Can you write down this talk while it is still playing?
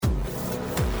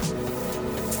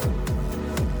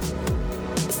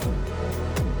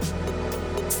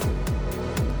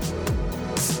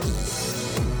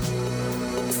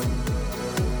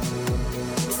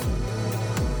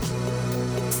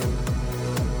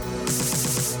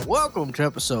Welcome to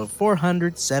episode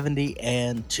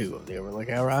 472 of the Overlook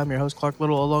Hour. I'm your host, Clark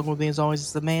Little. Along with me, as always,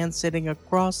 is the man sitting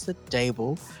across the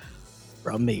table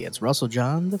from me. It's Russell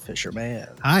John, the Fisherman.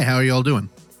 Hi, how are y'all doing?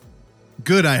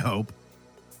 Good, I hope.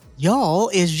 Y'all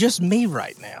is just me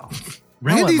right now.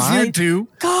 Randy's here too.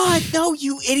 God, no,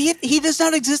 you idiot. He does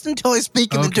not exist until I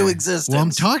speak him into existence. Well,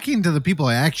 I'm talking to the people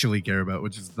I actually care about,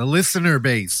 which is the listener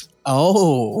base.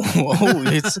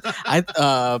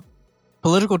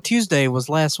 Political Tuesday was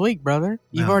last week, brother.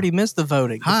 You've already missed the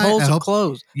voting. The polls have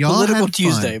closed. Political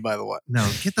Tuesday, by the way. No,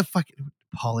 get the fucking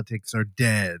politics are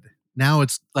dead. Now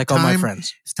it's like time, all my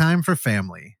friends. It's time for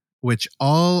family, which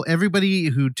everybody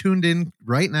who tuned in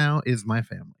right now is my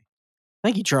family.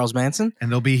 Thank you, Charles Manson.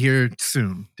 And they'll be here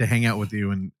soon to hang out with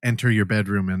you and enter your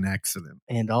bedroom in accident.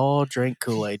 And all drink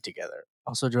Kool-Aid together.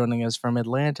 Also joining us from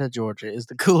Atlanta, Georgia, is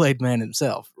the Kool-Aid man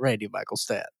himself, Randy Michael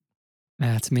Statt.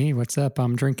 That's me. What's up?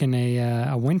 I'm drinking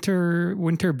a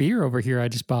winter beer over here I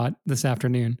just bought this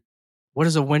afternoon. What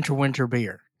is a winter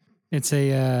beer? It's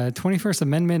a 21st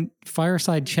Amendment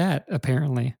fireside chat,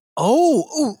 apparently.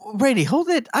 Oh, Randy, hold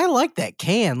it. I like that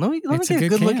can. Let me get a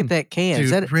good look at that can.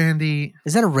 Dude, Randy.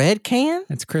 Is that a red can?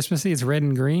 It's Christmassy. It's red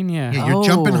and green. Yeah. Yeah, you're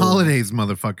jumping holidays,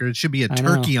 motherfucker. It should be a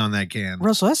turkey on that can.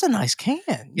 Russell, that's a nice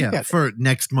can. Yeah, for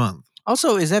next month.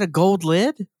 Also, is that a gold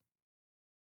lid?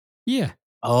 Yeah.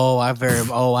 Oh, I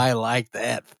like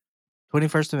that.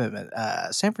 21st Amendment,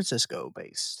 San Francisco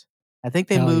based. I think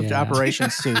they moved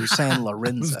operations to San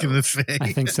Lorenzo. I was going to say.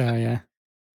 I think so, yeah.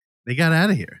 They got out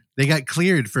of here. They got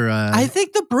cleared for... I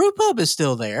think the brew pub is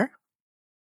still there.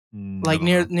 Like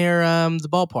near the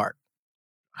ballpark.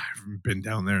 I haven't been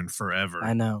down there in forever.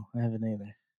 I know. I haven't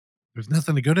either. There's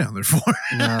nothing to go down there for.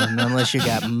 No, unless you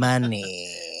got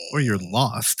money. Or you're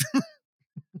lost.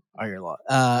 Or you're lost.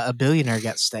 A billionaire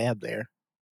got stabbed there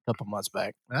a couple months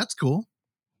back. That's cool.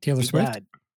 Taylor Swift? Died.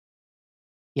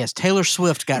 Yes, Taylor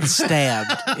Swift got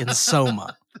stabbed in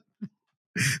Soma.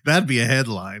 That'd be a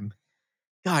headline.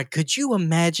 God, could you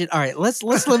imagine? All right, let's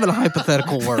live in a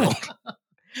hypothetical world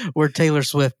where Taylor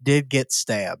Swift did get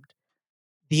stabbed.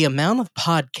 The amount of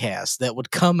podcasts that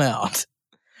would come out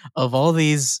of all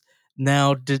these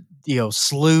now,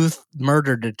 sleuth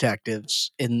murder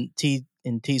detectives in T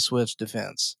Swift's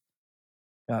defense.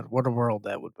 God, what a world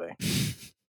that would be.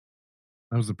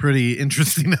 That was a pretty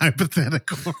interesting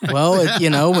hypothetical. Well,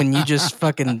 when you just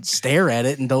fucking stare at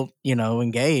it and don't,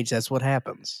 engage, that's what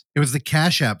happens. It was the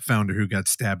Cash App founder who got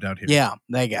stabbed out here. Yeah,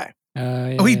 that guy.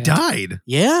 He died?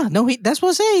 Yeah, no, that's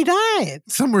what I say. He died.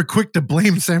 Some were quick to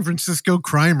blame San Francisco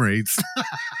crime rates.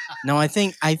 No, I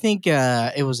think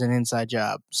it was an inside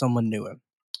job. Someone knew him.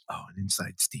 Oh, an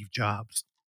inside Steve Jobs.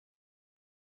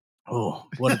 Oh,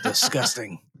 what a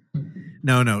disgusting...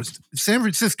 No. San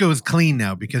Francisco is clean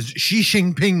now because Xi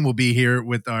Jinping will be here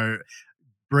with our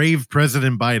brave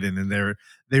President Biden, and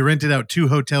they rented out 2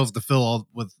 hotels to fill all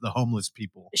with the homeless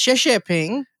people. Xi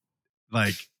Jinping.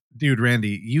 Like, dude,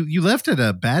 Randy, you left at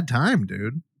a bad time,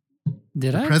 dude.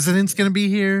 Did the president's going to be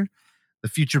here, the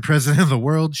future president of the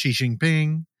world, Xi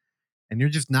Jinping, and you're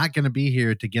just not going to be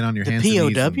here to get on your hands and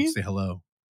knees and say hello.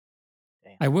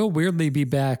 I will weirdly be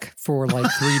back for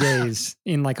like 3 days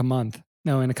in like a month.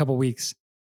 No, in a couple weeks.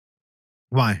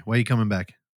 Why? Why are you coming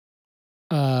back?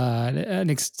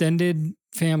 An extended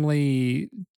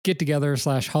family get-together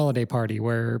 / holiday party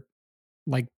where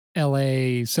like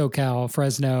LA, SoCal,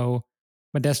 Fresno,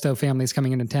 Modesto families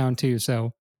coming into town too.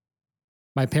 So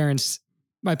my parents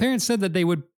said that they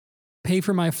would pay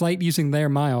for my flight using their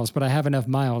miles, but I have enough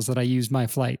miles that I use my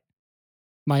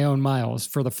own miles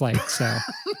for the flight. So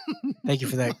thank you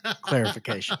for that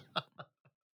clarification.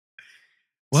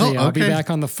 Well, so I'll be back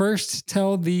on the 1st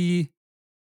till the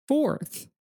 4th,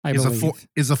 I believe.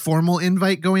 Is a formal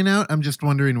invite going out? I'm just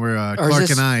wondering where Clark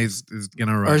and I is going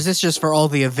to arrive. Or is this just for all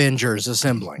the Avengers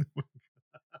assembling?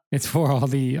 It's for all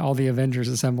the Avengers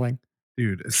assembling.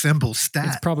 Dude, assemble stat.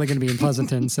 It's probably going to be in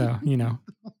Pleasanton, so,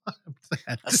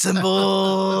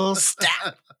 Assemble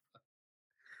stat.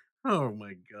 Oh,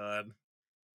 my God.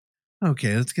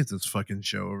 Okay, let's get this fucking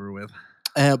show over with.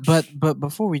 But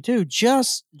before we do,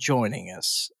 just joining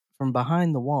us from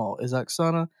behind the wall is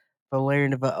Oksana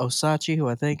Valerianova Osachi, who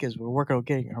I think we're working on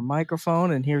getting her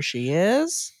microphone, and here she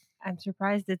is. I'm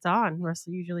surprised it's on.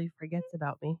 Russell usually forgets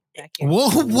about me.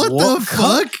 Whoa, what the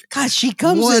fuck? God, she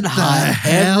comes in hot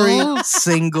every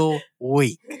single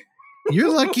week.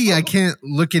 You're lucky I can't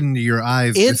look into your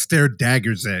eyes and stare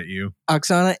daggers at you.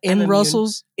 Oksana, in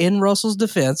Russell's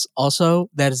defense, also,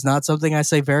 that is not something I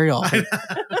say very often.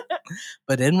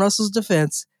 But in Russell's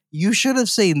defense, you should have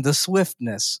seen the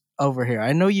swiftness over here.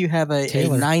 I know you have a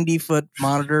 90-foot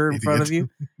monitor in front of you.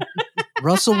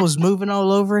 Russell was moving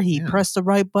all over. He Yeah. pressed the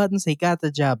right buttons. He got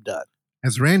the job done.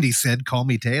 As Randy said, call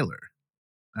me Taylor.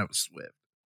 That was swift.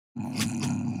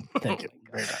 Thank you.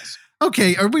 Very nice.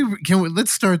 Okay,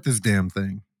 let's start this damn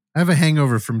thing. I have a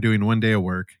hangover from doing one day of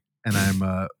work, and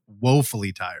I'm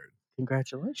woefully tired.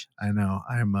 Congratulations. I know.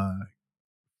 I'm But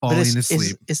falling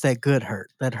asleep. it's that good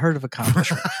hurt, that hurt of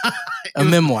accomplishment. A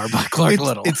memoir by Clark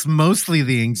Little. It's mostly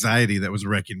the anxiety that was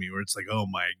wrecking me, where it's like, oh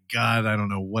my God, I don't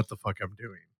know what the fuck I'm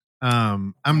doing.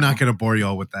 I'm not going to bore you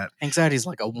all with that. Anxiety is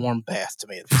like a warm bath to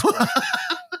me at this point.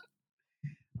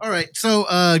 All right,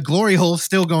 so Glory Hole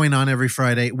still going on every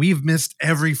Friday. We've missed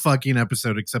every fucking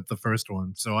episode except the first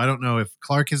one. So I don't know if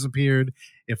Clark has appeared,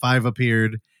 if I've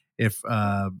appeared, if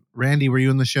Randy, were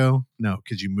you in the show? No,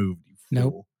 because you moved. You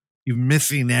Nope. fool. You're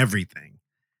missing everything.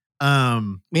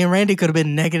 Me and Randy could have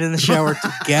been naked in the shower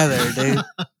together, dude.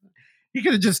 He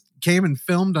could have just came and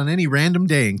filmed on any random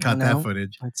day and caught that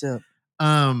footage. That's it.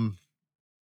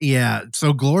 Yeah,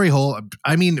 so Glory Hole,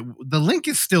 I mean, the link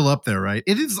is still up there, right?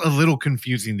 It is a little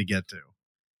confusing to get to.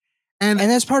 And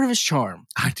that's part of his charm.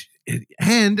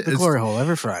 The Glory Hole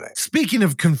every Friday. Speaking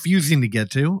of confusing to get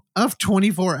to, of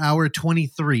 24 Hour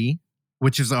 23,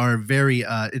 which is our very,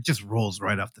 it just rolls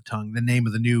right off the tongue, the name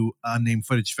of the new Unnamed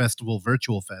Footage Festival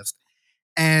Virtual Fest.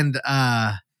 And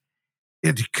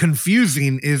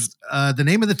confusing is the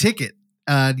name of the ticket.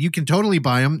 You can totally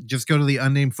buy them. Just go to the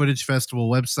Unnamed Footage Festival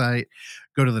website,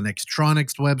 go to the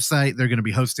Nextronics website. They're going to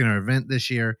be hosting our event this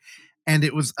year. And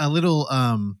it was a little,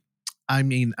 I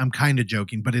mean, I'm kind of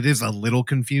joking, but it is a little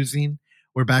confusing.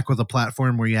 We're back with a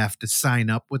platform where you have to sign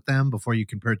up with them before you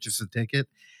can purchase a ticket.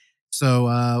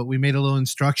 So we made a little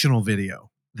instructional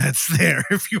video that's there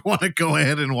if you want to go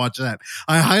ahead and watch that.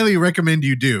 I highly recommend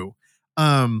you do.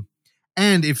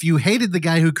 And if you hated the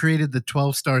guy who created the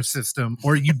 12-star system,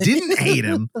 or you didn't hate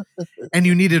him and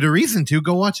you needed a reason to,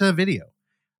 go watch that video.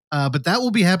 But that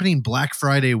will be happening Black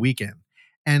Friday weekend.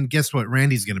 And guess what?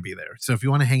 Randy's going to be there. So if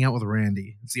you want to hang out with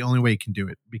Randy, it's the only way you can do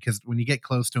it. Because when you get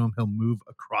close to him, he'll move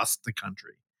across the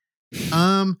country.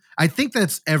 I think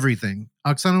that's everything.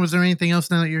 Oksana, was there anything else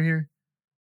now that you're here?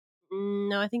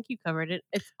 No, I think you covered it.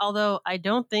 Although I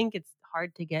don't think it's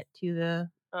hard to get to the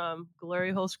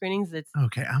Glory Hole screenings. It's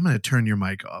okay. I'm going to turn your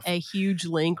mic off. A huge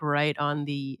link right on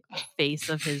the face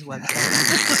of his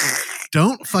website.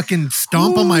 Don't fucking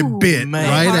stomp on my bit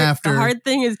right after. The hard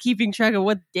thing is keeping track of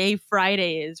what day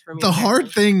Friday is for me. The hard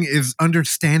thing is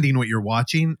understanding what you're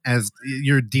watching as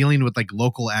you're dealing with like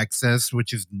local access,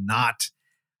 which is not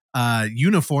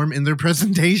uniform in their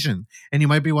presentation. And you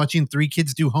might be watching three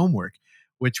kids do homework,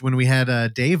 which when we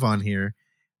had Dave on here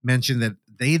mentioned that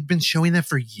they had been showing that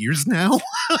for years now.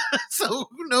 So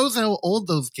who knows how old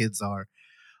those kids are.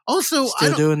 Also,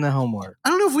 still doing the homework. I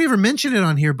don't know if we ever mentioned it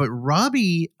on here, but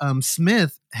Robbie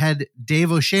Smith had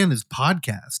Dave O'Shannon's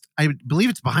podcast. I believe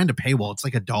it's behind a paywall. It's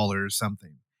like $1 or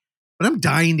something. But I'm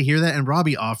dying to hear that. And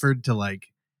Robbie offered to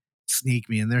like sneak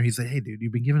me in there. He's like, hey, dude,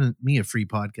 you've been giving me a free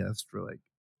podcast for like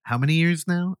how many years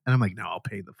now? And I'm like, no, I'll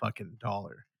pay the fucking $1.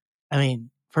 I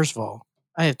mean, first of all,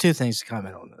 I have two things to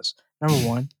comment on this. Number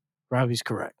one, Robbie's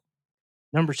correct.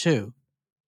 Number two,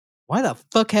 why the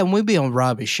fuck haven't we been on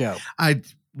Robbie's show?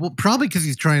 Well, probably because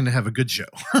he's trying to have a good show.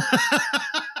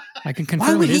 I can confirm.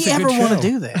 Why would it is he a ever good want to show.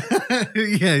 do that?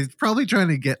 Yeah, he's probably trying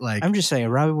to get like. I'm just saying,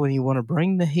 Robbie, when you want to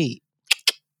bring the heat,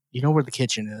 you know where the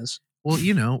kitchen is. Well,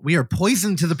 you know, we are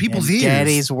poison to the people's and ears.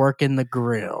 Daddy's working the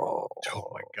grill.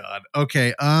 Oh my God.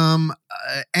 Okay.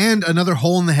 And another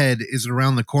hole in the head is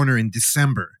around the corner in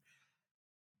December.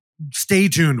 Stay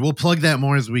tuned. We'll plug that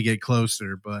more as we get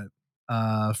closer, but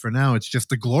for now, it's just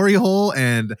the Glory Hole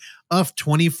and of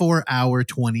 24 Hour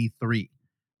 23.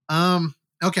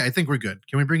 Okay, I think we're good.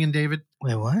 Can we bring in David?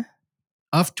 Wait, what?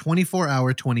 Of 24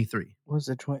 Hour 23. What was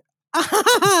it? 20? It's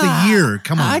the year.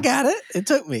 Come on. I got it. It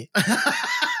took me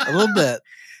a little bit.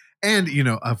 And, you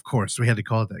know, of course, we had to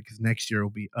call it that because next year will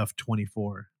be of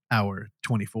 24 Hour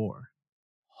 24.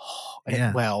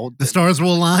 Yeah. Well, the stars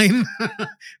will align.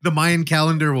 The Mayan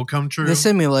calendar will come true. The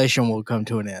simulation will come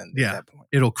to an end. Yeah. At that point.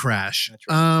 It'll crash. That's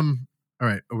right. All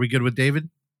right. Are we good with David?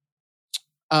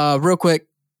 Real quick.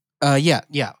 Yeah.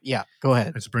 Go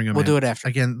ahead. Let's bring him We'll in. do it after.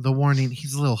 Again, the warning,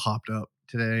 he's a little hopped up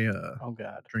today. Oh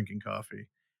God. Drinking coffee.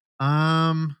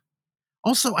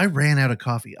 Also, I ran out of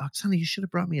coffee. Oksana, you should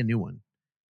have brought me a new one.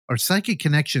 Our psychic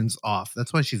connection's off.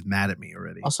 That's why she's mad at me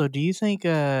already. Also, do you think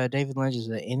David Lynch is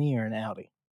an innie or an outie?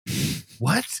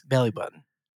 What? Belly button.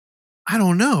 I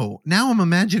don't know. Now I'm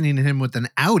imagining him with an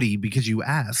Audi because you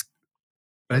asked.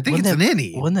 But I think it's an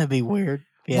innie. Wouldn't that be weird?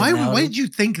 Why did you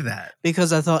think that?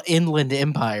 Because I thought Inland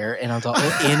Empire, and I thought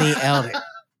innie outie.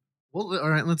 Well, all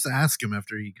right. Let's ask him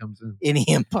after he comes in. Innie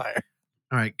Empire.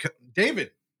 All right,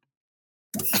 David.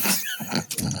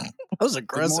 That was Good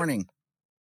aggressive. morning.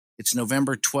 It's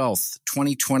November 12th,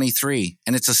 2023,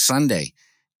 and it's a Sunday,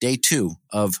 day 2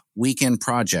 of weekend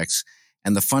projects,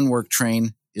 and the fun work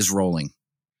train is rolling.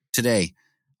 Today,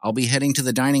 I'll be heading to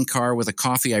the dining car with a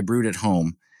coffee I brewed at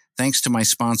home, thanks to my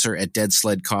sponsor at Dead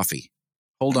Sled Coffee.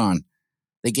 Hold on.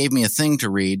 They gave me a thing to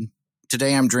read.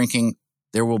 Today I'm drinking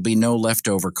There Will Be No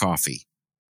Leftover Coffee.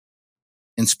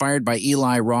 Inspired by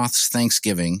Eli Roth's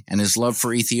Thanksgiving and his love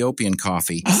for Ethiopian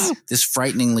coffee, this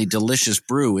frighteningly delicious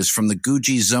brew is from the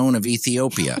Guji zone of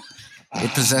Ethiopia.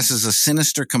 It possesses a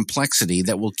sinister complexity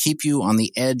that will keep you on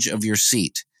the edge of your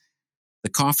seat. The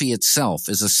coffee itself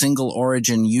is a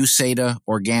single-origin USAIDA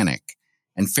organic,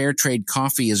 and Fairtrade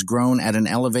coffee is grown at an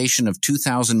elevation of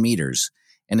 2,000 meters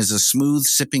and is a smooth,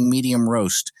 sipping medium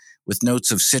roast with notes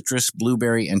of citrus,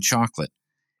 blueberry, and chocolate.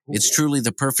 It's truly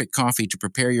the perfect coffee to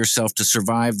prepare yourself to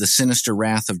survive the sinister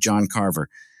wrath of John Carver.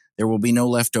 There will be no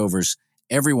leftovers.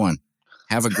 Everyone,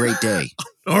 have a great day.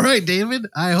 All right, David.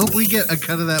 I hope we get a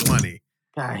cut of that money.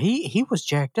 God, he was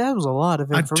jacked up. It was a lot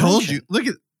of I information. told you. Look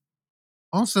at.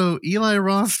 Also, Eli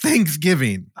Roth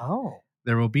Thanksgiving. Oh,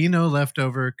 There will be no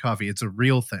leftover coffee. It's a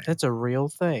real thing. that's a real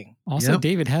thing. Also, Yep.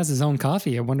 David has his own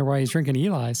coffee. I wonder why he's drinking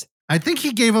Eli's. I think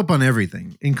he gave up on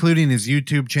everything, including his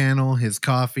YouTube channel, his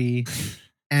coffee,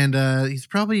 and he's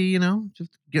probably,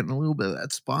 just getting a little bit of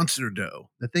that sponsor dough,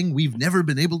 the thing we've never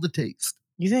been able to taste.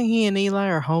 You think he and Eli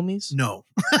are homies? No.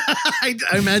 I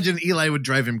imagine Eli would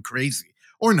drive him crazy.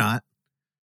 Or not.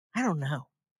 I don't know.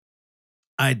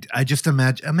 I just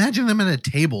imagine them at a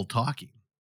table talking.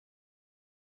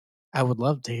 I would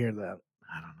love to hear that.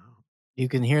 I don't know. You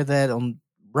can hear that on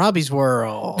Robbie's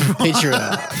World. Picture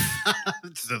that.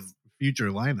 It's a future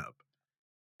lineup.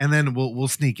 And then we'll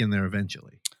sneak in there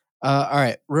eventually. All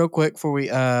right, real quick before we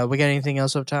got anything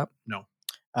else up top? No.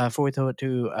 Before we throw it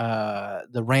to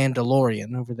the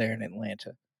Randalorian over there in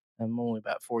Atlanta. I'm only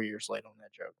about 4 years late on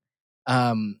that joke.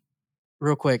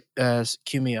 Real quick,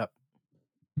 cue me up.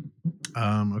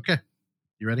 Okay.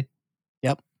 You ready?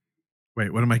 Yep.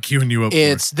 Wait, what am I queuing you up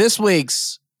It's this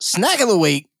week's Snack of the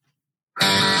Week.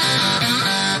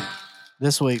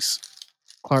 This week's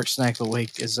Clark Snack of the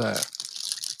Week is want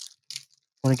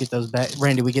to get those back.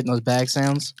 Randy, we getting those bag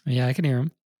sounds? Yeah, I can hear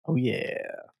him. Oh yeah.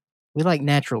 We like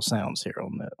natural sounds here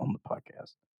on the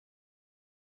podcast.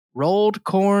 Rolled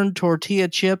corn tortilla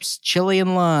chips, chili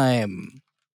and lime,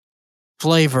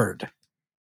 flavored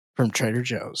from Trader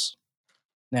Joe's.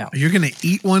 Now, for? You're going to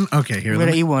eat one? Okay, here. we're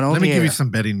gonna eat one. Let me give you some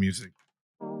betting music.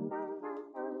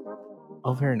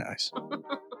 Oh, very nice.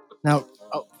 Now,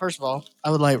 first of all,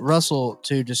 I would like Russell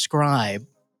to describe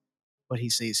what he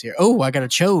sees here. Oh, I got a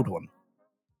chode one.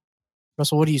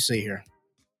 Russell, what do you see here?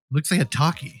 Looks like a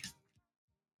Taki.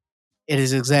 It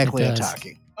is exactly It a does.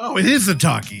 Taki. Oh, it is a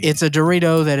Taki. It's a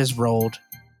Dorito that is rolled.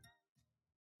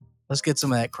 Let's get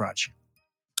some of that crunch.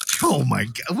 Oh my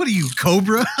God. What are you,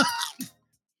 Cobra?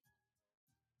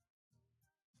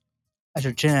 That's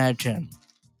a 10 out of 10.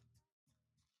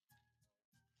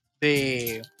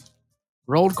 The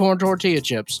rolled corn tortilla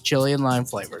chips, chili and lime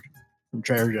flavored from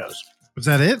Trader Joe's. Was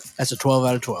that it? That's a 12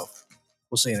 out of 12.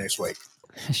 We'll see you next week.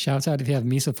 Shouts out if you have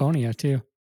misophonia, too.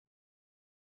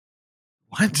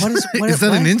 What? What is- what- is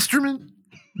that an what? instrument?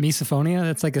 Misophonia,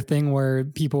 that's like a thing where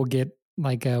people get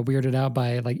like weirded out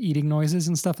by like eating noises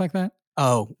and stuff like that.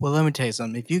 Oh, well, let me tell you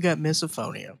something. If you got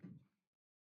misophonia,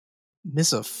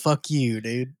 fuck you,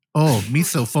 dude. Oh,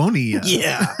 misophonia.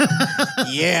 Yeah.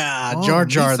 Yeah. Oh, Jar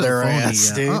Jar their misophonia.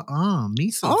 ass, dude.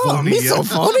 Misophonia. Oh,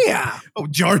 misophonia. Oh,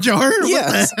 Jar Jar? What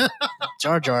Yes. the-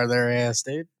 Jar Jar their ass,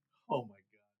 dude. Oh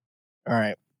my All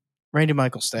right. Randy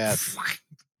Michael Stat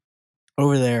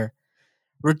over there.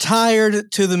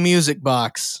 Retired to the music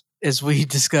box, as we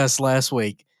discussed last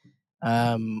week.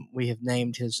 We have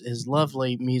named his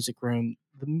lovely music room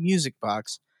the music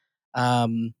box.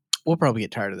 We'll probably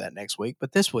get tired of that next week,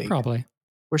 but this week Probably.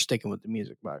 we're sticking with the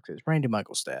music box. It's Randy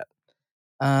Michael Stat.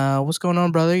 What's going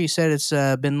on, brother? You said it's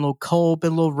been a little cold,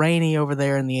 been a little rainy over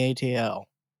there in the ATL.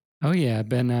 Oh, yeah.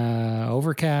 Been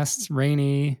overcast,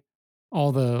 rainy.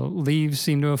 All the leaves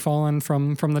seem to have fallen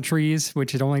from the trees,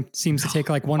 which it only seems to take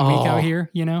like 1 week Oh. out here,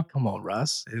 you know? Come on,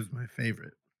 Russ. God. It is my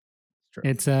favorite.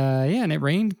 It's yeah, and it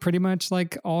rained pretty much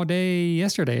like all day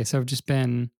yesterday, so I've just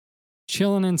been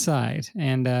chilling inside,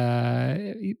 and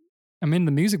I'm in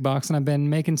the music box, and I've been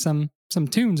making some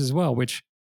tunes as well, which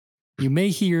you may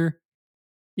hear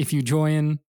if you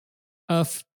join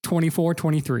UF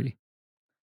 2423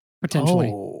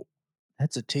 potentially. Oh,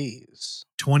 that's a tease.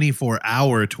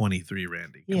 24-hour 23,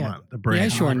 Randy. Come Yeah. on. The brand. Yeah, I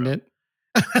shortened it.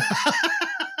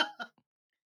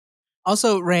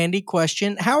 Also, Randy,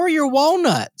 question: how are your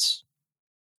walnuts?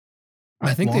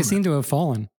 I think they Walnut. seem to have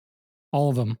fallen. All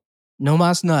of them. No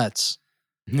mas nuts.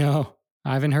 No,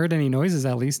 I haven't heard any noises.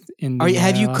 At least in the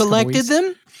Have you last couple collected weeks.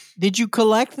 them? Did you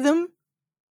collect them?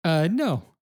 No,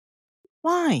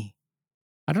 Why?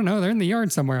 I don't know. They're in the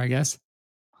yard somewhere, I guess.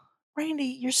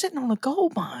 Randy, you're sitting on a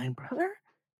gold mine, brother.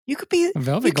 You could be. A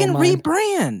velvet You can gold mine.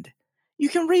 rebrand. You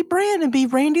can rebrand and be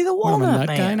Randy the What, I'm a Walnut nut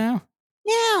Man. guy now?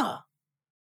 Yeah.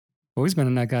 Always been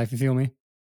a nut guy, if you feel me.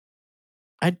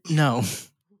 No,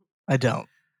 I don't.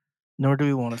 Nor do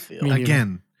we want to feel. Me neither.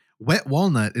 Again, wet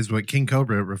walnut is what King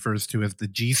Cobra refers to as the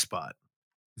G spot.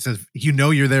 It says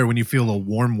you're there when you feel a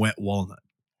warm, wet walnut.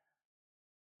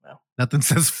 Well. Nothing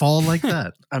says fall like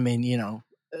that. I mean,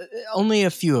 only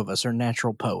a few of us are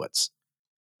natural poets.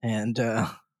 And,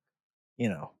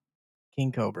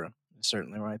 King Cobra is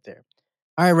certainly right there.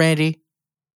 All right, Randy,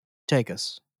 take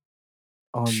us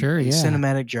on Sure, a yeah.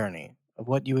 cinematic journey of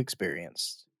what you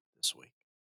experienced this week.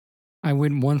 I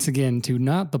went once again to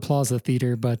not the Plaza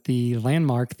Theater, but the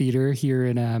Landmark Theater here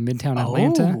in Midtown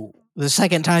Atlanta. Oh, the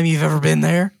second time you've ever been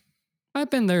there? I've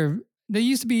been there. They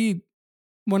used to be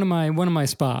one of my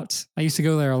spots. I used to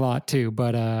go there a lot too,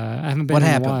 but I haven't been What in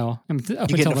happened? a while. Up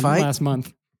You get in until a the fight? last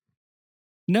month.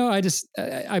 No,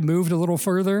 I moved a little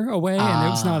further away, and it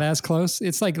was not as close.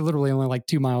 It's like literally only like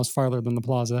 2 miles farther than the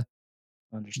Plaza.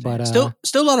 Understand. But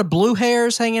Still a lot of blue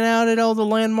hairs hanging out at all the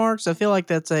landmarks. I feel like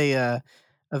that's a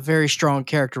very strong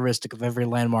characteristic of every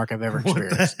landmark I've ever What the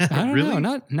experienced. heck? I don't Really?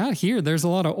 know, not here. There's a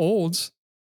lot of olds,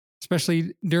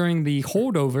 especially during the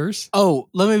holdovers. Oh,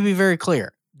 let me be very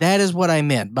clear. That is what I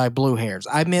meant by blue hairs.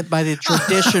 I meant by the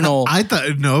traditional. I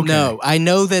thought no. Okay. No, I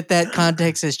know that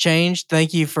context has changed.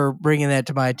 Thank you for bringing that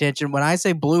to my attention. When I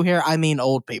say blue hair, I mean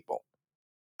old people.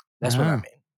 That's what I Ah. mean.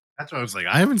 That's what I was like.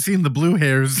 I haven't seen the blue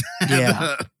hairs.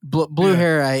 Yeah. Blue Yeah.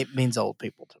 hair means old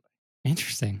people to me.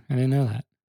 Interesting. I didn't know that.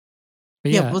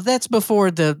 But Yeah, yeah, well, that's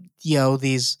before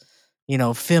these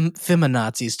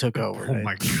feminazis took over. Oh right?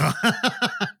 my god.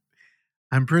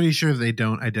 I'm pretty sure they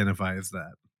don't identify as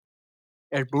that.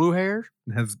 As blue hairs?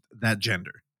 It has that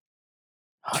gender.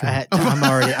 True. I'm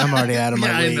already out of my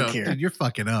Yeah, I league know. here. Dude, you're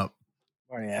fucking up.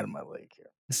 I'm already out of my league here.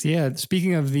 So yeah,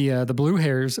 speaking of the blue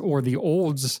hairs or the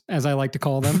olds, as I like to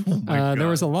call them, Oh my there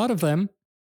was a God. lot of them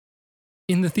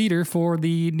in the theater for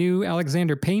the new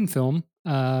Alexander Payne film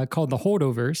called The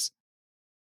Holdovers,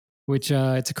 which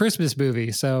it's a Christmas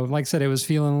movie. So, like I said, it was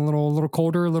feeling a little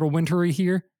colder, a little wintry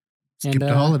here. Skipped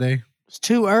a holiday. It's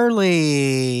too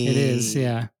early. It is,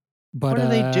 yeah. But What are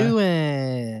they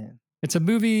doing? It's a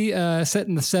movie set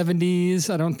in the 70s.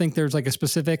 I don't think there's like a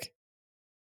specific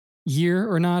year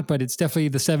or not, but it's definitely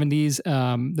the 70s.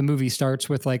 The movie starts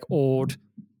with like old,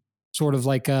 sort of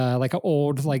like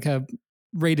a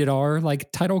rated R like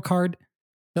title card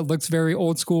that looks very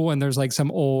old school, and there's like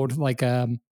some old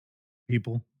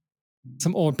People.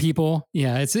 some old people.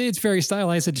 Yeah, it's very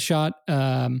stylized. It's shot.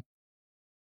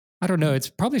 I don't know. It's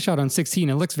probably shot on 16.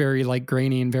 It looks very like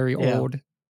grainy and very Yeah. old.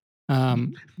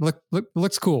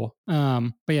 Looks cool.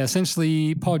 But yeah,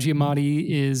 essentially Paul Giamatti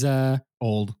is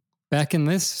Old. back in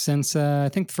this since I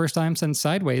think the first time since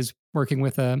Sideways, working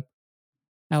with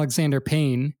Alexander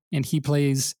Payne, and he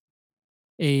plays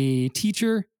a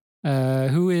teacher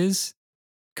who is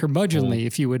curmudgeonly, Old.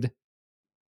 if you would.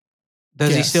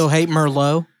 Does he Yes. still hate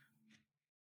Merlot?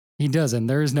 He doesn't.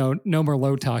 There is no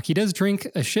Merlot talk. He does drink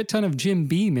a shit ton of Jim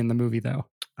Beam in the movie, though.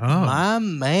 Oh. My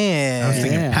man. I was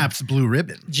thinking Yeah. Pabst Blue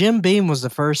Ribbon. Jim Beam was the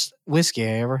first whiskey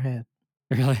I ever had.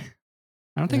 Really?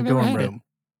 I don't think in I've the ever dorm had room.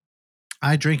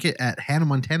 I drink it at Hannah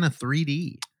Montana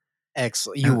 3D.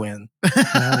 Excellent. You win.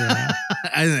 yeah.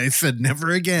 I said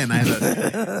never again.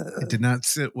 It did not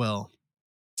sit well.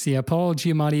 So yeah, Paul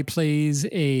Giamatti plays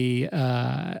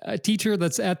a teacher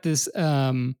that's at this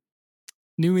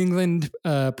New England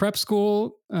prep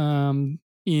school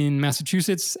in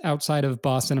Massachusetts, outside of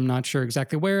Boston. I'm not sure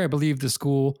exactly where. I believe the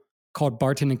school called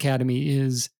Barton Academy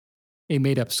is a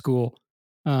made-up school.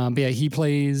 But yeah, he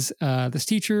plays this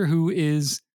teacher who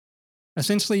is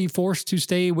essentially forced to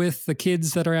stay with the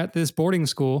kids that are at this boarding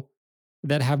school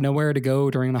that have nowhere to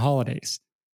go during the holidays.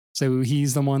 So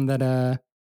he's the one that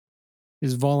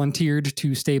is volunteered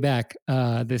to stay back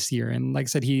this year. And like I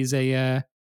said, he's a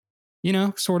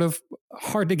sort of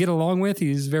hard to get along with.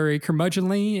 He's very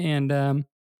curmudgeonly, and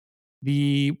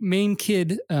the main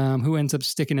kid who ends up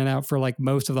sticking it out for like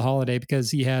most of the holiday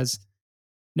because he has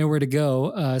nowhere to go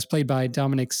is played by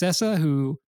Dominic Sessa,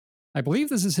 who I believe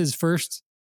this is his first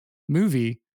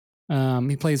movie.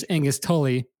 He plays Angus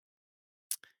Tully.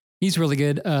 He's really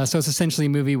good. So it's essentially a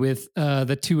movie with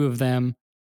the two of them.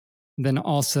 Then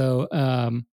also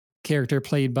character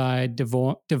played by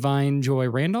Divine Joy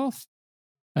Randolph,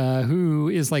 who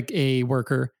is like a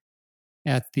worker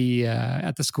at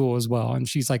the school as well, and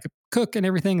she's like a cook and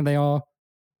everything, and they all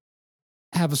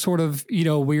have a sort of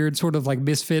weird sort of like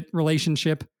misfit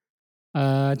relationship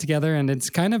together, and it's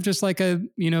kind of just like a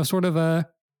sort of a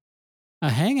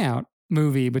hangout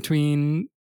movie between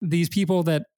these people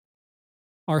that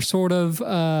are sort of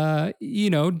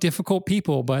difficult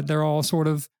people, but they're all sort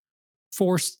of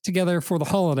forced together for the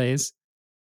holidays.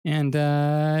 And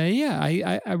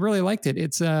I really liked it.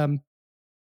 It's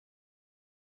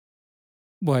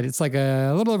it's like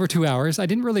a little over 2 hours. I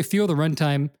didn't really feel the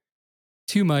runtime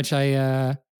too much.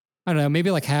 I don't know,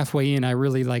 maybe like halfway in, I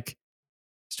really like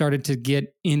started to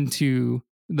get into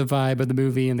the vibe of the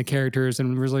movie and the characters,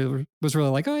 and was really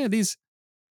like, oh yeah, these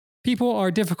people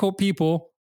are difficult people.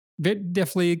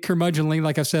 Definitely curmudgeonly,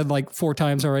 like I've said like 4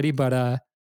 times already. But I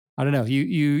don't know.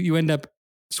 You end up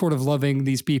sort of loving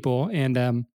these people and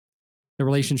the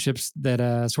relationships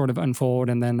that sort of unfold,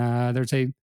 and then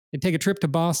they take a trip to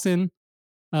Boston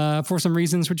for some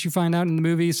reasons, which you find out in the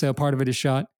movie. So part of it is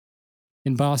shot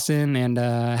in Boston, and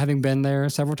having been there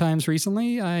several times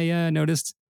recently, I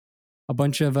noticed a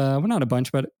bunch of well, not a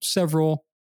bunch, but several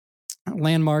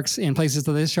landmarks and places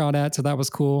that they shot at. So that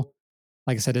was cool.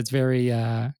 Like I said, it's very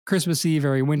Christmassy,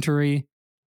 very wintry,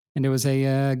 and it was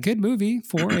a good movie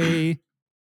for a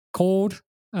cold,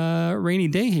 rainy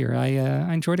day here. I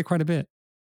enjoyed it quite a bit.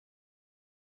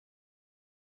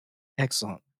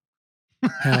 Excellent.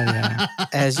 Hell yeah.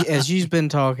 As you've been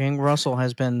talking, Russell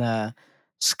has been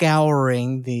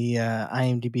scouring the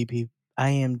IMDb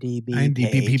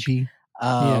page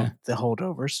of the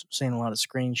holdovers, seeing a lot of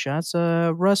screenshots.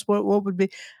 Russ, what would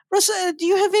be Russ? Do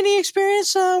you have any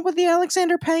experience with the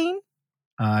Alexander Payne?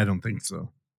 I don't think so.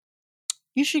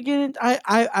 You should get it.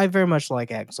 I very much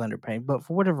like Alexander Payne, but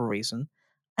for whatever reason,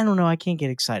 I don't know. I can't get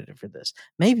excited for this.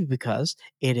 Maybe because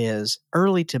it is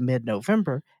early to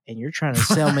mid-November, and you're trying to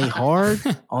sell me hard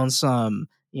on some,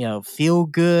 feel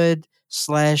good /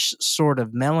 sort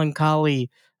of melancholy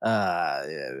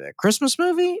Christmas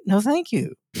movie. No, thank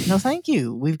you. No, thank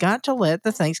you. We've got to let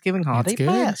the Thanksgiving holiday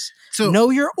pass. So,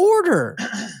 know your order.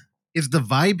 Is the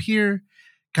vibe here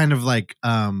kind of like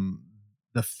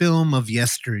the film of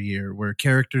yesteryear, where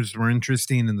characters were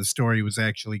interesting and the story was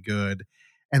actually good,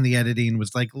 and the editing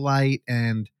was like light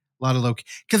and a lot of low?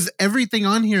 Because everything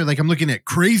on here, like I'm looking at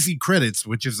crazy credits,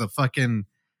 which is a fucking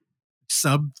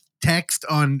subtext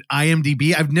on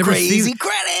IMDb. I've never seen crazy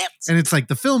credits, and it's like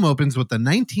the film opens with the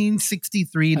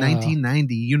 1963-1990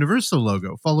 Universal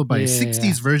logo, followed by a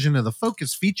 60s version of the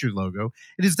Focus feature logo.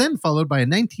 It is then followed by a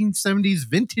 1970s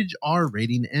vintage R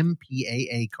rating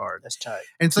MPAA card. That's tight.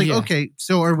 And it's like, okay,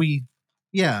 so are we?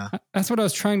 Yeah, that's what I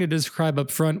was trying to describe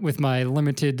up front with my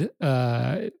limited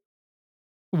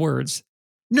words.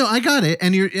 No, I got it.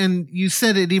 And you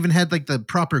said it even had like the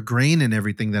proper grain and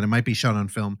everything, that it might be shot on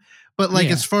film. But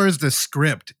like, as far as the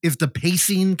script, is the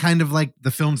pacing kind of like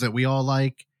the films that we all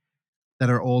like that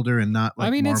are older and not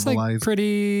like Marvelized? It's like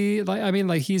pretty,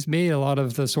 like he's made a lot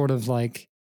of the sort of like,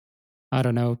 I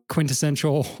don't know,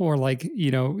 quintessential or like,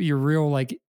 your real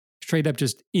like straight up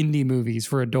just indie movies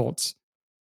for adults.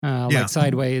 Like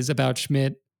Sideways, About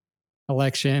Schmidt,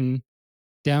 Election,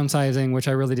 Downsizing, which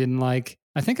I really didn't like.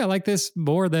 I think I like this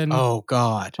more than a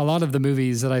lot of the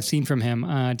movies that I've seen from him.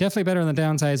 Definitely better than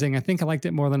Downsizing. I think I liked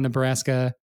it more than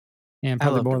Nebraska, and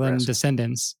probably more than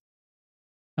Descendants.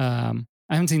 I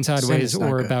haven't seen Sideways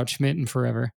or About Schmidt in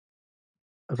forever.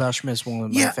 About Schmidt's one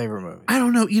of my favorite movies. I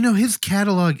don't know. His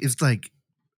catalog is like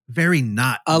very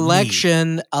not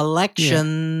Election. Me.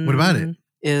 What about it?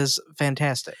 Is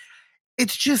fantastic.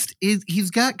 It's just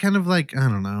he's got kind of like, I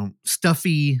don't know,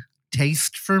 stuffy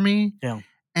taste for me. Yeah.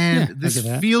 And this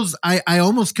feels, I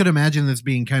almost could imagine this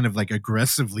being kind of like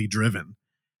aggressively driven.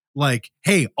 Like,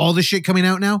 hey, all the shit coming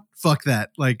out now? Fuck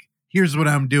that. Like, here's what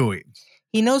I'm doing.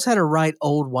 He knows how to write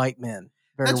old white men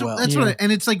very well. That's what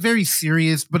and it's like very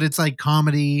serious, but it's like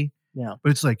comedy. Yeah.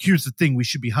 But it's like, here's the thing we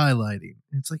should be highlighting.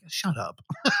 And it's like, shut up.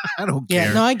 I don't care.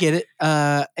 Yeah, no, I get it.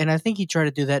 And I think he tried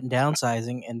to do that in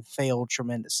Downsizing and failed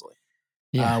tremendously.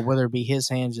 Yeah. Whether it be his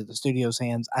hands or the studio's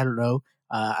hands, I don't know.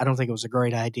 I don't think it was a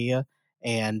great idea.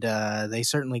 And they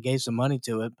certainly gave some money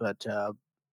to it, but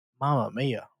Mamma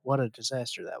Mia, what a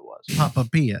disaster that was. Papa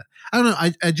Pia. I don't know.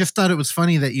 I just thought it was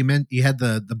funny that you had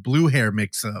the blue hair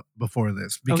mix up before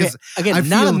this, because again,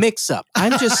 not a mix up.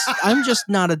 I'm just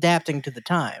not adapting to the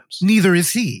times. Neither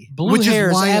is he. Blue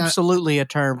hair is absolutely a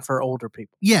term for older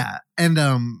people. Yeah, and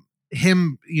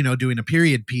him, doing a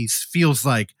period piece feels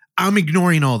like I'm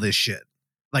ignoring all this shit.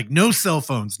 Like, no cell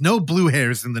phones, no blue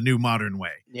hairs in the new modern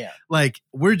way. Yeah. Like,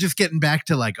 we're just getting back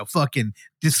to like a fucking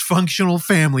dysfunctional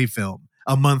family film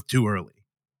a month too early.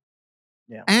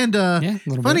 Yeah. And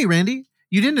funny, Randy,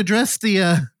 you didn't address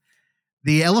the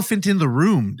The elephant in the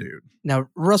room, dude. Now,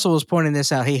 Russell was pointing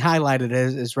this out. He highlighted it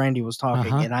as Randy was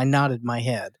talking, Uh-huh. and I nodded my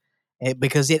head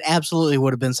because it absolutely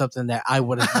would have been something that I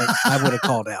would have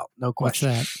called out. No What's question.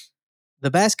 that? The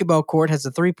basketball court has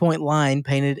a 3-point line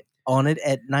painted on it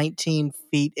at 19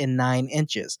 feet and 9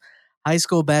 inches. High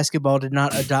school basketball did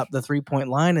not adopt the 3-point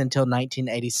line until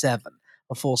 1987,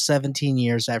 a full 17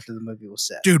 years after the movie was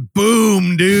set. Dude,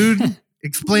 boom, dude.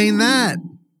 Explain that.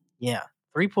 Yeah,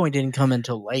 3-point didn't come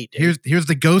until late. Dude. Here's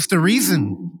the ghost of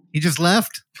reason. He just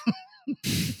left.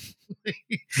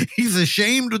 He's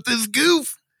ashamed with this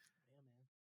goof.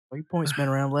 3-point's been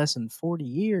around less than 40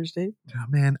 years, dude. Oh,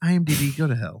 man, IMDb, go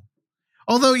to hell.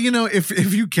 Although,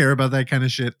 if you care about that kind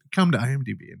of shit, come to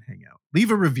IMDb and hang out.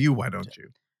 Leave a review, why don't you?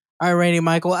 All right, Randy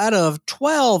Michael, out of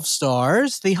 12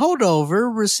 stars, The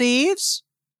Holdover receives...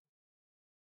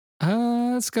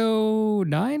 Let's go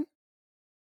 9.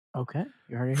 Okay,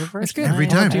 you heard it here first. It's good. Every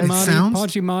time. Paul It Giamatti, sounds- Paul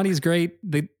Giamatti's great.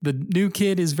 The new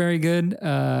kid is very good.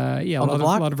 A On the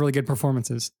block? lot of really good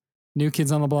performances. New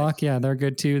kids on the block, yeah, they're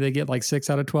good too. They get like 6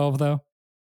 out of 12 though.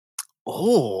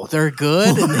 Oh, they're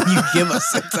good, and then you give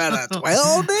us 6 out of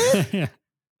 12, dude? Yeah,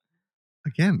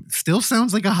 Again, still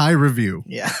sounds like a high review.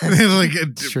 Yeah. Like,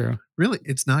 it's true. really,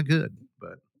 it's not good,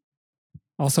 but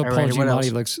Also, All Paul right, what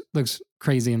Giamatti looks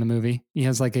crazy in the movie. He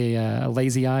has like a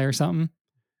lazy eye or something,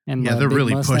 and Yeah, the they're big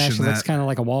really mustache pushing looks that. kind of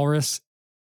like a walrus.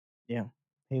 He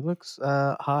looks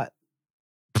hot.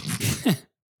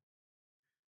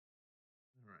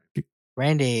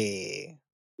 Randy.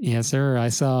 Yes, sir. I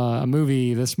saw a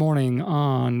movie this morning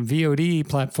on VOD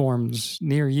platforms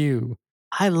near you.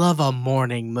 I love a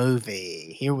morning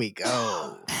movie. Here we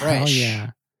go. Fresh. Oh yeah.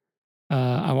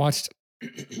 I watched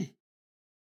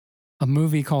a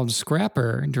movie called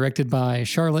Scrapper, directed by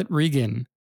Charlotte Regan.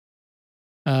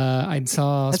 I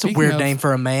saw. That's a weird name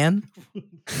for a man.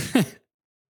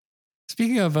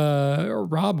 Speaking of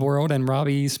Rob World and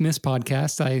Robbie Smith's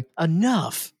podcast, I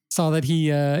Enough. saw that he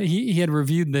had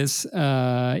reviewed this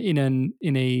in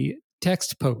a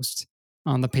text post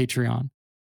on the Patreon,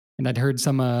 and I'd heard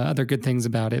some other good things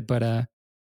about it. But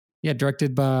yeah,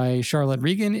 directed by Charlotte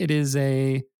Regan. It is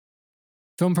a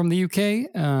film from the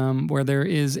UK where there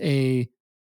is a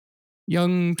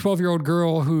young 12-year-old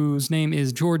girl whose name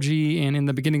is Georgie, and in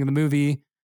the beginning of the movie,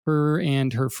 her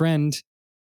and her friend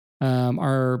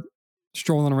are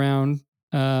strolling around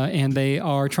and they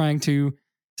are trying to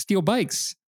steal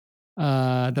bikes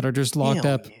that are just locked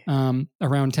Hell up yeah.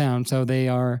 around town. So they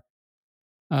are,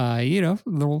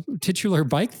 little titular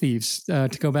bike thieves to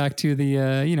go back to the,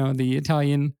 the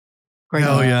Italian, Great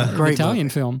Hell movie. yeah. the Great Italian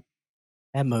movie. film.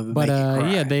 That movie But make you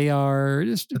cry. yeah, they are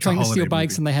just That's a trying to steal holiday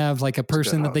bikes, movie. and they have like a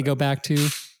person that they go back to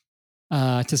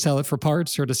sell it for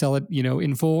parts or to sell it,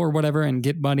 in full or whatever, and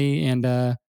get money. And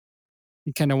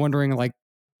you're kind of wondering like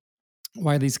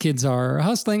why these kids are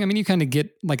hustling. I mean, you kind of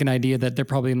get like an idea that they're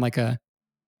probably in like a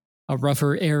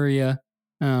rougher area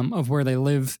of where they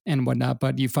live and whatnot.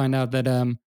 But you find out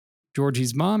that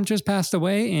Georgie's mom just passed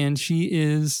away, and she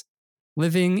is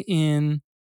living in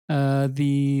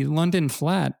the London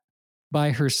flat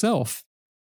by herself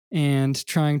and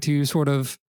trying to sort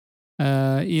of,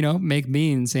 make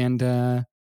means, and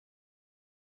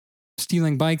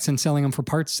stealing bikes and selling them for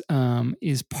parts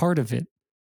is part of it.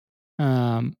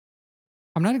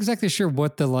 I'm not exactly sure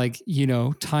what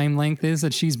the time length is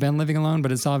that she's been living alone,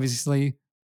 but it's obviously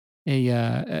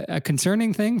a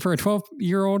concerning thing for a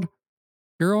 12-year-old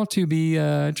girl to be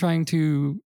trying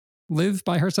to live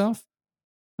by herself.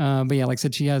 But yeah, like I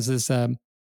said, she has this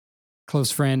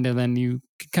close friend, and then you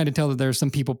can kind of tell that there's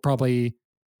some people probably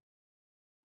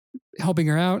helping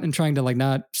her out and trying to like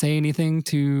not say anything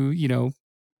to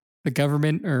the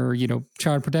government or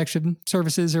child protection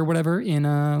services or whatever in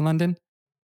London.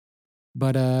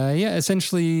 But yeah,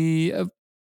 essentially,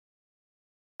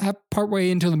 partway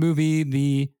into the movie,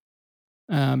 the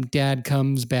dad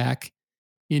comes back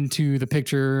into the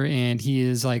picture, and he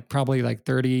is like probably like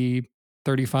 30,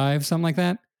 35, something like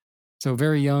that. So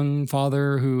very young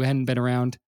father who hadn't been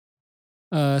around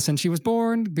since she was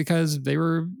born, because they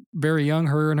were very young,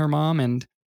 her and her mom,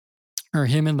 or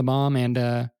him and the mom, and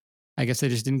I guess they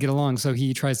just didn't get along. So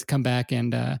he tries to come back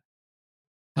and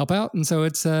help out, and so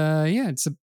it's it's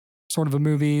a sort of a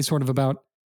movie, sort of about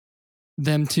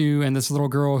them two and this little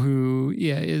girl who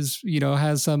is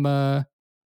has some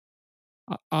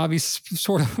obvious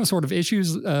sort of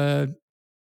issues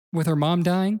with her mom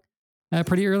dying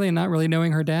pretty early and not really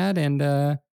knowing her dad,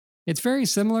 and it's very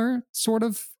similar sort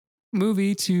of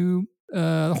movie to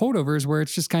Holdovers, where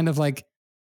it's just kind of like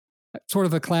sort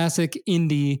of a classic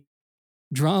indie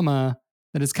drama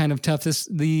that is kind of tough.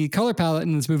 The color palette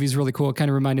in this movie is really cool. It kind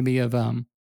of reminded me of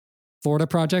Florida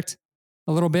Project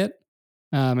a little bit.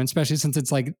 And especially since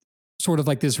it's like sort of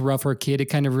like this rougher kid, it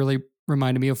kind of really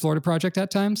reminded me of Florida Project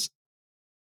at times.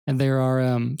 And there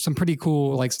are some pretty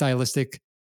cool like stylistic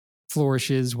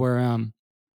flourishes where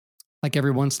like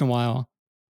every once in a while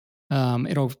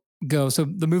it'll go. So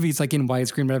the movie's like in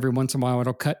widescreen, but every once in a while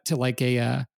it'll cut to like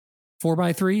a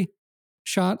 4x3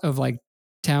 shot of like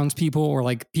townspeople or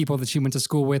like people that she went to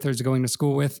school with or is going to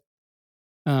school with,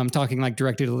 talking like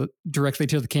directly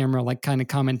to the camera, like kind of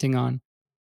commenting on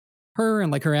her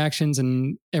and like her actions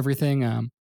and everything.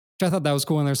 Which I thought that was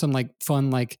cool. And there's some like fun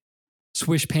like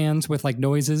swish pans with like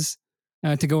noises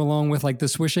to go along with like the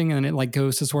swishing, and it like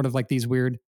goes to sort of like these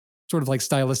weird sort of like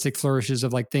stylistic flourishes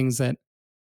of like things that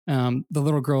the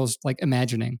little girl's like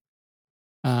imagining.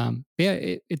 Yeah,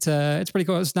 it's pretty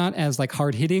cool. It's not as like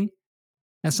hard hitting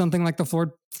as something like the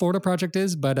Florida Project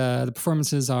is, but the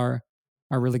performances are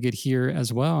really good here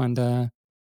as well. And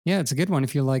yeah, it's a good one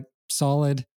if you like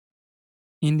solid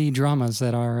indie dramas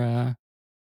that are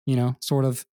sort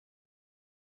of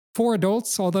for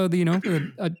adults. Although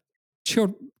a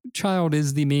child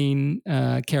is the main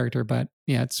character, but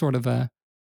yeah, it's sort of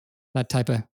that type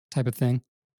of thing.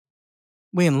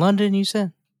 We in London, you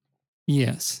said?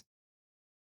 Yes.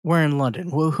 We're in London.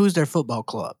 Who's their football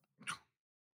club?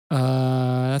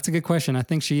 That's a good question. I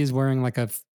think she is wearing like a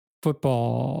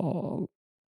football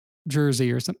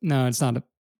jersey or something. No, it's not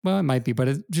well, it might be, but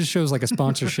it just shows like a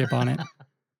sponsorship on it.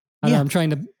 I don't know,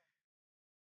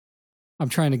 I'm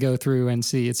trying to go through and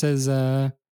see. It says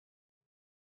Pull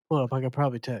up, I could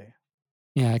probably tell you.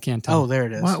 yeah, I can't tell. Oh, there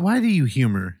it is. Why do you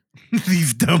humor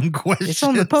these dumb questions? It's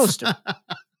on the poster.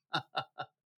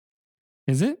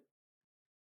 Is it?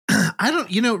 I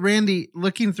don't, Randy,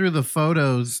 looking through the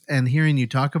photos and hearing you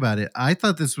talk about it, I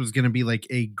thought this was going to be like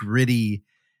a gritty,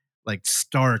 like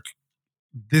stark,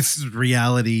 this is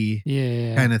reality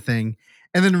kind of thing.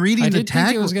 And then reading the tag. I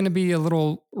think it was going to be a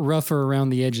little rougher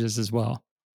around the edges as well.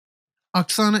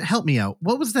 Oksana, help me out.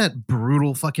 What was that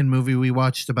brutal fucking movie we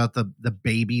watched about the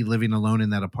baby living alone in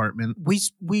that apartment?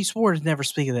 We swore to never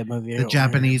speak of that movie. The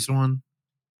Japanese one.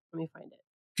 Let me find it.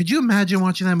 Could you imagine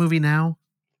watching that movie now?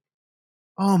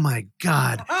 Oh my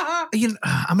God.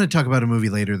 I'm going to talk about a movie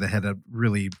later that had a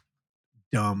really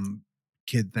dumb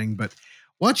kid thing, but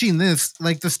watching this,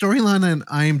 like the storyline on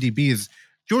IMDb is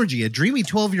Georgie, a dreamy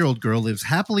 12-year-old girl, lives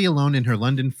happily alone in her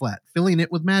London flat, filling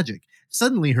it with magic.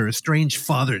 Suddenly, her estranged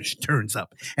father turns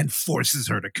up and forces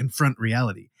her to confront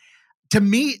reality. To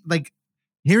me, like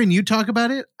hearing you talk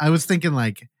about it, I was thinking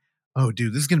like, oh,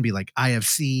 dude, this is going to be like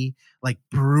IFC, like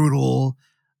brutal,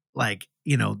 like,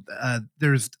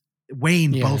 there's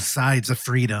weighing both sides of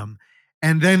freedom.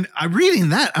 And then I'm reading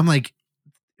that, I'm like,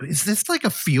 is this like a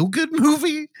feel-good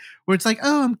movie where it's like,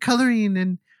 oh, I'm coloring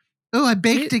and oh, I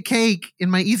baked a cake in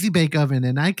my Easy Bake oven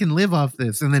and I can live off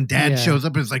this. And then dad shows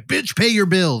up and is like, bitch, pay your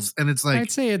bills. And it's like,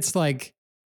 I'd say it's like,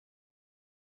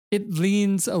 it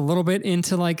leans a little bit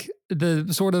into like the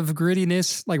sort of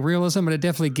grittiness, like realism, but it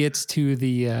definitely gets to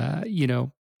the,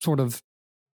 sort of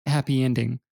happy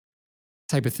ending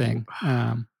type of thing.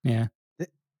 Yeah.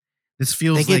 This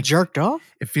feels they get like jerked off.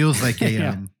 It feels like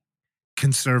a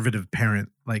conservative parent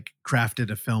like crafted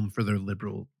a film for their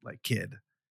liberal like kid.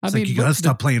 It's like, you gotta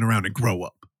stop playing around and grow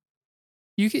up.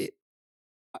 It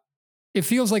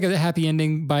feels like a happy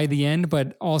ending by the end,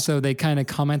 but also they kind of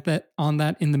comment on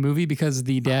that in the movie because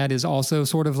the dad is also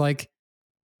sort of like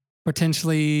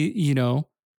potentially,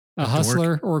 a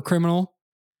hustler or a criminal.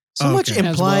 So much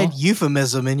implied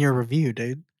euphemism in your review,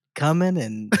 dude. Coming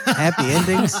and happy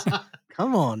endings.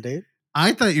 Come on, dude.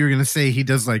 I thought you were gonna say he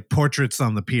does like portraits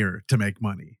on the pier to make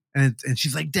money. And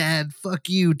she's like, Dad, fuck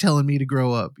you telling me to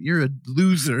grow up. You're a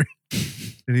loser.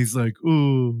 And he's like,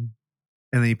 ooh.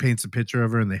 And then he paints a picture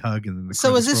of her and they hug. And then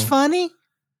so is this funny?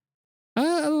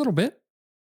 A little bit.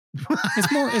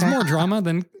 It's more drama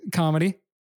than comedy.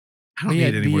 I don't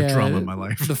need any more drama in my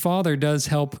life. The father does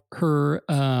help her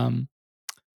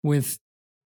with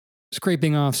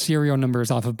scraping off serial numbers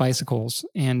off of bicycles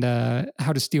and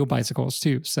how to steal bicycles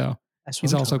too. So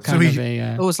he's also kind of a...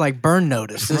 it was like burn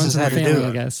notice. This is how to do it.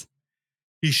 I guess.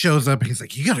 He shows up and he's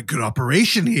like, you got a good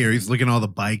operation here. He's looking at all the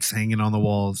bikes hanging on the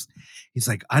walls. He's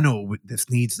like, I know what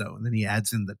this needs though. And then he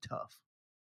adds in the tough.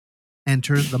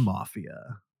 Enters the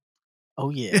mafia. Oh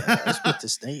yeah. That's what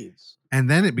this needs. And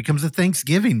then it becomes a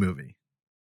Thanksgiving movie.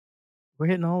 We're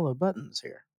hitting all the buttons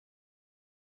here.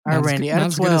 All right, Randy, not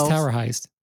as good as Tower Heist.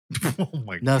 Oh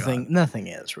my God. Nothing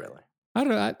is really. I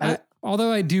don't know.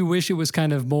 Although I do wish it was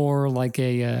kind of more like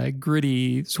a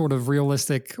gritty, sort of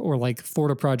realistic or like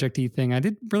Florida Project-y thing. I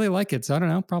did really like it. So I don't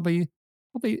know, probably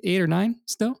 8 or 9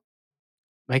 still.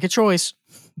 Make a choice.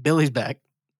 Billy's back.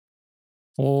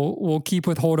 We'll keep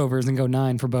with holdovers and go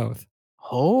 9 for both.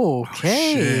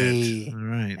 Okay. Shit. All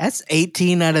right. That's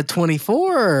 18 out of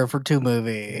 24 for 2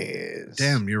 movies.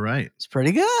 Damn, you're right. It's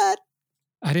pretty good.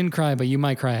 I didn't cry, but you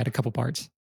might cry at a couple parts.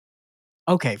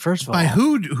 Okay, first of all. By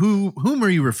whom are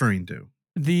you referring to?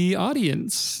 The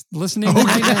audience listening Okay.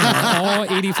 right now,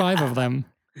 all 85 of them.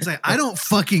 It's like, I don't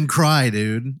fucking cry,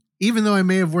 dude. Even though I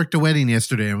may have worked a wedding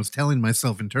yesterday, I was telling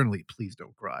myself internally, please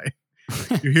don't cry.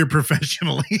 You're here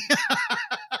professionally.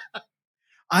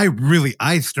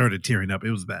 I started tearing up.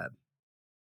 It was bad.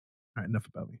 All right, enough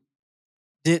about me.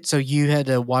 So you had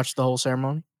to watch the whole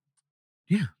ceremony?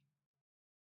 Yeah.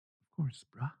 Of course,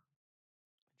 bro.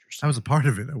 I was a part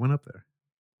of it. I went up there.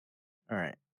 All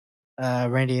right.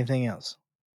 Randy, anything else?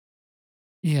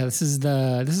 Yeah, this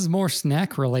is more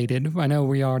snack related. I know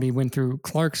we already went through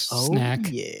Clark's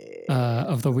snack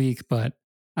of the week, but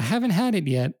I haven't had it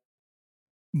yet.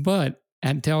 But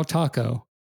at Del Taco,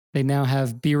 they now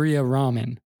have birria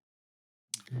ramen.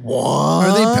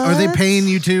 What? Are they paying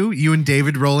you too? You and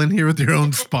David roll in here with your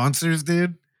own sponsors,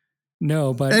 dude?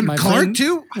 No, but And my Clark friend,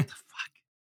 too? What the fuck?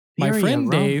 my Birria friend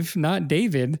ramen. Dave, not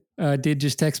David, did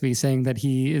just text me saying that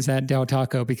he is at Del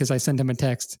Taco because I sent him a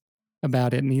text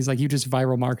about it, and he's like, "You just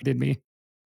viral marketed me."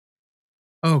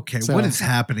 Okay, So, what is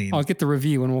happening? I'll get the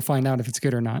review and we'll find out if it's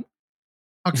good or not.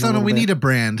 Oksana, little we bit. need a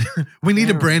brand. We need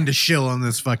a Yeah. brand to shill on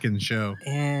this fucking show.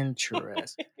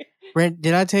 Interesting. Brent,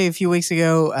 did I tell you a few weeks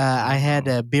ago I had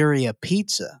a birria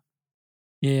pizza?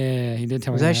 Yeah, he did It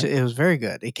tell was me actually it was very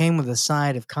good. It came with a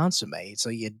side of consomme, so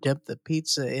you dip the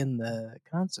pizza in the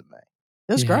consomme.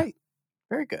 It was Yeah. great.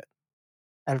 Very good.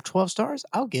 Out of 12 stars,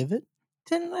 I'll give it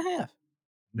 10 and a half.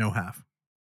 No half.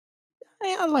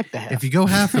 Hey, I like the half. If you go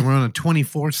half, then we're on a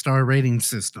 24-star rating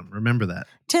system. Remember that.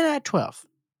 10 out of 12.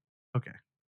 Okay.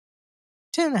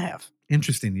 10 and a half.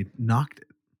 Interesting. You knocked it.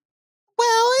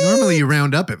 Well, Normally you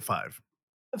round up at 5.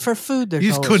 for food, there's You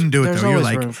just always, couldn't do it there's though. You're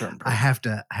always like, room for I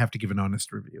improvement. have to give an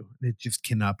honest review. It just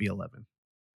cannot be 11.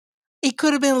 It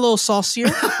could have been a little saucier.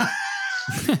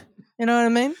 You know what I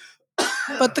mean?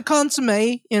 But the consomme,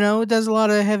 it does a lot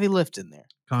of heavy lifting there.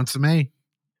 Consomme.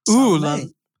 Ooh,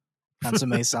 Salome.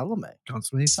 Consomme Salome.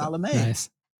 Consomme. Salome. Nice.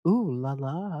 Ooh la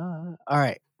la. All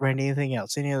right, Randy. Anything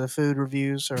else? Any other food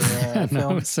reviews or No,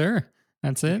 films? sir.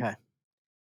 That's it. Okay.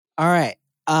 All right.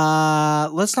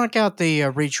 Let's knock out the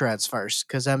retreads first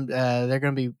because they're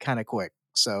gonna be kind of quick.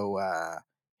 So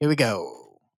here we go.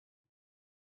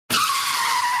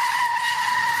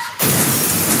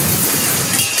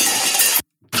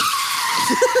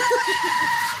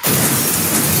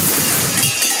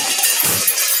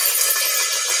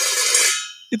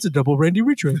 It's a double Randy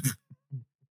retread.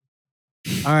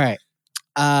 All right.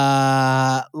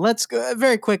 Let's go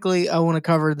very quickly. I want to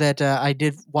cover that I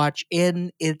did watch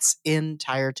in its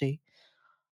entirety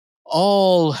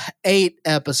all 8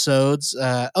 episodes,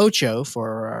 ocho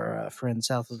for our friends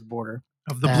south of the border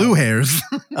Of the blue hairs.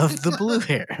 of the Blue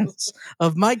Hairs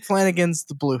of Mike Flanagan's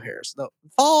The Blue Hairs, the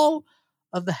Fall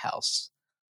of the House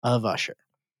of Usher.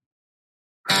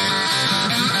 No,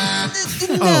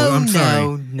 I'm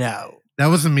sorry. no. That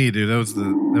wasn't me, dude. That was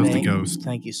the ghost.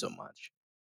 Thank you so much.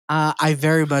 I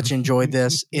very much enjoyed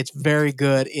this. It's very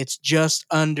good. It's just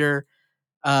under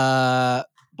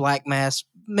Black Mass,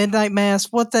 Midnight Mass.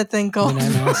 What's that thing called?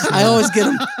 Midnight Mass, I yeah.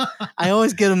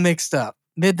 always get them mixed up.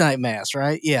 Midnight Mass,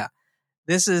 right? Yeah.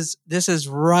 This is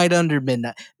right under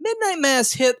Midnight. Midnight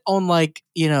Mass hit on So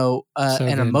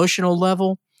an good. emotional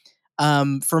level.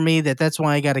 For me, that's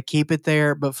why I got to keep it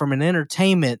there. But from an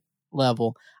entertainment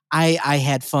level, I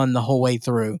had fun the whole way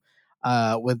through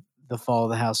with the Fall of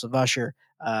the House of Usher.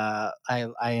 I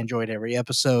enjoyed every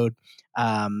episode.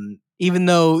 Even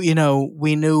though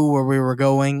we knew where we were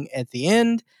going at the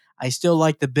end, I still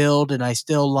liked the build, and I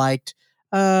still liked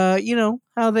how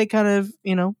they kind of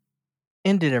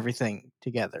ended everything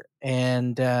together.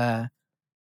 And I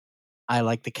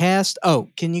like the cast. Oh,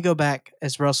 can you go back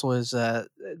as Russell is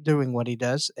doing what he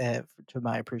does to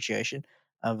my appreciation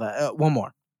of one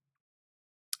more?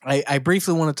 I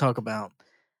briefly want to talk about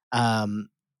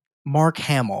Mark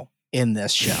Hamill in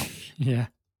this show. Yeah.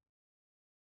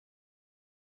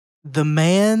 The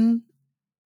man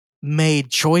made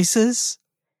choices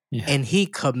Yeah. and he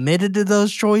committed to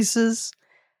those choices,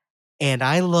 and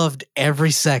I loved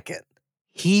every second.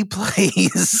 He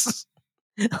plays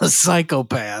a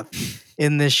psychopath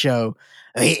in this show.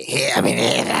 This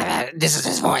is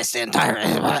his voice the entire,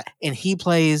 and he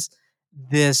plays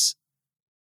this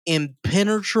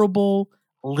impenetrable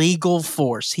legal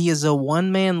force. He is a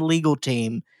one-man legal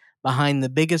team behind the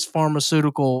biggest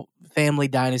pharmaceutical family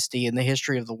dynasty in the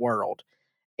history of the world,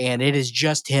 and it is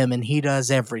just him, and he does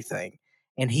everything,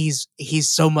 and he's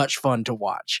so much fun to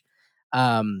watch.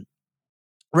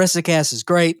 Rest of the cast is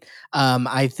great.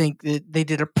 I think that they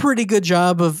did a pretty good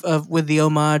job of with the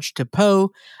homage to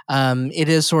Poe. It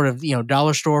is sort of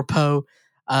dollar store Poe,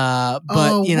 but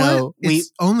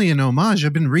it's only an homage.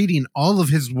 I've been reading all of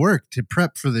his work to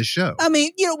prep for the show. I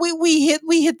mean, we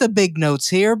hit the big notes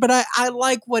here, but I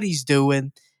like what he's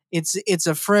doing. It's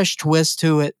a fresh twist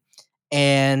to it,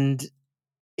 and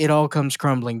it all comes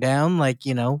crumbling down. Like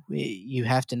you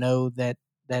have to know that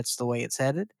that's the way it's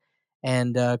headed.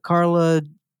 And Carla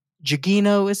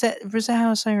Gugino, is that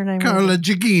how I say her name? Carla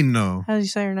Gugino. How do you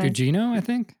say her name? Gugino, I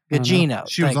think. I don't know. Gugino.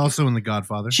 She was also in The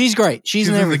Godfather. She's great. She's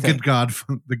in everything.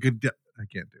 The good. I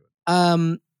can't do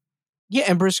it. Yeah,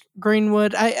 and Bruce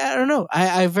Greenwood. I don't know.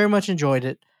 I very much enjoyed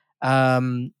it.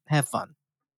 Have fun.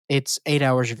 It's 8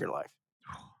 hours of your life.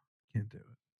 Can't do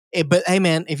it. But hey,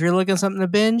 man, if you're looking for something to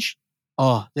binge,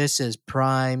 this is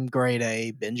prime grade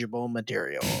A bingeable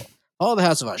material. The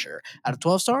House of Usher. Out of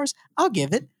 12 stars, I'll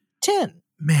give it 10.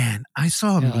 Man, I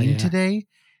saw a meme today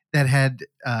that had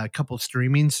a couple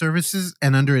streaming services,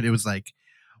 and under it was like,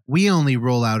 we only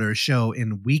roll out our show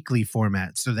in weekly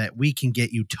format so that we can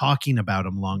get you talking about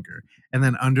them longer. And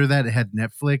then under that, it had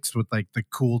Netflix with like the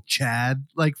cool Chad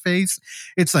like face.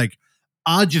 It's like,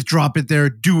 I'll just drop it there,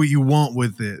 do what you want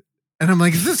with it. And I'm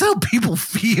like, is this how people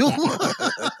feel?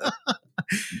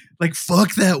 Like,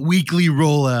 fuck that weekly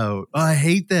rollout. Oh, I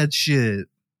hate that shit.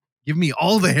 Give me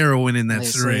all the heroin in that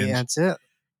syringe. That's it.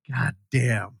 God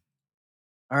damn.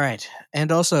 All right.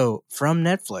 And also from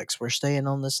Netflix, we're staying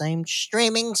on the same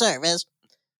streaming service.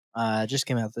 Just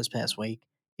came out this past week,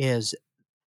 is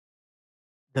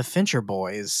the Fincher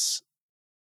Boys'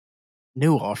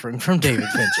 new offering from David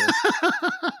Fincher.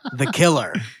 The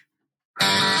Killer.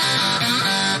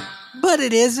 But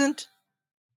it isn't.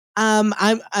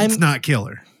 It's not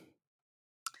Killer.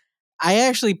 I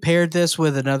actually paired this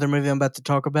with another movie I'm about to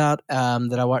talk about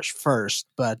that I watched first,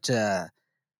 but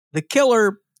The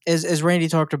Killer, as Randy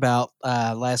talked about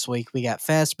last week, we got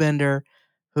Fassbender,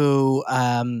 who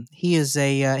he's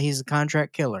a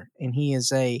contract killer, and he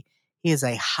is a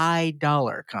high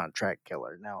dollar contract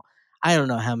killer. Now, I don't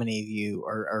know how many of you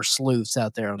are sleuths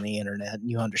out there on the internet and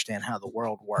you understand how the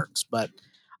world works, but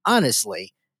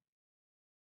honestly,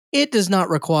 it does not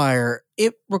require.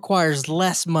 It requires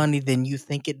less money than you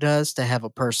think it does to have a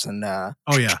person. Oh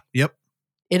yeah, yep.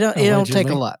 It don't take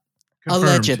a lot. Confirmed.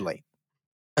 Allegedly,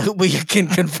 we can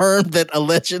confirm that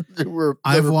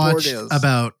I've watched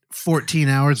about 14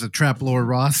 hours of Trap Lore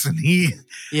Ross, and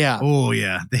yeah. Oh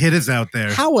yeah, the hit is out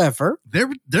there. However,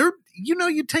 they're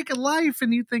you take a life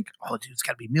and you think, oh dude, it's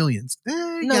got to be millions.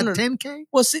 You got 10K.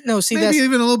 Well, see, maybe that's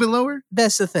even a little bit lower.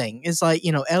 That's the thing. It's like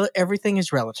everything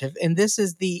is relative, and this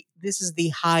is the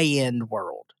high end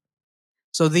world.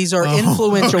 So these are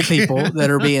influential people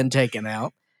that are being taken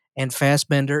out, and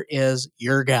Fassbender is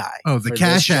your guy. Oh, the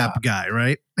Cash App guy,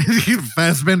 right?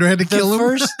 Fassbender had to kill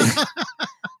him.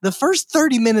 The first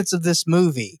 30 minutes of this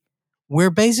movie, we're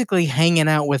basically hanging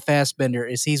out with Fassbender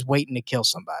as he's waiting to kill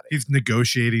somebody. He's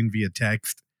negotiating via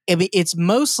text. I mean, it's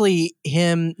mostly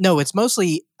him. No, it's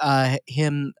mostly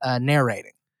him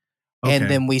narrating. Okay. And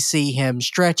then we see him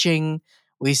stretching.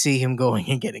 We see him going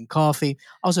and getting coffee.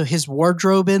 Also, his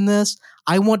wardrobe in this,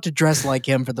 I want to dress like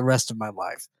him for the rest of my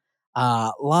life.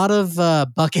 A lot of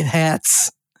bucket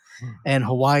hats and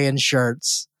Hawaiian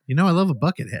shirts. I love a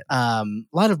bucket hat. A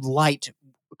lot of light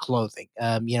clothing.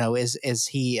 As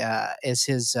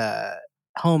his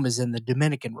home is in the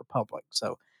Dominican Republic,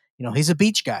 so he's a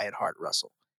beach guy at heart,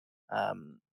 Russell.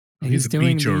 He's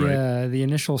doing the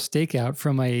initial stakeout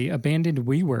from a abandoned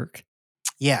WeWork.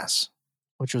 Yes,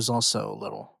 which was also a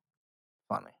little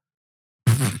funny.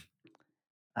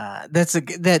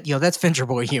 That's Fincher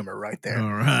Boy humor right there.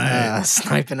 All right,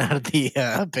 sniping out of the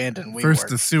abandoned WeWork. First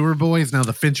the Sewer Boys, now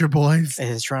the Fincher Boys.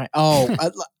 That's right. Oh,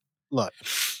 look,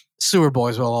 Sewer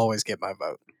Boys will always get my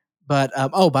vote. But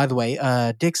by the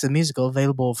way, Dick's the Musical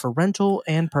available for rental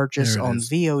and purchase on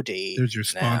VOD. There's your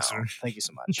sponsor. Now. Thank you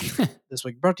so much. This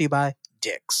week brought to you by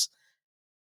Dick's.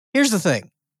 Here's the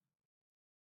thing.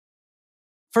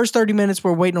 First 30 minutes,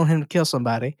 we're waiting on him to kill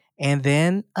somebody, and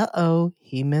then,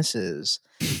 he misses.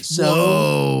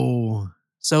 So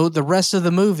the rest of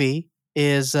the movie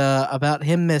is about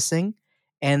him missing,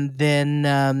 and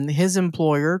then his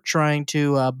employer trying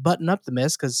to button up the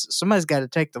miss because somebody's got to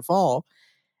take the fall.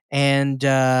 And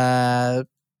not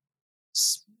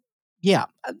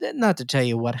to tell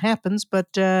you what happens, but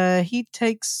he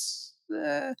takes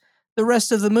the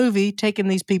rest of the movie taking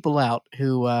these people out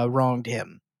who wronged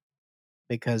him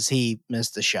because he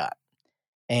missed the shot.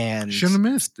 And shouldn't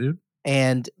have missed, dude.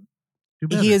 And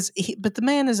but the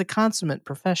man is a consummate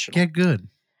professional. Get good.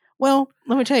 Well,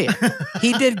 let me tell you,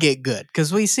 he did get good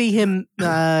because we see him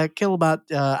kill about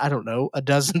I don't know, a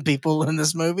dozen people in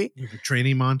this movie. Like a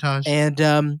training montage. And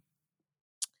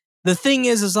the thing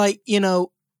is like,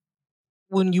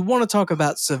 when you want to talk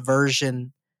about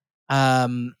subversion,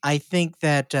 I think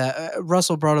that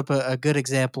Russell brought up a good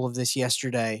example of this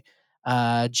yesterday.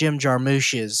 Jim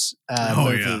Jarmusch's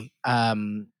Oh, movie.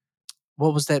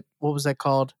 What was that? What was that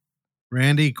called?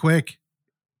 Randy, quick.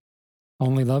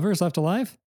 Only Lovers Left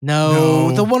Alive? No,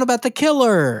 No. the one about the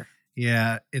killer.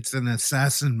 Yeah, it's an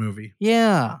assassin movie.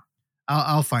 Yeah,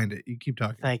 I'll find it. You keep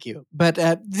talking. thank you. But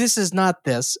this is not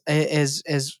this. As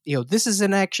this is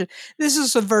an action. This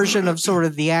is a version of sort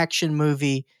of the action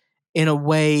movie in a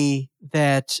way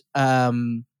that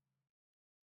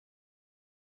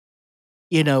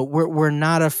we're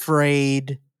not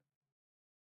afraid.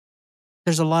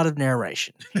 There's a lot of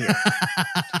narration here.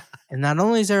 And not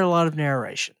only is there a lot of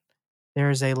narration,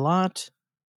 there is a lot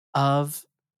of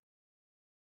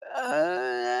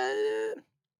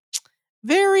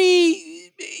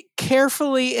very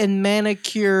carefully and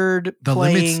manicured The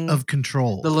playing limits of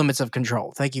control. the limits of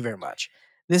control. Thank you very much.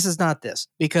 This is not this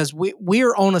because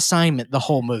we're on assignment the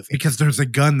whole movie. Because there's a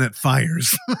gun that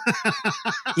fires.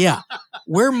 Yeah,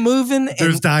 we're moving.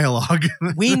 There's And dialogue.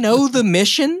 we know the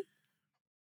mission,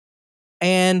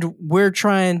 and we're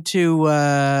trying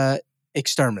to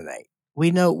exterminate.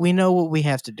 We know what we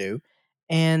have to do,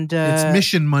 and It's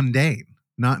mission mundane,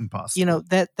 not impossible.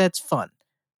 that's fun.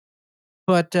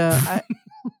 But I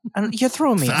don't, you're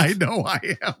throwing me. I Off. know I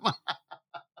am.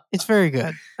 It's very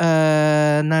good.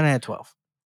 9 out of 12.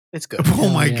 It's good. Oh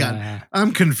my Yeah. God.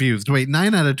 I'm confused. Wait,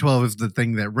 9 out of 12 is the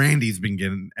thing that Randy's been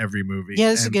getting every movie. Yeah,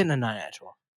 this is And getting a 9 out of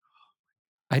 12.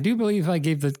 I do believe I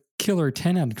gave the killer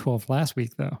 10 out of 12 last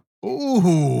week, though.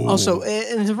 Ooh. Also,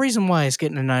 and the reason why it's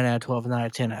getting a 9 out of 12 and not a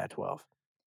 10 out of 12.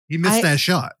 He missed I- that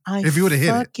shot. I If he would have hit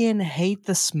it. fucking hate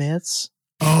the Smiths.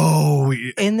 Oh,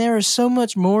 And there is so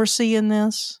much Morrissey in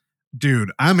this.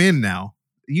 dude, I'm in now.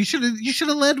 You should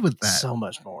have led with that. So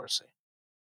much Morrissey.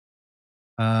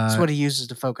 That's what he uses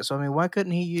to focus. I mean, why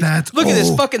couldn't he use... That's- Look at this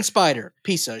oh. fucking spider.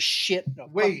 Piece of shit. No,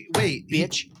 wait,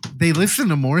 bitch. They listen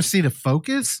to Morrissey to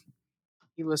focus?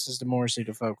 He listens to Morrissey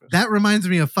to focus. That reminds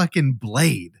me of fucking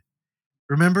Blade.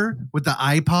 Remember with the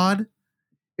iPod?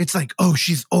 It's like, oh,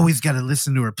 she's always got to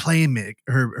listen to her playlist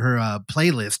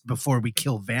before we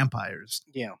kill vampires.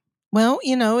 Yeah. Well,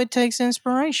 it takes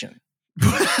inspiration.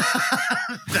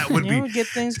 That would be. Get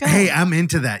things going. Hey, I'm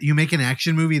into that. You make an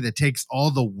action movie that takes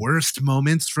all the worst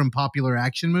moments from popular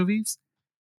action movies,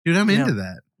 dude. I'm into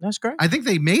that. That's great. I think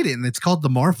they made it, and it's called The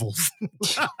Marvels.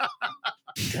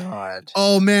 God.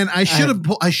 Oh man, I should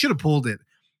have pulled it.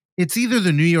 It's either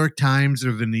the New York Times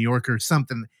or the New Yorker or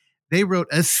something. They wrote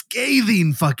a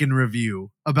scathing fucking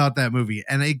review about that movie,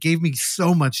 and it gave me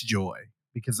so much joy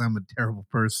because I'm a terrible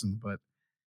person. But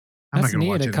I'm That's not gonna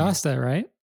watch Nia it. DaCosta, right?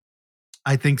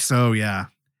 I think so. Yeah.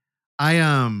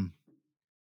 Yeah.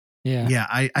 Yeah.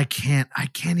 I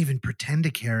can't even pretend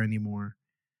to care anymore.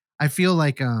 I feel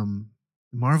like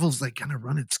Marvel's like gonna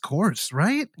run its course,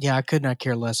 right? Yeah, I could not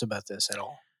care less about this at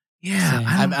all. Yeah.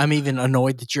 Same. I'm even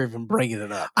annoyed that you're even bringing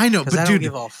it up. I know, Because but I don't dude,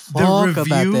 give a fuck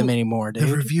about them anymore, dude.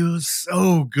 the review is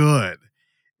so good.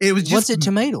 It was just What's it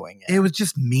tomatoing at? It was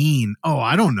just mean. Oh,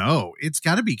 I don't know. It's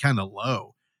got to be kind of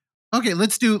low. Okay,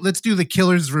 let's do the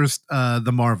Killers versus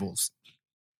the Marvels.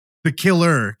 The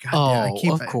Killer. God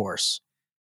damn, of course.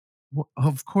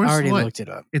 Of course. I already what? looked it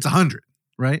up. It's 100,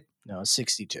 right? No, it's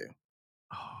 62.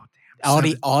 Oh, damn.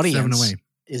 Audience Seven away.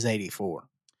 is 84.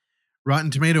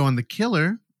 Rotten Tomato on The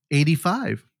Killer,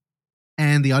 85.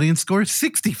 And the audience score,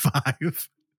 65.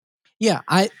 Yeah,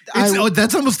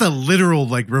 That's almost a literal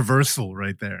like reversal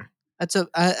right there.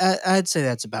 I'd say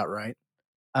that's about right.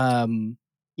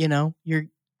 You're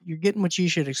getting what you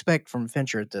should expect from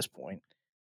Fincher at this point.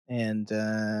 And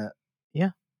yeah,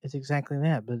 it's exactly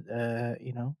that. But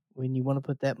when you want to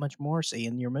put that much Morrissey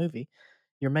in your movie,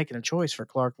 you're making a choice for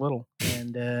Clark Little.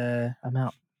 And I'm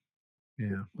out.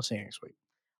 Yeah. We'll see you next week.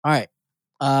 All right.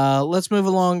 Let's move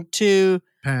along to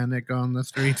Panic on the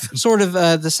Streets. sort of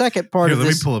the second part Here, of let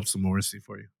this. me pull up some Morrissey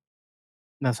for you.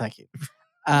 No, thank you.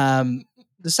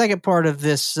 The second part of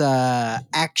this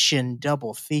action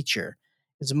double feature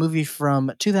is a movie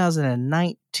from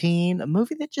 2019, a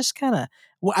movie that just kind of,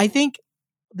 I think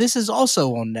this is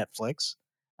also on Netflix.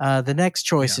 The next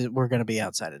choice is we're going to be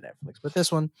outside of Netflix, but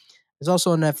this one is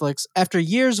also on Netflix. After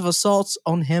years of assaults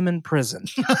on him in prison,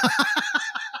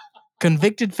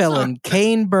 convicted felon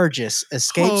Kane Burgess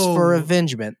escapes for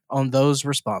avengement on those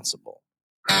responsible.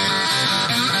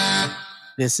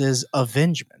 This is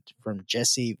Avengement from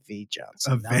Jesse V.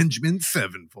 Johnson. Avengement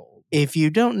Sevenfold. If you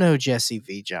don't know Jesse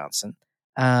V. Johnson,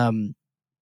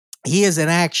 He is an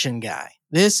action guy.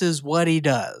 This is what he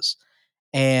does.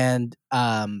 And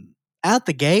out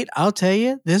the gate, I'll tell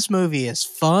you, this movie is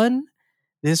fun.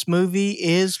 This movie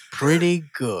is pretty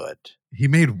good. He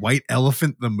made White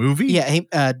Elephant the movie?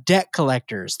 Yeah, Debt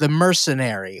Collectors, The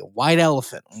Mercenary, White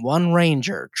Elephant, One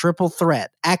Ranger, Triple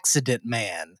Threat, Accident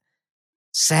Man,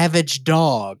 Savage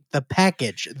Dog, The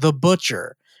Package, The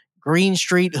Butcher, Green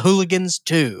Street Hooligans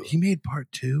 2. He made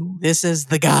part 2? This is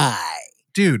the guy.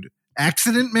 Dude,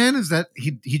 Accident Man? Is that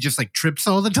he just like trips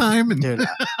all the time? And Dude,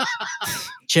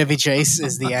 Chevy Chase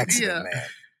is the Accident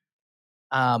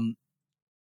Man.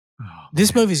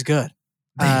 This movie's good.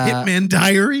 The Hitman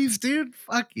Diaries, dude?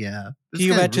 Fuck yeah. Can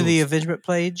you go back to the Avengement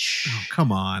page? Oh,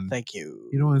 come on. Thank you.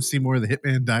 You don't want to see more of the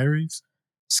Hitman Diaries?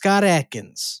 Scott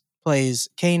Adkins plays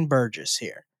Kane Burgess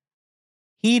here.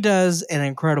 He does an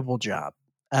incredible job.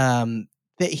 That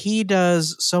he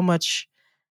does so much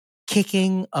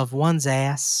kicking of one's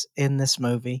ass in this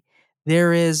movie.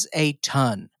 There is a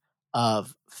ton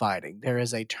of fighting. There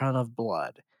is a ton of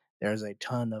blood. There's a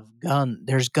ton of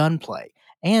there's gunplay.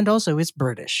 And also it's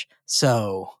British.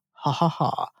 So, ha ha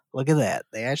ha. Look at that.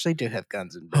 They actually do have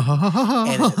guns in Britain.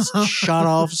 And it's sawed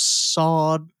off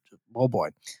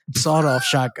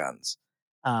shotguns.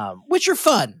 Which are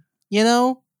fun, you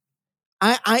know?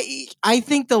 I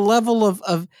think the level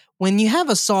of when you have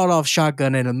a sawed off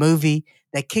shotgun in a movie,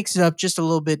 that kicks it up just a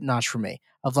little bit notch for me.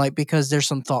 Because there's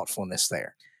some thoughtfulness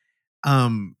there.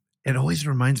 It always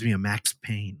reminds me of Max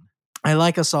Payne. I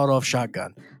like a sawed off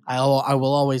shotgun. I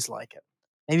will always like it.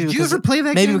 Maybe Did you ever play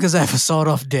that Maybe game? because I have a sawed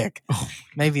off dick. Oh,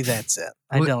 maybe that's it.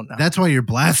 I don't know. That's why your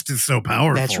blast is so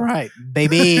powerful. That's right.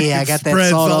 Baby, I got that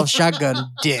Spreads sawed all- off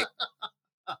shotgun dick.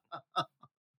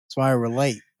 That's why I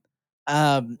relate.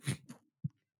 But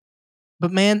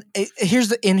man,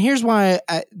 here's why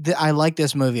I like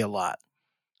this movie a lot.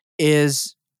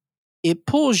 Is it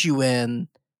pulls you in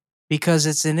because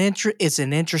it's an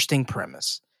interesting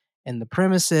premise, and the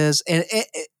premise is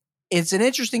it's an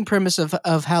interesting premise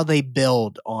of how they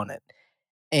build on it,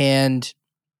 and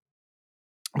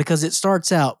because it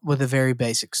starts out with a very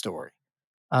basic story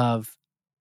of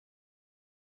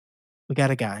we got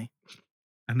a guy,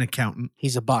 an accountant.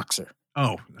 He's a boxer.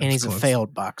 Oh, and he's close. a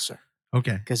failed boxer.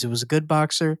 Okay, because he was a good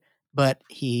boxer, but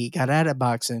he got out of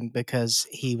boxing because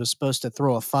he was supposed to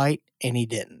throw a fight and he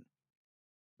didn't.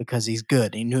 Because he's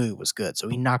good. He knew he was good. So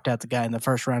he knocked out the guy in the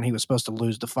first round. He was supposed to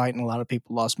lose the fight, and a lot of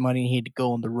people lost money, and he had to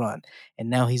go on the run.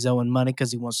 And now he's owing money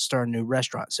because he wants to start a new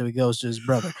restaurant. So he goes to his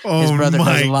brother. His brother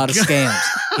does a lot of scams.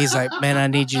 He's like, man, I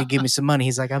need you to give me some money.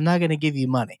 He's like, I'm not going to give you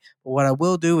money. But what I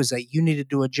will do is that you need to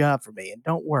do a job for me. And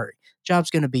don't worry.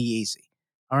 Job's going to be easy.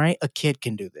 All right? A kid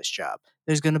can do this job.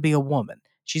 There's going to be a woman.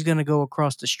 She's going to go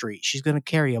across the street. She's going to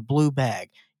carry a blue bag.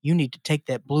 You need to take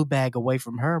that blue bag away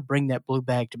from her and bring that blue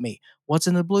bag to me. What's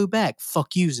in the blue bag?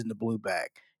 Fuck you's in the blue bag.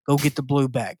 Go get the blue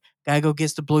bag. Guy go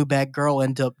gets the blue bag. Girl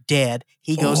ends up dead.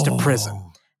 He goes to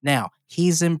prison. Now,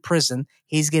 he's in prison.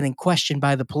 He's getting questioned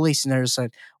by the police, and they're just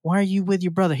like, why are you with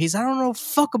your brother? He's I don't know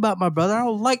fuck about my brother. I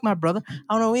don't like my brother.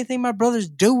 I don't know anything my brother's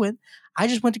doing. I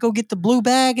just went to go get the blue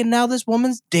bag, and now this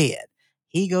woman's dead.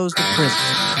 He goes to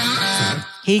prison.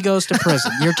 He goes to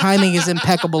prison. Your timing is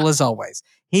impeccable as always.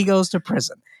 He goes to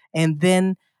prison. And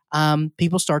then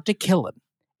people start to kill him.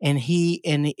 And he's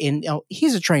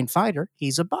a trained fighter.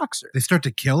 He's a boxer. They start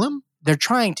to kill him? They're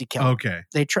trying to kill him. Okay.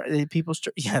 That's right.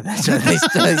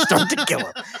 They start to kill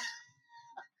him.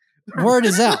 Word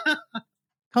is out.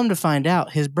 Come to find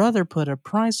out, his brother put a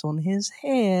price on his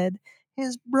head.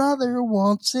 His brother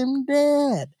wants him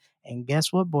dead. And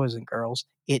guess what, boys and girls?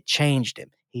 It changed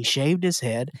him. He shaved his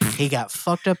head. He got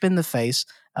fucked up in the face.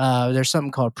 There's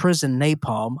something called prison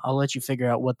napalm. I'll let you figure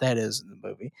out what that is in the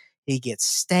movie. He gets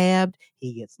stabbed.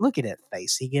 Look at that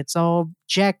face. He gets all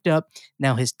jacked up.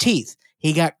 Now his teeth,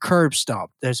 he got curb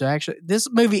stomped. This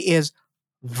movie is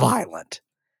violent.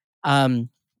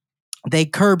 They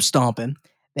curb stomp him.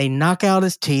 They knock out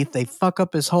his teeth. They fuck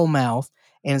up his whole mouth.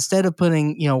 And instead of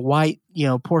putting, white,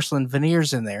 porcelain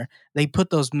veneers in there, they put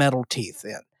those metal teeth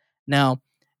in. Now,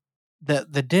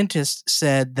 the dentist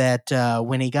said that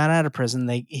when he got out of prison,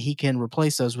 he can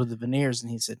replace those with the veneers.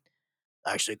 And he said,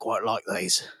 I actually quite like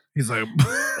these. He's like,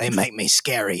 they make me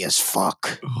scary as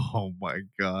fuck. Oh my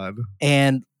God.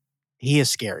 And he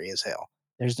is scary as hell.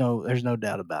 There's no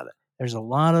doubt about it. There's a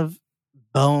lot of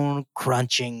bone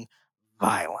crunching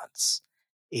violence.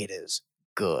 It is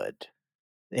good.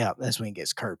 Yeah, that's when he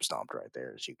gets curb stomped right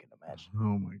there, as you can imagine.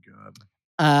 Oh my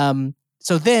God.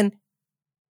 So then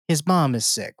his mom is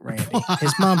sick, Randy.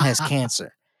 His mom has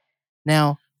cancer.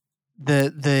 Now,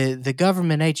 the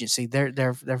government agency,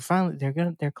 they're finally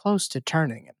they're close to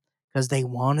turning him because they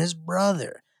want his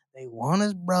brother. They want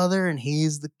his brother, and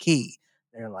he's the key.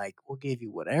 They're like, we'll give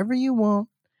you whatever you want,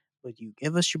 but you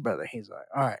give us your brother. He's like,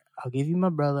 all right, I'll give you my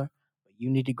brother, but you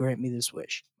need to grant me this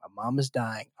wish. My mom is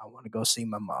dying. I want to go see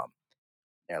my mom.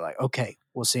 They're like, okay,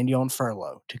 we'll send you on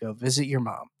furlough to go visit your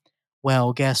mom.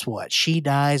 Well, guess what? She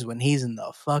dies when he's in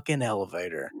the fucking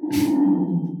elevator.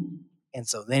 And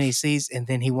so then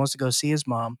he wants to go see his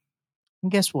mom.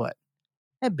 And guess what?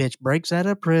 That bitch breaks out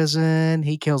of prison.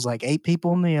 He kills like 8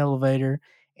 people in the elevator.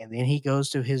 And then he goes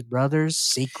to his brother's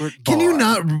secret bar. Can you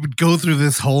not go through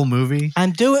this whole movie?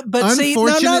 I'm doing, but see,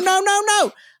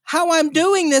 no. How I'm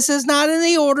doing this is not in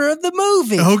the order of the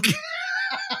movie. Okay.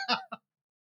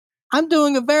 I'm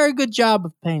doing a very good job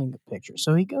of painting a picture.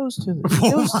 So he goes to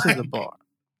the bar.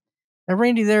 Now,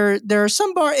 Randy, there are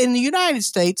some bars in the United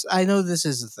States. I know this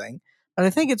is a thing, but I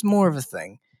think it's more of a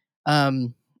thing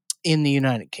in the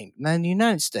United Kingdom. Now, in the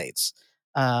United States,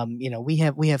 we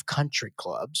have country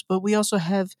clubs, but we also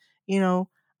have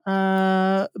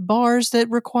bars that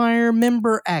require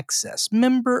member access,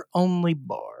 member only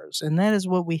bars, and that is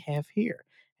what we have here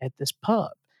at this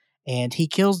pub. And he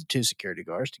kills the 2 security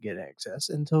guards to get access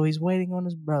until he's waiting on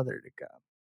his brother to come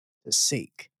to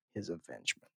seek his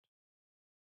avengement.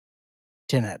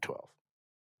 10 out of 12.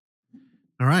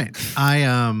 All right.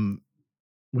 I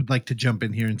would like to jump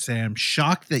in here and say I'm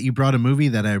shocked that you brought a movie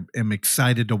that I am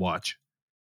excited to watch.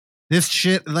 This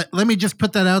shit, let me just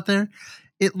put that out there.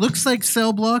 It looks like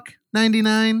Cell Block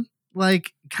 99,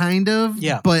 like kind of,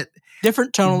 but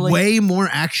different tonally. Way more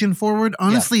action forward.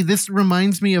 Honestly, this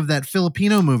reminds me of that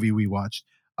Filipino movie we watched.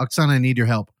 Oksana, I need your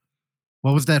help.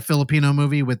 What was that Filipino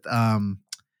movie with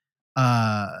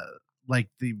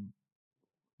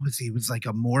he was like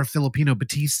a more Filipino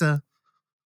Batista?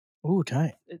 Ooh,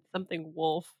 tight. It's something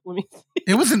wolf. Let me see.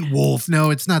 It wasn't Wolf.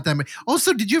 No, it's not that.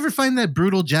 Also, did you ever find that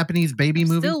brutal Japanese baby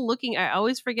movie? Still looking. I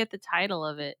always forget the title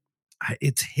of it.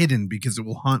 It's hidden because it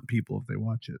will haunt people if they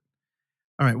watch it.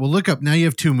 All right, well, look up. Now you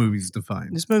have 2 movies to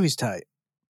find. This movie's tight.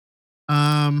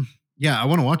 Yeah, I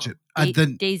want to watch it.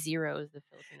 Day Zero is the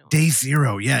Filipino one. Day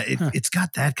Zero, yeah, it's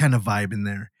got that kind of vibe in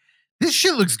there. This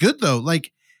shit looks good though.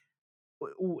 Like,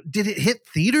 did it hit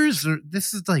theaters? Or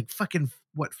this is like fucking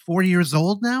 4 years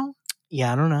old now?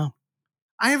 Yeah, I don't know.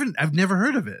 I've never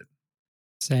heard of it.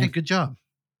 Same. Hey, good job,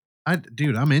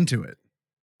 dude. I'm into it.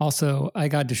 Also, I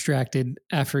got distracted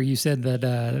after you said that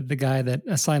the guy that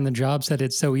assigned the job said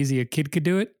it's so easy a kid could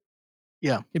do it.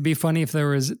 Yeah. It'd be funny if there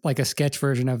was like a sketch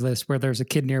version of this where there's a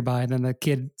kid nearby and then the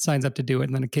kid signs up to do it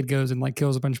and then the kid goes and like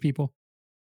kills a bunch of people.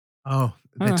 Oh,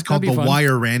 it's called The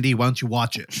Wire, Randy. Why don't you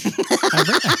watch it?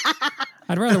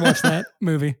 I'd rather watch that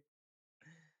movie.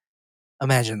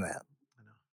 Imagine that.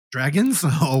 Dragons?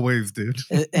 Always, dude.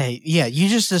 Hey, yeah, you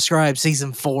just described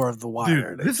season 4 of The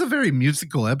Wire. Dude, this is a very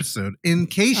musical episode. In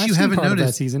case I've you seen haven't part of that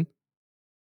noticed, season.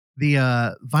 The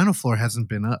vinyl floor hasn't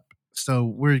been up. So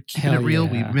we're keeping Hell it real.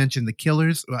 yeah. We mentioned the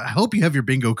Killers. I hope you have your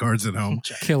bingo cards at home.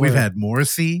 Killer. We've had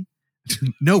Morrissey.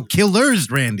 No, Killers,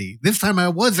 Randy. This time I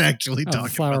was actually talking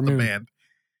Flower about Moon. the band.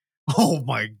 Oh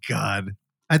my God.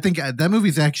 I think that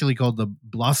movie's actually called The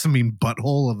Blossoming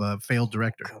Butthole of a Failed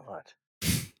Director. God.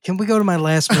 Can we go to my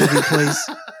last movie, please?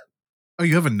 Oh,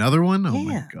 you have another one? Oh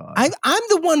Yeah. my God. I'm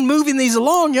the one moving these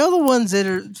along. You're the ones that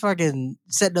are fucking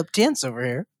setting up tents over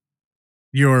here.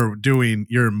 You're moving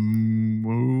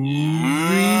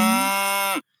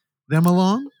them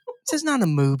along? This is not a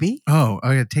movie. Oh,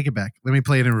 okay. Take it back. Let me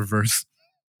play it in reverse.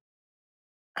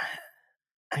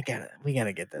 We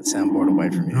gotta get that soundboard away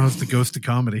from you. Oh, it's the ghost of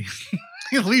comedy.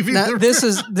 Leaving Now, the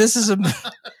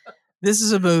this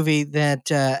is a movie that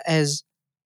has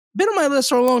been on my list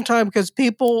for a long time because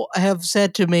people have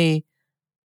said to me,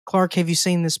 "Clark, have you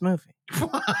seen this movie?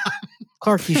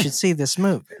 Clark, you should see this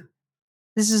movie."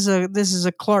 This is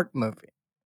a Clark movie.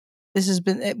 This has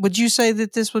been. Would you say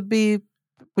that this would be?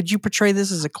 Would you portray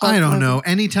this as a Clark? I don't movie? know.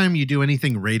 Anytime you do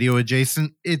anything radio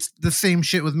adjacent, it's the same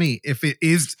shit with me. If it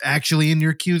is actually in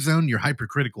your Q zone, you're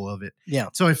hypercritical of it. Yeah.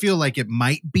 So I feel like it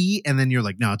might be, and then you're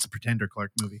like, no, it's a pretender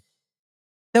Clark movie.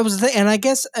 That was the thing, and I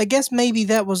guess maybe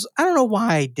that was. I don't know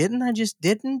why I didn't. I just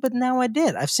didn't, but now I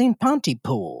did. I've seen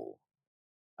Pontypool.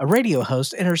 A radio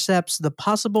host intercepts the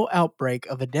possible outbreak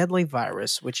of a deadly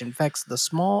virus which infects the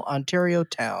small Ontario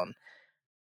town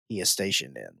he is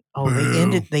stationed in. Oh,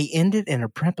 Boo. they ended in a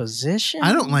preposition?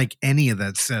 I don't like any of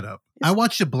that setup. I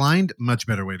watched it blind. Much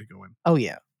better way to go in. Oh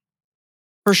yeah.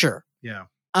 For sure. Yeah.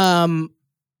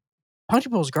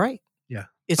 Pontypool's great. Yeah.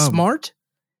 It's smart.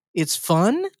 It's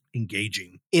fun.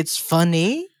 Engaging. It's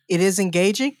funny. It is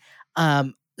engaging.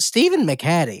 Stephen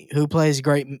McHattie, who plays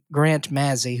Grant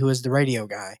Mazzy, who is the radio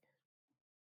guy,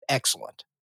 excellent,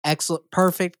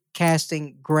 perfect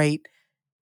casting, great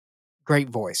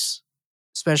voice,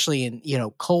 especially in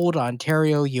cold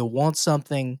Ontario. You want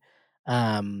something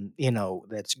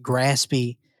that's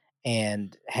graspy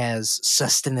and has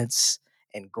sustenance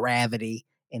and gravity,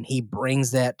 and he brings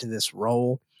that to this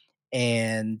role.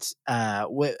 And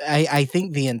I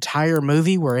think the entire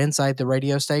movie we're inside the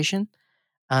radio station.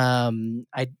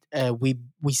 We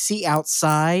see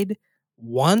outside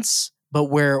once, but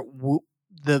where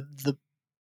the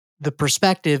the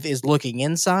perspective is looking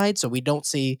inside, so we don't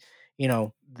see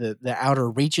the outer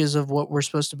reaches of what we're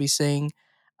supposed to be seeing.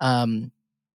 Um,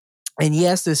 and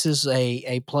yes, this is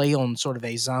a play on sort of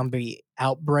a zombie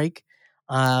outbreak,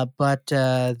 but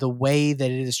the way that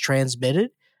it is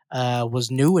transmitted was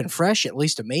new and fresh, at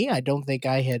least to me. I don't think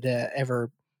I had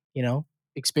ever,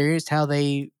 experienced how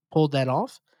they pulled that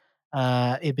off.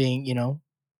 It being,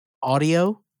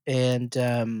 audio and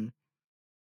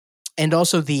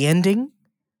also the ending,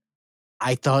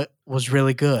 I thought was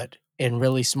really good and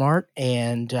really smart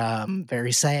and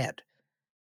very sad,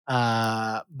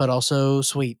 but also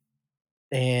sweet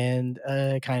and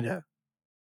kind of.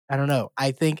 I don't know.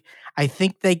 I think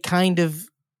they kind of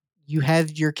you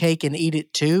have your cake and eat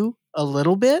it too a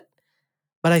little bit,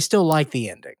 but I still like the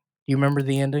ending. Do you remember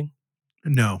the ending?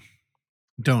 No,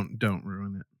 don't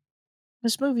ruin it.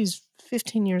 This movie's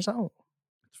 15 years old.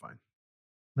 It's fine.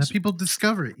 Let people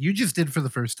discover it. You just did for the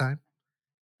first time.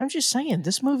 I'm just saying,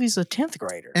 this movie's a 10th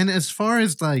grader. And as far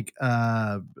as like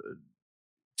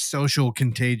social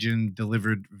contagion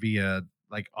delivered via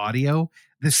like audio,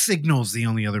 The Signal's the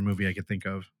only other movie I could think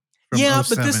of. From Yeah,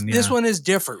 but 07, this one is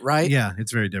different, right? Yeah,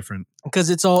 it's very different.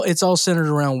 Because it's all centered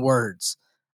around words.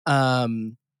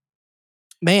 Man,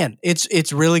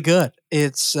 it's really good.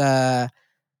 It's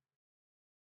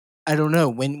I don't know,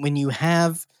 when you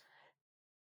have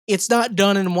it's not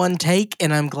done in one take,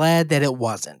 and I'm glad that it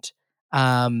wasn't.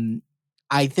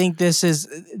 I think this is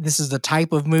the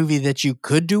type of movie that you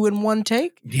could do in one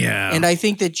take, Yeah. and I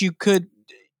think that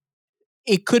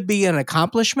it could be an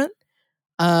accomplishment.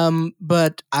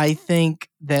 But I think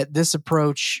that this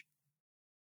approach,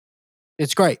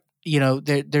 it's great.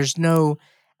 There's no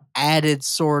added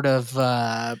sort of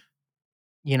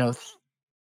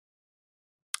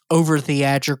over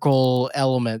theatrical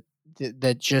element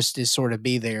that just is sort of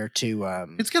be there to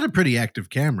It's got a pretty active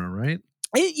camera, right?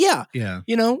 yeah, Yeah.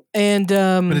 and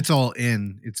But it's all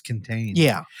it's contained.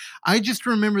 yeah. I just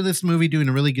remember this movie doing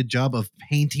a really good job of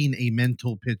painting a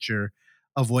mental picture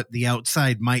of what the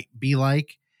outside might be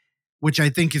like, which I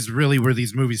think is really where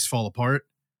these movies fall apart.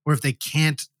 Where if they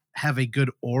can't have a good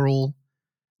oral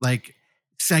like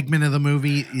segment of the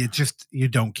movie, you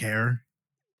don't care.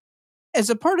 As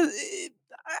a part of,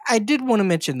 I did want to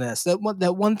mention this, that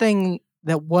one thing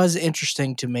that was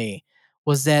interesting to me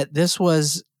was that this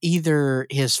was either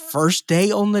his first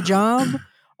day on the job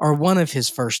or one of his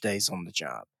first days on the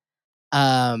job.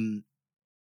 I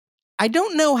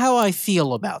don't know how I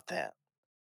feel about that.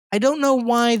 I don't know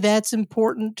why that's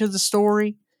important to the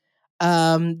story.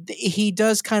 He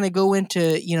does kind of go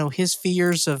into his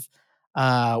fears of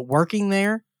working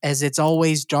there, as it's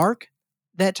always dark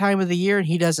that time of the year, and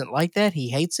he doesn't like that. He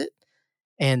hates it,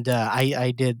 and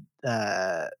I did.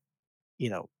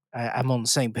 I'm on the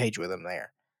same page with him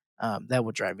there. That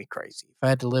would drive me crazy if I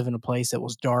had to live in a place that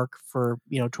was dark for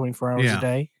 24 hours Yeah. a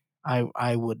day.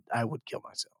 I would kill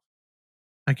myself.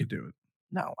 I could do it.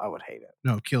 No, I would hate it.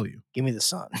 No, kill you. Give me the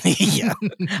sun. Yeah,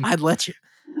 I'd let you.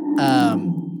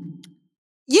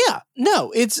 Yeah,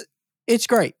 no, it's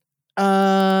great.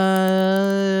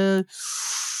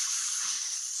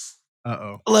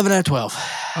 11 out of 12.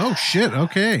 Oh shit.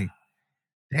 Okay.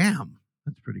 Damn.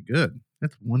 That's pretty good.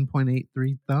 That's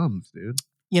 1.83 thumbs, dude.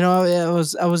 I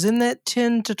was in that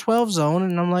 10 to 12 zone,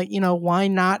 and I'm like, why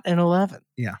not an 11?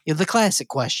 Yeah. The classic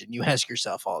question you ask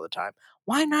yourself all the time.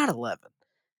 Why not 11?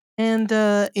 And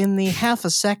in the half a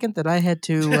second that I had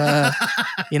to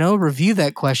review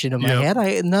that question in my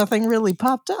head, nothing really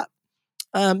popped up.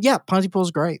 Yeah,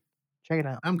 Pontypool's great. Check it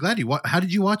out. I'm glad you how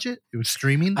did you watch it? It was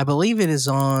streaming? I believe it is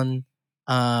on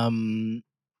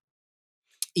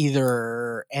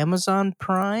either Amazon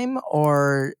Prime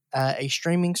or a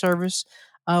streaming service,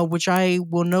 which I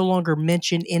will no longer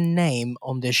mention in name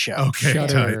on this show. Okay,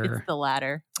 Shudder. It's the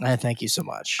latter. Thank you so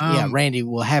much. Yeah, Randy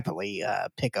will happily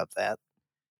pick up that.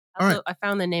 All right. I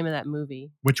found the name of that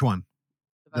movie Which one?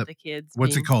 about the kids.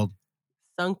 What's it being called?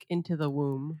 Sunk into the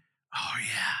womb. Oh yeah.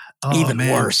 Oh, Even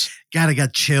man. worse. God, I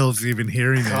got chills even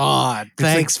hearing that. God,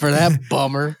 thanks for that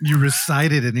bummer. You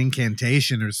recited an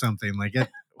incantation or something like it.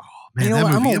 Oh man, You know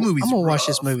what? that movie's I'm gonna watch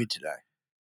this rough. movie today.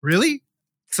 Really?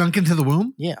 Sunk into the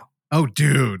womb? Yeah. Oh,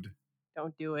 dude.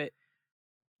 Don't do it.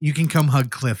 You can come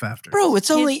hug Cliff after. Bro, it's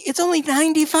only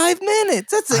 95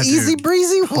 minutes. That's an easy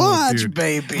breezy watch, dude.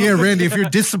 baby. Yeah, Randy, if you're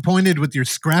disappointed with your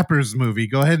Scrappers movie,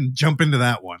 go ahead and jump into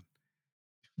that one.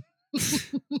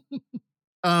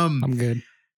 I'm good.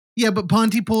 Yeah, but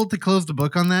Pontypool, to close the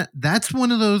book on that, that's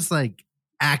one of those like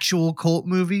actual cult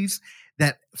movies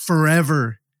that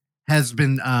forever has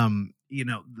been,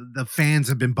 the fans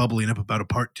have been bubbling up about a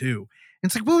part 2.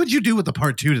 It's like, what would you do with a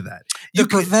part 2 to that? The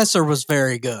Professor was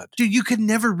very good. Dude, you could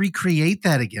never recreate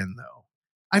that again, though.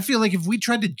 I feel like if we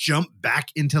tried to jump back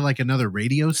into like another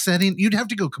radio setting, you'd have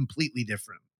to go completely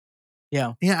different.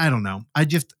 Yeah. Yeah, I don't know.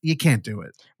 You can't do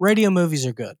it. Radio movies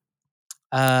are good.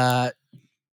 That's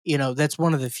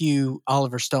one of the few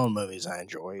Oliver Stone movies I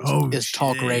enjoy is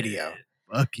talk radio.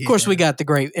 Fuck Of course, we got the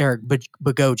great Eric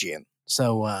Bogosian.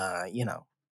 So,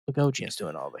 Bogosian's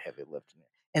doing all the heavy lifting.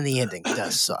 And the ending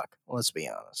does suck. Let's be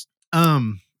honest.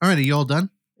 All right, are you all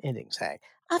done? Endings hack.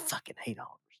 I fucking hate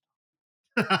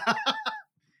Oliver Stone.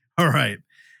 All right.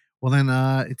 Well, then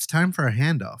it's time for a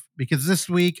handoff because this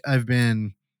week I've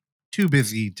been too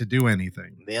busy to do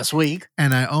anything. This week.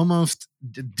 And I almost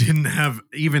didn't have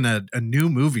even a new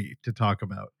movie to talk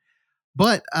about.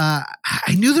 But I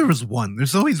knew there was one.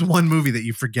 There's always one movie that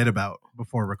you forget about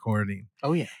before recording.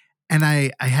 Oh, yeah. And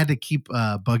I had to keep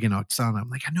bugging Oksana. I'm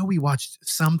like, I know we watched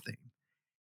something.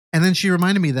 And then she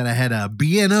reminded me that I had a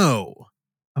BNO,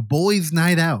 a boys'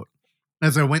 night out,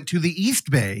 as I went to the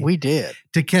East Bay. We did.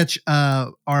 To catch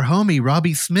our homie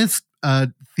Robbie Smith's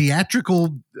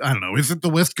theatrical, I don't know, is it the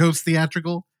West Coast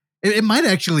theatrical? It might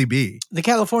actually be. The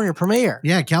California premiere.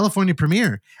 Yeah, California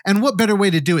premiere. And what better way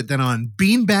to do it than on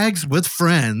Beanbags with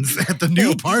Friends at the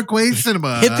New Parkway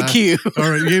Cinema. Hit the cue.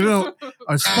 Or,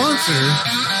 our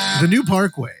sponsor, the New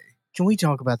Parkway. Can we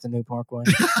talk about the New Parkway?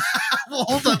 Well,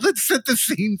 hold on. Let's set the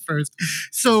scene first.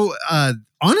 So,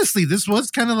 honestly, this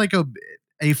was kind of like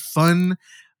a fun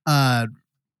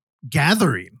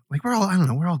gathering. Like we're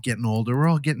all getting older. We're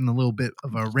all getting a little bit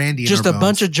of a Randy. Just a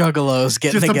bunch of juggalos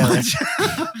getting together.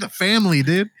 The family,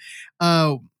 dude.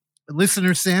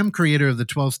 Listener Sam, creator of the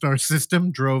 12-star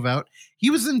system, drove out. He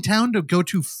was in town to go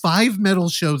to 5 metal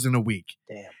shows in a week.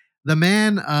 Damn. The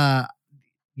man,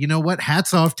 you know what?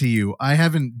 Hats off to you. I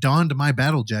haven't donned my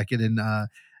battle jacket in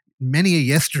many a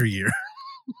yesteryear.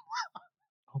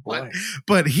 Oh boy.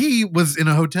 But he was in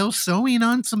a hotel sewing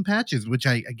on some patches, which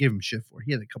I gave him shit for.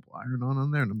 He had a couple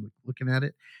iron-on there, and I'm looking at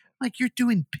it. Like, you're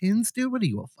doing pins, dude? What are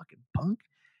you, a fucking punk?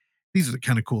 These are the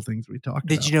kind of cool things we talk about.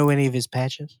 Did you know any of his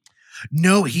patches?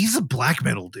 No, he's a black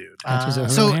metal dude. Patches of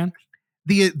so Hurley.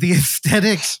 the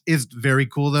aesthetics is very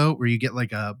cool, though, where you get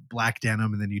like a black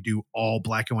denim and then you do all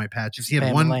black and white patches. He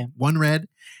had one red,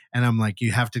 and I'm like,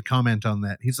 you have to comment on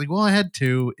that. He's like, well, I had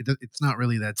 2. It's not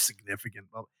really that significant.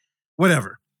 Well,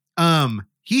 whatever.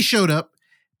 He showed up,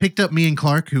 picked up me and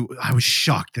Clark, who I was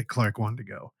shocked that Clark wanted to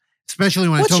go. Especially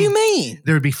when I told him mean?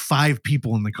 There would be 5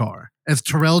 people in the car as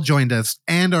Terrell joined us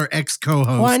and our ex-co-host.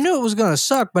 Well, I knew it was going to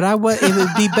suck, but it would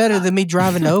be better than me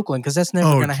driving to Oakland because that's never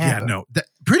going to happen. Yeah, no.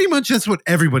 Pretty much that's what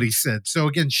everybody said. So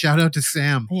again, shout out to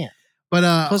Sam. Yeah.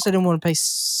 But plus, I didn't want to pay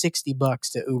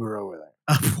 $60 to Uber over there.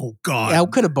 Oh God. Yeah, I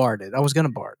could have barred it. I was going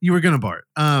to bar it. You were going to bar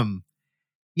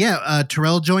it.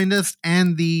 Terrell joined us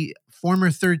and the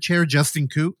former third chair Justin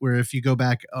Coote, where if you go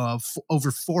back over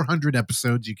 400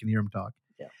 episodes, you can hear him talk.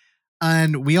 Yeah.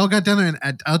 And we all got down there,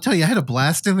 and I'll tell you, I had a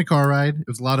blast in the car ride. It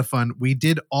was a lot of fun. We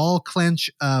did all clench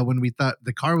when we thought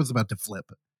the car was about to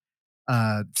flip.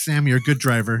 Sam, you're a good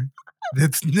driver.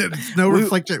 It's no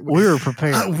reflection. We were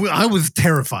prepared. I was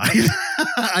terrified.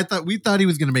 We thought he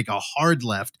was going to make a hard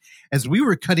left as we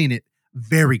were cutting it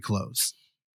very close.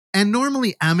 And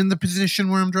normally I'm in the position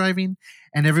where I'm driving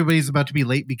and everybody's about to be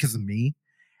late because of me.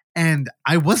 And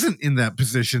I wasn't in that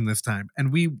position this time.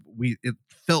 And it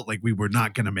felt like we were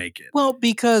not going to make it. Well,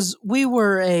 because we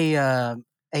were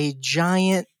a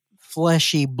giant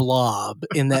fleshy blob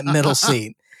in that middle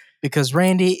seat. Because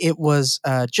Randy, it was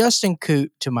Justin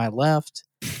Coote to my left,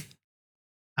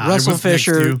 Russell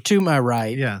Fisher to my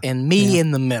right, and me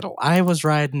in the middle. I was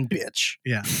riding bitch.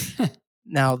 Yeah.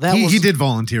 Now that he did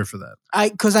volunteer for that.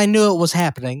 Because I knew it was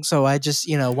happening, so I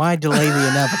just why delay the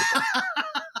inevitable?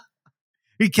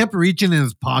 He kept reaching in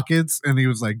his pockets, and he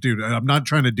was like, "Dude, I'm not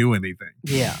trying to do anything."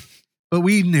 Yeah, but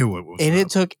we knew it was. And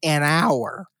it took an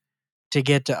hour to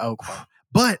get to Oakland.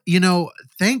 But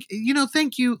thank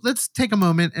you. Let's take a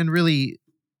moment and really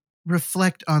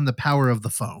reflect on the power of the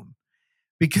phone,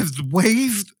 because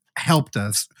Waze helped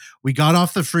us. We got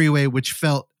off the freeway, which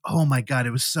felt, oh my God,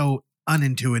 it was so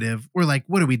unintuitive. We're like,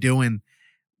 what are we doing?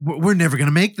 We're never going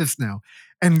to make this now.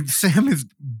 And Sam is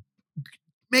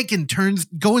making turns,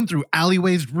 going through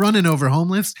alleyways, running over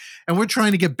homeless, and we're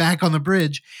trying to get back on the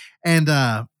bridge. And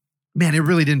man, it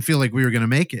really didn't feel like we were going to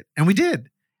make it. And we did.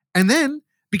 And then,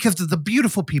 because of the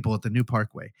beautiful people at the New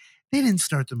Parkway, they didn't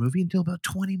start the movie until about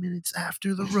 20 minutes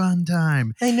after the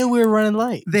runtime. They knew we were running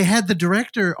late. They had the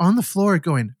director on the floor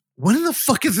going, when in the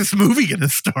fuck is this movie going to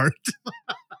start?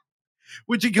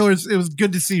 Which, of course, it was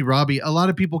good to see Robbie. A lot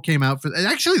of people came out for.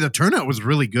 Actually, the turnout was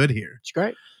really good here. It's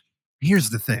great. Here's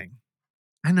the thing.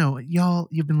 I know, y'all,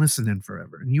 you've been listening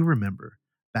forever, and you remember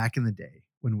back in the day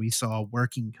when we saw a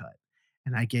working cut,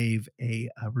 and I gave a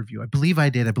review. I believe I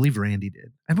did. I believe Randy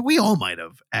did. I mean, we all might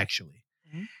have, actually.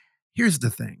 Mm-hmm. Here's the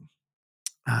thing.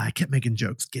 I kept making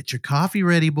jokes. Get your coffee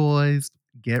ready, boys.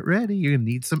 Get ready. You're going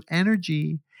to need some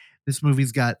energy. This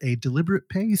movie's got a deliberate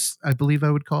pace, I believe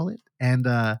I would call it. And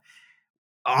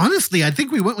honestly, I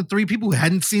think we went with 3 people who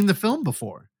hadn't seen the film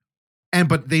before.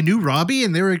 But they knew Robbie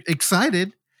and they were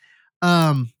excited.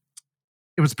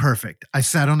 It was perfect. I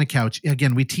sat on the couch.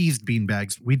 Again, we teased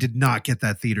beanbags. We did not get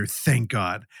that theater, thank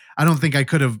God. I don't think I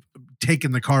could have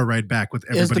taken the car ride back with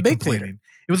everybody complaining. Theater.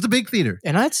 It was the big theater.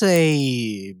 And I'd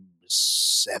say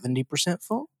 70%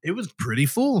 full. It was pretty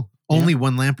full. Yeah. Only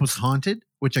one lamp was haunted,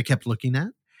 which I kept looking at.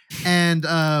 And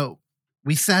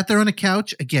we sat there on a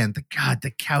couch. Again,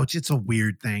 the couch, it's a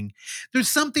weird thing. There's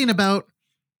something about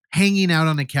hanging out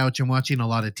on a couch and watching a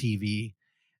lot of TV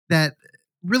that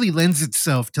really lends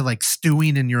itself to like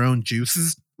stewing in your own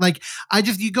juices. Like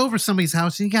you go over somebody's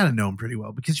house and you got to know them pretty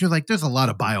well because you're like, there's a lot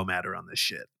of biomatter on this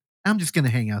shit. I'm just going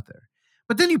to hang out there.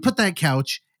 But then you put that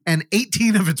couch and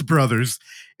 18 of its brothers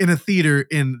in a theater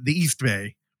in the East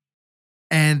Bay.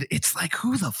 And it's like,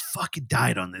 who the fuck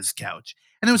died on this couch?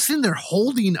 And I was sitting there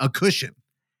holding a cushion.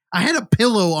 I had a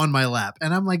pillow on my lap.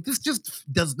 And I'm like, this just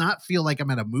does not feel like I'm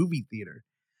at a movie theater.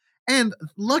 And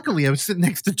luckily, I was sitting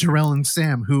next to Terrell and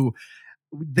Sam, who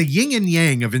the yin and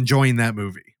yang of enjoying that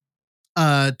movie.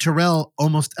 Terrell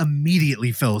almost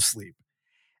immediately fell asleep.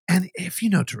 And if you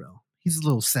know Terrell, he's a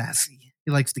little sassy.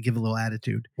 He likes to give a little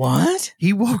attitude. What?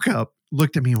 He woke up,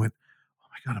 looked at me and went, oh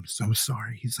my God, I'm so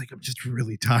sorry. He's like, I'm just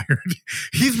really tired.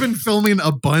 He's been filming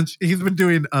a bunch. He's been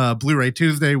doing Blu-ray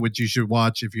Tuesday, which you should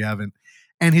watch if you haven't.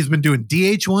 And he's been doing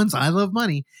DH1's I Love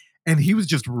Money. And he was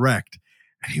just wrecked.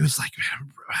 And he was like, man,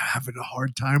 I'm having a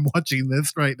hard time watching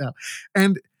this right now.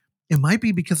 And it might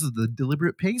be because of the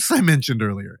deliberate pace I mentioned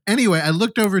earlier. Anyway, I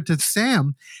looked over to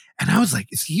Sam and I was like,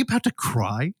 is he about to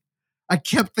cry? I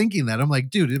kept thinking that. I'm like,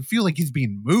 dude, it feels like he's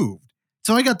being moved.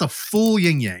 So I got the full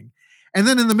yin yang. And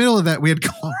then in the middle of that, we had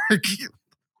Clark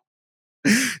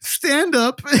stand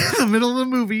up in the middle of the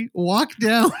movie, walk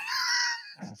down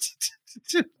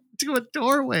to a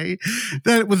doorway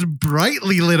that was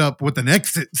brightly lit up with an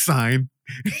exit sign.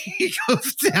 He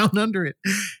goes down under it,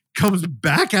 comes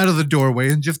back out of the doorway,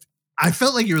 and just, I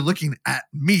felt like you were looking at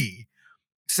me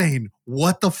saying,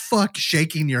 what the fuck,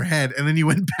 shaking your head. And then you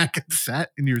went back and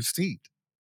sat in your seat.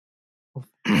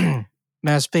 May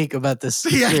I speak about this?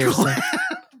 Yeah,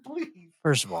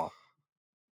 First of all,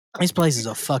 this place is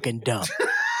a fucking dump.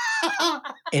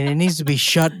 And it needs to be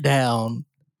shut down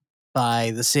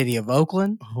by the city of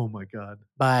Oakland. Oh my God.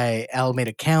 By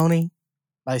Alameda County,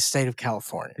 by the state of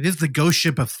California. It is the ghost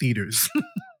ship of theaters.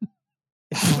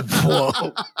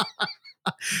 Whoa.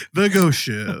 The ghost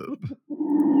ship.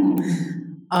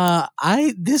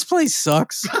 This place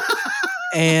sucks.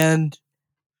 And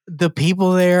the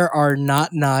people there are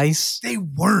not nice. They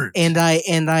weren't. And I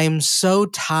am so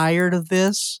tired of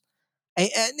this.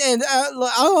 And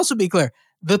I'll also be clear.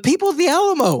 The people of the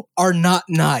Alamo are not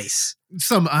nice.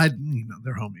 They're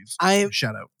homies.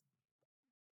 Shout out.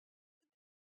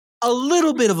 A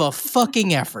little bit of a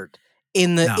fucking effort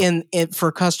in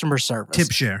for customer service.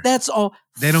 Tip share. That's all.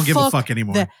 They don't give a fuck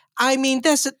anymore.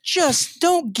 Just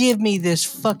don't give me this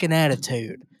fucking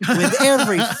attitude with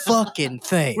every fucking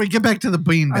thing. Wait, get back to the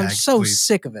beanbag. I'm so please.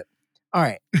 sick of it. All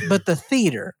right, but the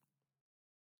theater,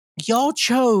 y'all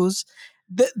chose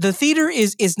the theater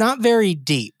is not very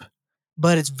deep,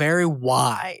 but it's very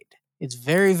wide. It's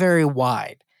very, very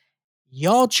wide.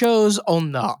 Y'all chose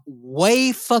on the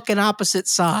way fucking opposite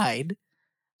side.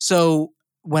 So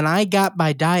when I got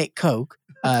my Diet Coke,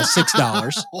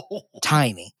 $6,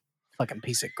 tiny fucking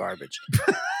piece of garbage.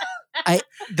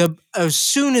 As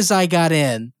soon as I got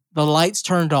in, the lights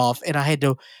turned off, and I had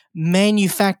to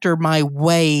manufacture my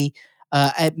way,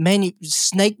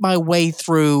 snake my way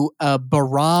through a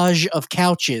barrage of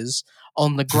couches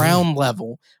on the ground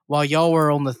level, while y'all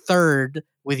were on the third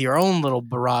with your own little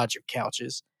barrage of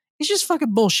couches. It's just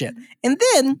fucking bullshit. And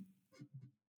then,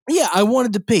 I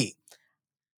wanted to pee.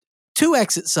 2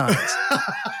 exit signs.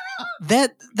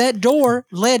 That door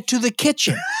led to the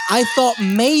kitchen. I thought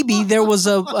maybe there was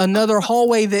another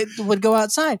hallway that would go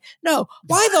outside. No.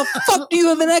 Why the fuck do you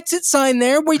have an exit sign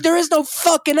there where there is no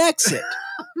fucking exit?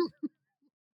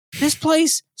 This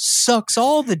place sucks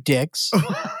all the dicks.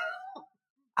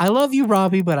 I love you,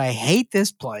 Robbie, but I hate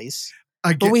this place.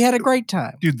 But we had a great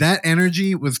time. Dude, that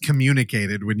energy was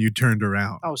communicated when you turned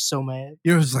around. I was so mad.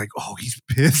 It was like, oh, he's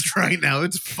pissed right now.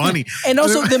 It's funny. And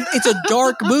also, it's a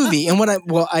dark movie. And what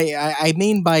I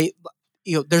mean by,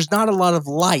 there's not a lot of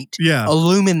light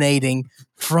illuminating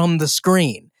from the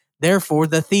screen. Therefore,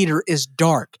 the theater is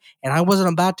dark. And I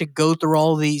wasn't about to go through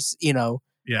all these,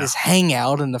 this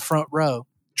hangout in the front row.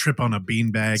 Trip on a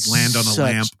beanbag, land on a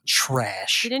lamp.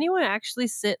 Trash. Did anyone actually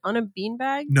sit on a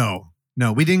beanbag?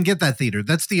 No, we didn't get that theater.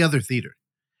 That's the other theater.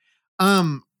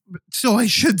 So I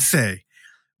should say,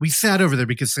 we sat over there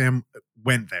because Sam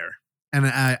went there. And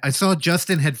I saw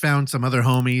Justin had found some other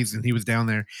homies and he was down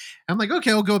there. I'm like, okay,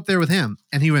 I'll go up there with him.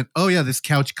 And he went, oh yeah, this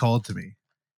couch called to me.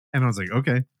 And I was like,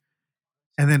 okay.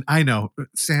 And then I know,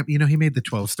 Sam, he made the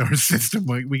 12-star system.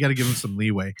 We got to give him some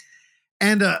leeway.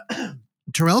 And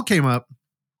Terrell came up,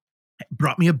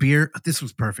 brought me a beer. This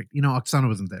was perfect. Oksana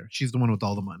wasn't there. She's the one with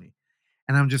all the money.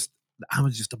 And I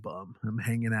was just a bum. I'm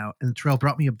hanging out. And Terrell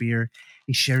brought me a beer.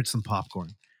 He shared some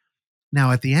popcorn.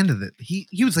 Now, at the end of it,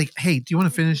 he was like, hey, do you want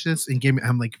to finish this? And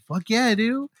I'm like, fuck yeah, I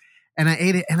do. And I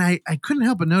ate it. And I couldn't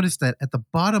help but notice that at the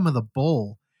bottom of the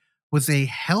bowl was a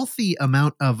healthy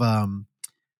amount of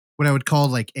what I would call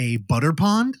like a butter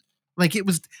pond. Like it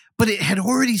was, but it had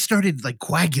already started like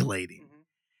coagulating.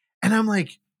 And I'm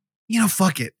like,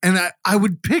 fuck it. And I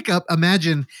would pick up,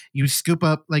 imagine you scoop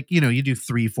up, like, you do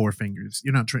 3-4 fingers.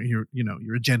 You're not trying,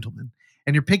 you're a gentleman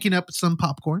and you're picking up some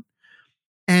popcorn.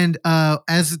 And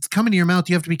as it's coming to your mouth,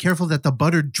 you have to be careful that the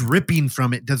butter dripping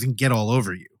from it doesn't get all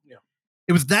over you. Yeah.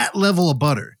 It was that level of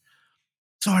butter.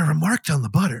 So I remarked on the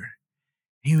butter.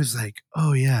 He was like,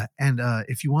 oh yeah. And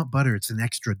if you want butter, it's an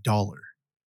extra $1.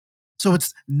 So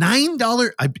it's $9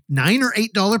 or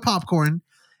 $8 popcorn,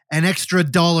 an extra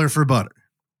 $1 for butter.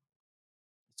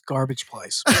 Garbage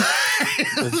place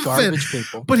with garbage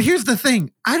people. But here's the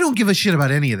thing. I don't give a shit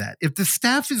about any of that. If the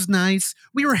staff is nice,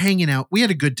 we were hanging out. We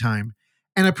had a good time.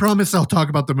 And I promise I'll talk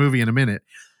about the movie in a minute.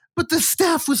 But the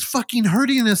staff was fucking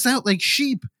herding us out like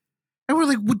sheep. And we're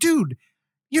like, well, dude,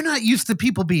 you're not used to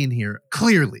people being here,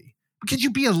 clearly. Could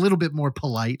you be a little bit more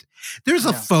polite? There's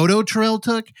a photo Terrell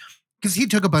took because he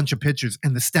took a bunch of pictures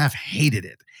and the staff hated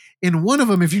it. In one of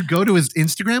them, if you go to his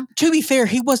Instagram, to be fair,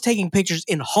 he was taking pictures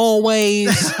in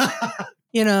hallways,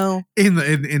 in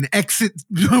exit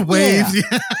ways.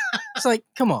 Yeah. It's like,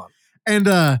 come on. And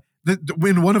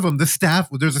in one of them,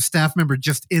 there's a staff member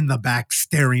just in the back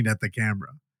staring at the camera.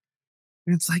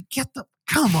 And it's like,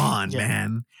 come on,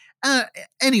 man.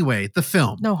 Anyway, the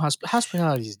film. No,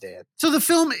 hospitality is dead. So the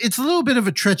film, it's a little bit of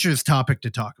a treacherous topic to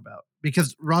talk about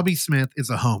because Robbie Smith is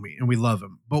a homie and we love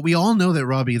him. But we all know that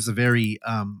Robbie is a very,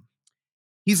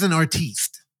 he's an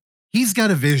artiste. He's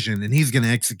got a vision and he's going to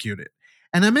execute it.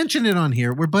 And I mentioned it on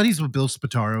here. We're buddies with Bill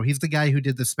Spataro. He's the guy who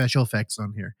did the special effects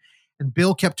on here. And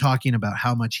Bill kept talking about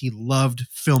how much he loved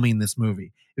filming this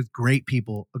movie. It was great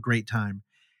people, a great time.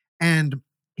 And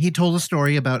he told a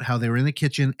story about how they were in the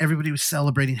kitchen. Everybody was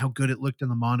celebrating how good it looked in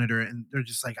the monitor. And they're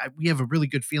just like, we have a really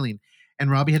good feeling.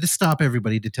 And Robbie had to stop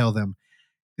everybody to tell them,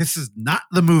 this is not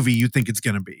the movie you think it's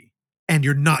going to be. And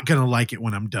you're not going to like it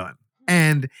when I'm done.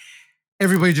 And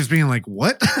everybody just being like,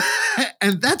 what?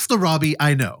 And that's the Robbie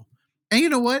I know. And you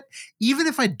know what? Even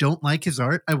if I don't like his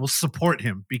art, I will support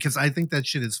him because I think that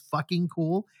shit is fucking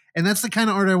cool. And that's the kind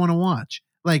of art I want to watch.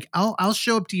 Like I'll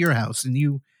show up to your house and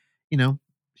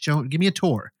give me a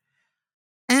tour.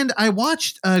 And I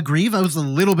watched Grieve. I was a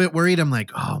little bit worried. I'm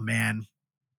like, oh man,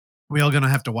 we all going to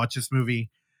have to watch this movie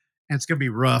and it's going to be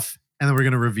rough. And then we're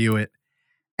going to review it.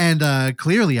 And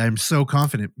clearly I'm so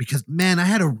confident because man, I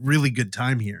had a really good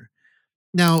time here.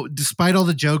 Now, despite all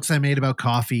the jokes I made about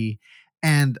coffee,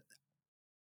 and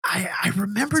I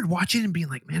remembered watching and being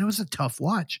like, man, it was a tough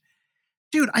watch.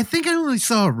 Dude, I think I only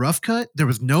saw a rough cut. There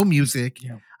was no music.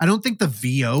 Yeah. I don't think the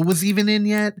VO was even in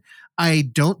yet. I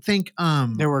don't think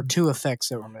there were 2 effects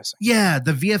that were missing. Yeah,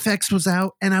 the VFX was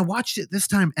out and I watched it this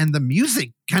time and the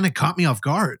music kind of caught me off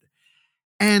guard.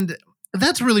 And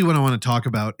that's really what I want to talk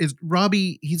about is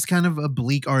Robbie, he's kind of a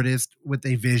bleak artist with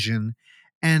a vision.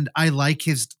 And I like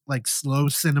his like slow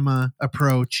cinema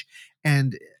approach.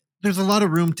 And there's a lot of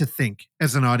room to think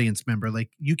as an audience member. Like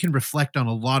you can reflect on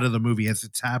a lot of the movie as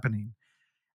it's happening.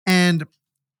 And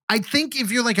I think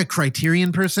if you're like a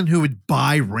Criterion person who would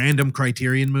buy random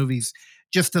Criterion movies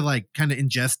just to like kind of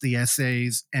ingest the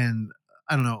essays and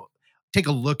I don't know, take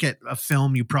a look at a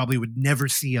film you probably would never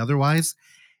see otherwise,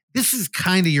 this is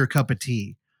kind of your cup of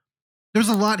tea. There's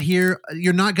a lot here.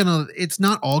 It's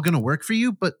not all going to work for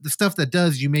you, but the stuff that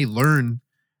does, you may learn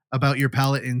about your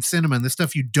palette in cinema, and the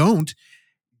stuff you don't,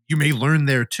 you may learn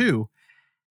there too.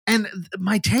 And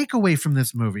my takeaway from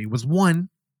this movie was, one,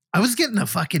 I was getting a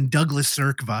fucking Douglas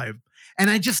Sirk vibe. And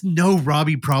I just know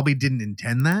Robbie probably didn't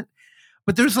intend that.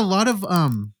 But there's a lot of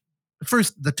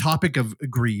first, the topic of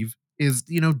Grieve is,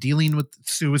 dealing with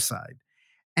suicide.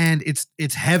 And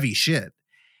it's heavy shit.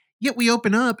 Yet we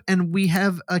open up and we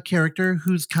have a character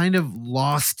who's kind of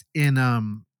lost in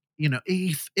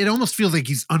it almost feels like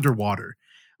he's underwater.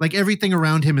 Like everything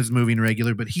around him is moving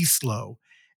regular, but he's slow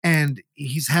and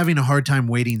he's having a hard time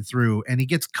wading through, and he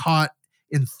gets caught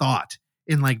in thought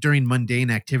in like during mundane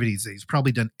activities that he's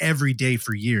probably done every day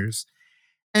for years.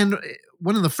 And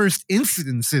one of the first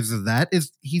instances of that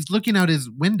is he's looking out his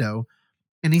window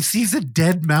and he sees a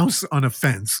dead mouse on a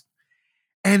fence.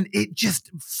 And it just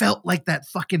felt like that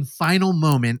fucking final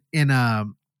moment in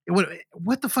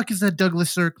what the fuck is that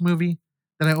Douglas Sirk movie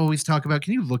that I always talk about?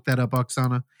 Can you look that up,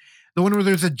 Oksana? The one where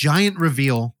there's a giant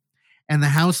reveal and the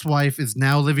housewife is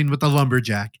now living with a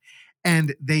lumberjack,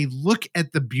 and they look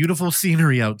at the beautiful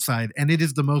scenery outside, and it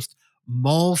is the most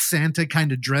mall Santa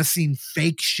kind of dressing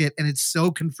fake shit, and it's so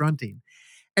confronting.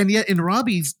 And yet in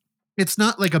Robbie's, it's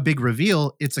not like a big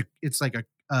reveal. It's like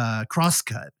a cross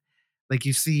cut. Like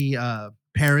you see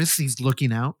Paris, he's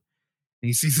looking out and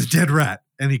he sees a dead rat,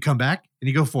 and he come back and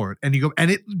you go forward and you go,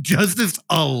 and it does this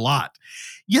a lot.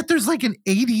 Yet there's like an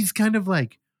 80s kind of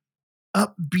like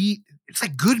upbeat, it's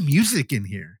like good music in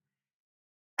here.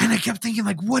 And I kept thinking,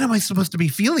 like, what am I supposed to be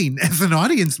feeling as an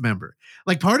audience member?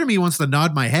 Like, part of me wants to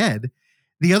nod my head.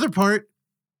 The other part,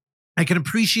 I can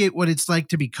appreciate what it's like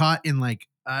to be caught in like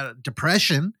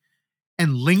depression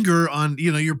and linger on,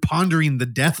 you're pondering the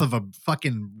death of a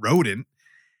fucking rodent.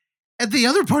 And the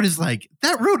other part is like,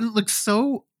 that rodent looks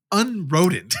so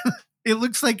unrodent. It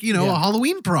looks like, a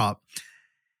Halloween prop.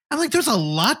 I'm like, there's a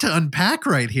lot to unpack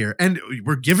right here. And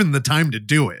we're given the time to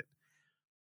do it.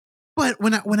 But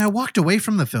when I walked away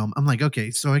from the film, I'm like,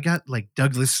 okay, so I got like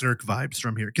Douglas Sirk vibes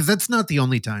from here. Because that's not the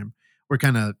only time we're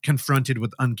kind of confronted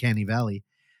with Uncanny Valley.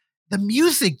 The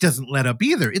music doesn't let up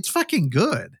either. It's fucking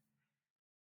good.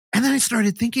 And then I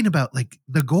started thinking about like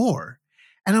the gore.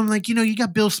 And I'm like, you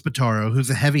got Bill Spataro, who's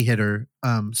a heavy hitter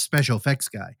special effects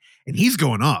guy. And he's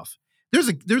going off. There's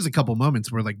a couple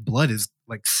moments where like blood is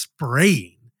like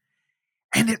spraying.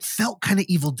 And it felt kind of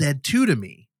Evil Dead 2 to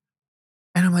me.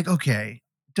 And I'm like, okay,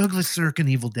 Douglas Sirk and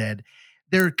Evil Dead,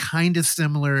 they're kind of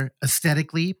similar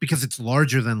aesthetically because it's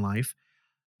larger than life.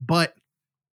 But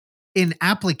in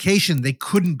application, they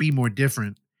couldn't be more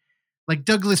different. Like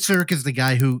Douglas Sirk is the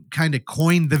guy who kind of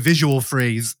coined the visual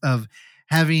phrase of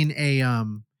having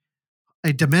a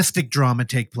domestic drama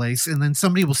take place, and then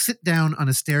somebody will sit down on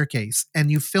a staircase and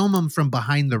you film them from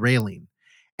behind the railing.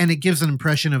 And it gives an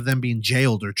impression of them being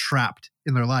jailed or trapped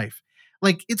in their life.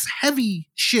 Like, it's heavy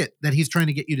shit that he's trying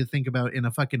to get you to think about in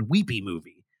a fucking weepy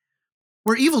movie.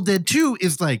 Where Evil Dead 2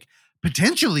 is like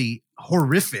potentially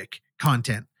horrific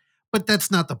content, but that's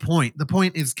not the point. The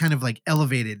point is kind of like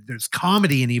elevated. There's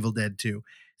comedy in Evil Dead 2.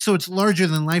 So it's larger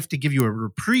than life to give you a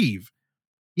reprieve.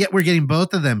 Yet we're getting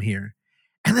both of them here.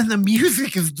 And then the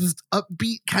music is just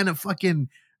upbeat, kind of fucking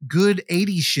good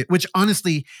 80s shit, which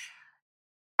honestly,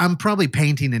 I'm probably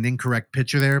painting an incorrect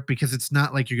picture there because it's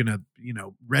not like you're going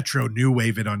to, retro new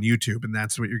wave it on YouTube and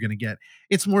that's what you're going to get.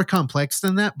 It's more complex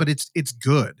than that, but it's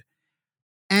good.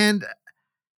 And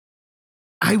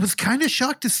I was kind of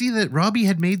shocked to see that Robbie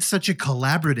had made such a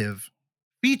collaborative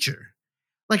feature.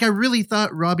 Like, I really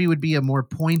thought Robbie would be a more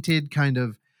pointed kind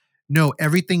of, no,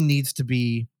 everything needs to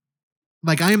be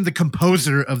like, I am the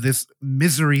composer of this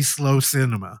misery slow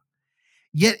cinema.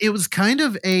 Yet it was kind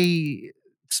of a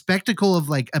spectacle of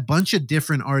like a bunch of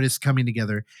different artists coming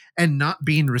together and not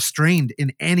being restrained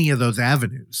in any of those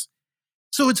avenues.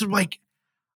 So it's like,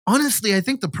 honestly, I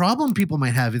think the problem people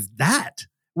might have is that,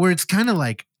 where it's kind of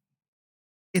like,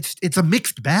 it's a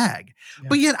mixed bag. Yeah.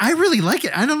 But yet I really like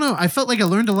it. I don't know. I felt like I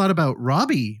learned a lot about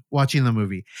Robbie watching the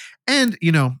movie. And,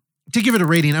 to give it a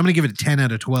rating, I'm going to give it a 10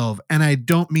 out of 12. And I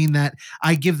don't mean that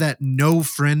I give that no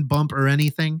friend bump or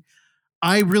anything.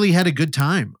 I really had a good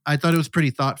time. I thought it was pretty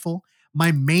thoughtful.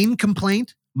 My main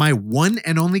complaint, my one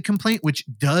and only complaint, which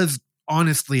does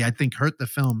honestly, I think, hurt the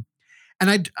film.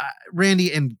 And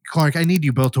Randy and Clark, I need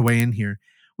you both to weigh in here.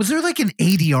 Was there like an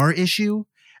ADR issue?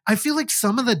 I feel like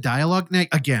some of the dialogue,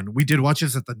 again, we did watch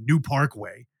this at the New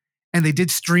Parkway, and they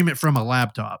did stream it from a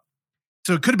laptop.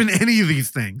 So it could have been any of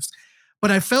these things. But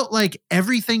I felt like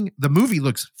everything, the movie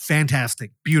looks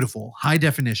fantastic, beautiful, high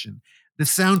definition. The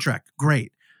soundtrack,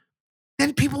 great.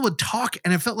 Then people would talk,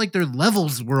 and I felt like their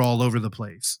levels were all over the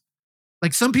place.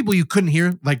 Like some people you couldn't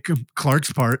hear, like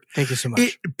Clark's part. Thank you so much.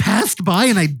 It passed by,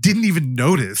 and I didn't even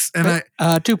notice. And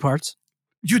two parts.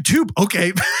 YouTube,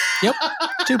 okay. Yep,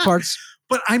 2 parts.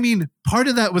 But I mean, part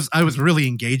of that was I was really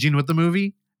engaging with the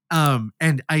movie.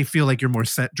 And I feel like you're more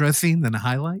set dressing than a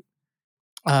highlight.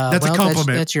 That's a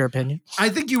compliment. That's your opinion. I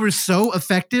think you were so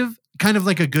effective, kind of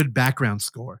like a good background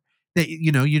score, that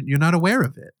you're not aware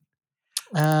of it.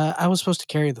 I was supposed to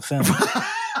carry the film.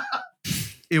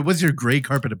 It was your gray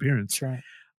carpet appearance. That's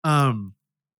right.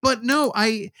 But no,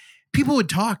 people would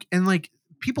talk and like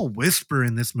people whisper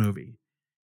in this movie.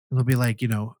 And they'll be like, oh, you're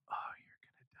gonna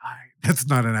die. That's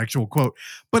not an actual quote,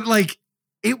 but like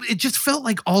it just felt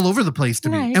like all over the place to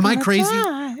me. Am I crazy?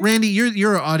 Die. Randy,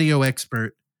 you're an audio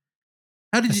expert.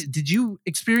 How did you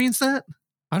experience that?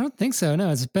 I don't think so. No,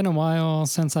 it's been a while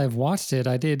since I've watched it.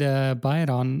 I did buy it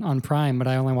on Prime, but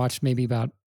I only watched maybe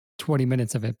about 20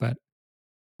 minutes of it. But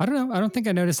I don't know. I don't think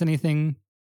I noticed anything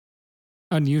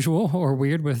unusual or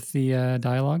weird with the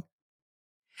dialogue.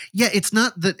 Yeah, it's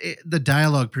not the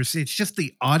dialogue per se. It's just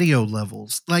the audio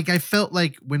levels. Like I felt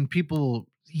like when people,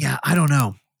 I don't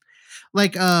know.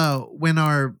 Like when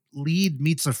our lead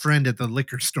meets a friend at the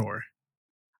liquor store,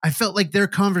 I felt like their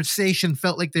conversation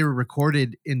felt like they were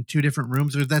recorded in two different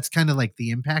rooms, or that's kind of like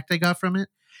the impact I got from it.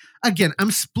 Again,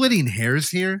 I'm splitting hairs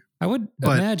here. I would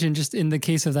imagine just in the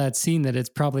case of that scene that it's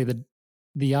probably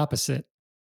the opposite.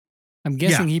 I'm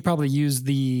guessing he probably used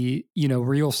the,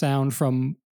 real sound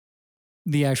from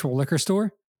the actual liquor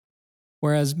store.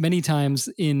 Whereas many times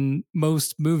in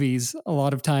most movies, a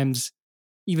lot of times,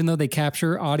 even though they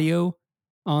capture audio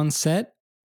on set,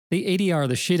 they ADR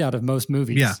the shit out of most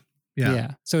movies.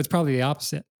 Yeah. So it's probably the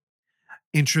opposite.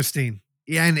 Interesting.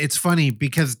 Yeah. And it's funny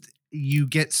because you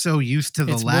get so used to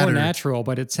the it's latter. More natural,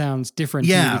 but it sounds different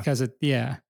to you because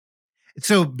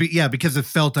So, because it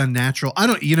felt unnatural. I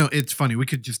don't, it's funny. We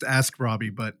could just ask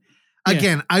Robbie, but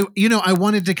again, I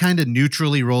wanted to kind of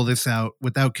neutrally roll this out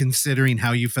without considering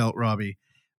how you felt, Robbie,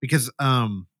 because,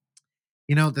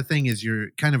 the thing is you're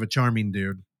kind of a charming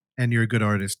dude and you're a good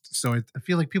artist. So I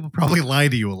feel like people probably lie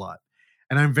to you a lot.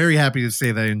 And I'm very happy to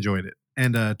say that I enjoyed it.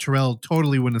 And Terrell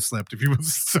totally wouldn't have slept if he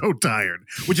was so tired,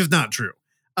 which is not true.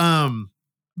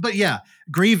 But yeah,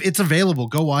 Grieve, it's available.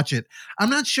 Go watch it. I'm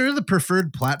not sure the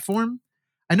preferred platform.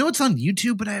 I know it's on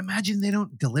YouTube, but I imagine they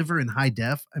don't deliver in high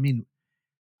def. I mean,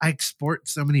 I export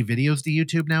so many videos to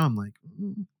YouTube now. I'm like,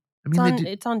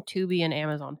 it's on Tubi and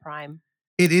Amazon Prime.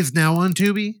 It is now on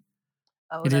Tubi?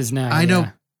 Oh, it is now. I know.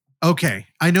 Okay.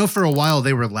 I know for a while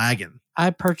they were lagging. I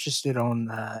purchased it on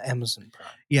Amazon Prime.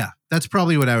 Yeah, that's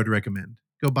probably what I would recommend.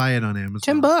 Go buy it on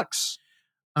Amazon.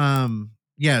 $10.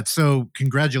 Yeah, so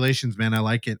congratulations, man. I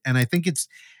like it. And I think it's,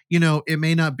 it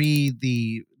may not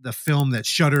be the film that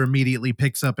Shudder immediately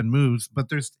picks up and moves, but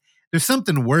there's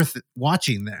something worth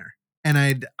watching there.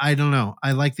 And I don't know.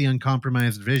 I like the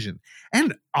uncompromised vision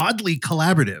and oddly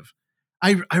collaborative.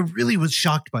 I really was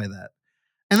shocked by that.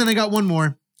 And then I got one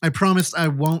more. I promised I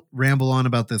won't ramble on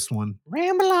about this one.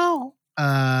 Ramble on.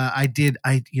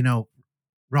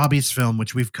 Robbie's film,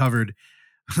 which we've covered,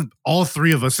 all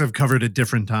three of us have covered at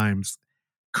different times,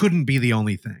 couldn't be the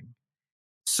only thing.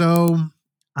 So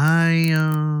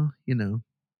I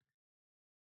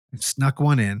snuck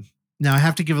one in. Now I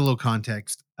have to give a little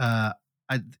context.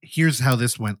 Here's how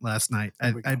this went last night.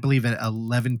 I believe at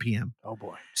 11 p.m. Oh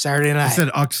boy. Saturday night. I said,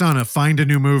 Oksana, find a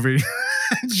new movie.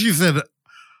 She said,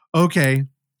 okay.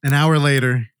 An hour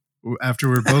later, after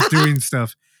we're both doing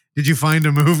stuff, did you find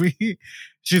a movie?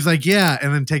 She's like, yeah.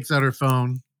 And then takes out her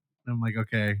phone. I'm like,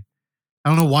 okay. I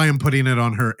don't know why I'm putting it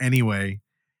on her anyway.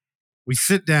 We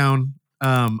sit down.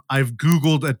 I've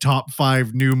Googled a top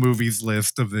 5 new movies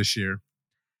list of this year.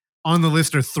 On the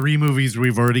list are 3 movies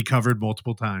we've already covered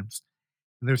multiple times.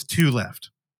 And there's 2 left.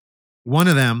 One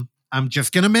of them I'm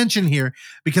just going to mention here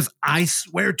because I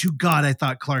swear to God, I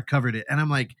thought Clark covered it. And I'm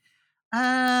like,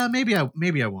 maybe I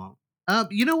won't.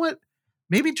 You know what?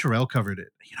 Maybe Terrell covered it.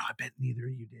 I bet neither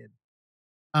of you did.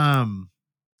 I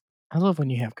love when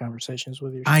you have conversations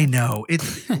with yourself. I know.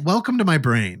 It's welcome to my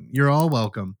brain. You're all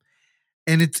welcome.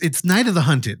 And it's Night of the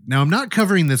Hunted. Now I'm not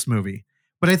covering this movie,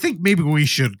 but I think maybe we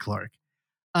should, Clark.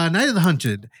 Night of the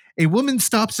Hunted. A woman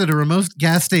stops at a remote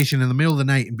gas station in the middle of the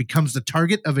night and becomes the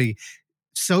target of a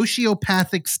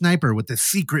sociopathic sniper with a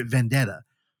secret vendetta.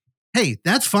 Hey,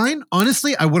 that's fine.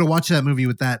 Honestly, I would have watched that movie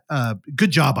with that.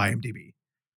 Good job, IMDb.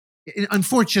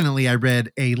 Unfortunately, I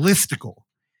read a listicle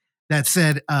that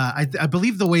said, I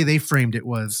believe the way they framed it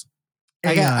was,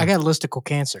 I got listicle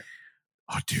cancer.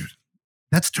 Oh, dude,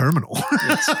 that's terminal.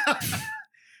 Yes.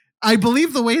 I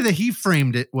believe the way that he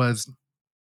framed it was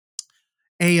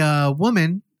a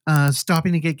woman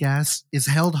stopping to get gas is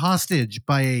held hostage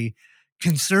by a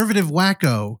conservative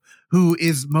wacko who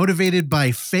is motivated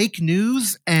by fake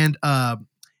news and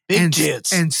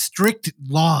strict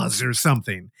laws or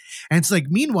something. And it's like,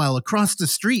 meanwhile, across the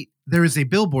street, there is a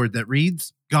billboard that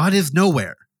reads, "God is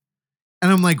nowhere."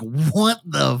 And I'm like, what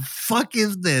the fuck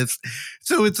is this?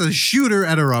 So it's a shooter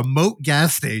at a remote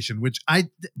gas station, which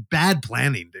bad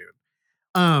planning, dude.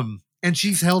 And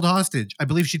she's held hostage. I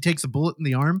believe she takes a bullet in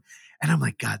the arm. And I'm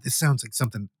like, God, this sounds like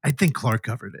something. I think Clark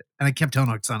covered it. And I kept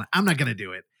telling Oksana, I'm not going to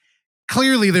do it.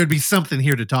 Clearly, there'd be something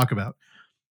here to talk about.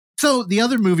 So the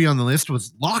other movie on the list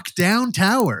was Lockdown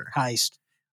Tower. Heist.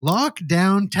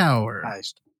 Lockdown Tower.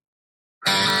 Heist.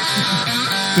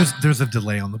 There's a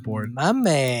delay on the board. My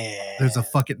man. There's a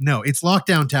fucking no. It's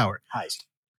Lockdown Tower. Heist.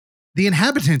 The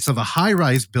inhabitants of a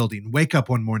high-rise building wake up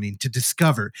one morning to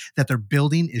discover that their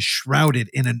building is shrouded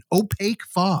in an opaque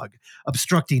fog,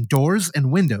 obstructing doors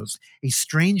and windows, a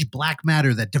strange black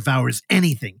matter that devours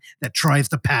anything that tries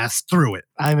to pass through it.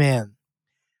 I'm in.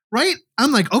 Right?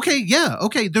 I'm like, okay,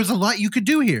 there's a lot you could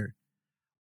do here.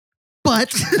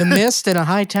 But The Mist in a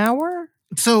high tower?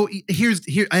 So here,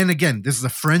 and again, this is a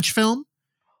French film.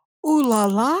 Ooh la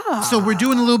la. So we're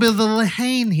doing a little bit of the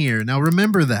Lehane here. Now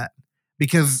remember that.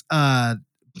 Because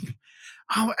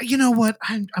you know what?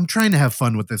 I'm trying to have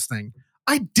fun with this thing.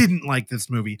 I didn't like this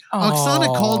movie.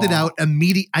 Oksana called it out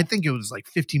immediately. I think it was like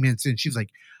 15 minutes in. She's like,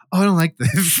 "Oh, I don't like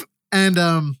this."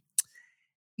 And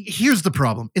here's the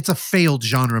problem. It's a failed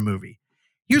genre movie.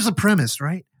 Here's the premise,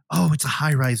 right? Oh, it's a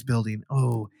high-rise building.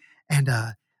 Oh, and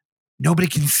nobody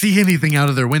can see anything out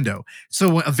of their window.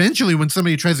 So eventually when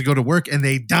somebody tries to go to work and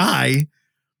they die,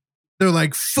 they're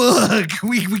like, fuck,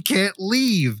 we can't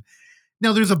leave.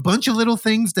 Now, there's a bunch of little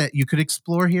things that you could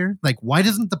explore here. Like, why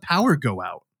doesn't the power go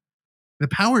out? The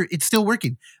power, it's still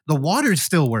working. The water's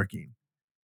still working.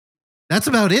 That's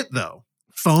about it, though.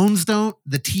 Phones don't.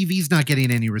 The TV's not getting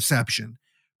any reception.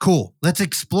 Cool. Let's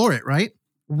explore it, right?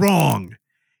 Wrong.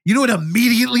 You know what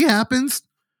immediately happens?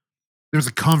 There's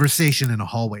a conversation in a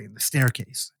hallway in the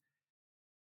staircase.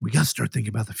 We got to start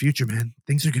thinking about the future, man.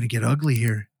 Things are going to get ugly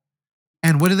here.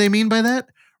 And what do they mean by that?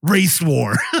 Race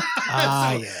war.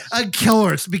 Yes. Of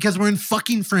course, because we're in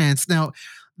fucking France. Now,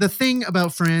 the thing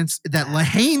about France that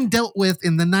Lehane dealt with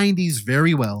in the 90s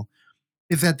very well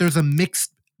is that there's a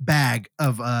mixed bag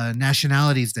of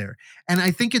nationalities there. And I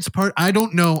think it's I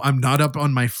don't know, I'm not up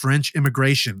on my French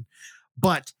immigration,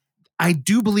 but I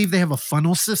do believe they have a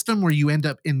funnel system where you end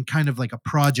up in kind of like a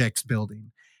projects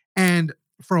building. And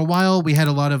for a while, we had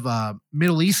a lot of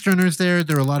Middle Easterners there.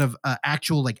 There were a lot of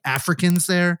actual like Africans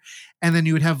there. And then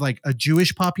you would have like a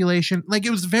Jewish population. Like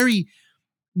it was very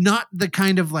not the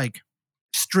kind of like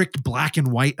strict black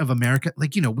and white of America.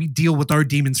 Like, you know, we deal with our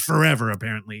demons forever,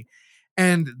 apparently.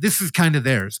 And this is kind of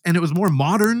theirs. And it was more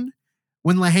modern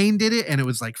when Lehane did it. And it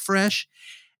was like fresh.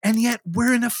 And yet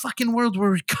we're in a fucking world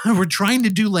where we're trying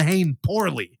to do Lehane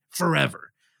poorly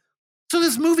forever. So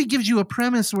this movie gives you a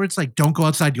premise where it's like, don't go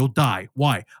outside, you'll die.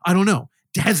 Why? I don't know.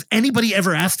 Has anybody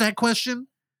ever asked that question?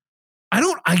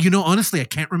 Honestly, I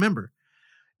can't remember.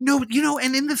 No,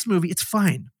 and in this movie, it's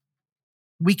fine.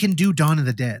 We can do Dawn of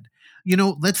the Dead.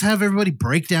 Let's have everybody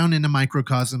break down in a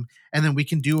microcosm, and then we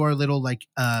can do our little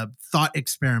thought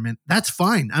experiment. That's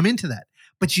fine. I'm into that.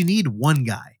 But you need one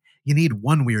guy. You need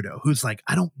one weirdo who's like,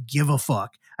 I don't give a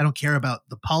fuck. I don't care about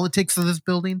the politics of this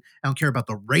building. I don't care about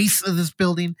the race of this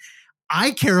building.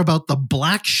 I care about the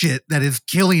black shit that is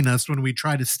killing us when we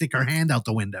try to stick our hand out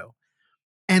the window.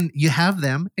 And you have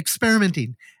them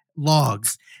experimenting.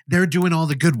 Logs. They're doing all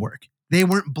the good work. They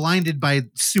weren't blinded by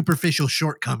superficial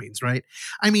shortcomings, right?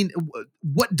 I mean,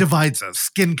 what divides us?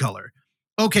 Skin color.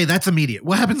 Okay, that's immediate.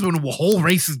 What happens when a whole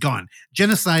race is gone?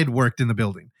 Genocide worked in the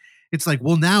building. It's like,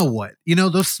 well, now what?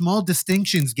 Those small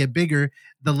distinctions get bigger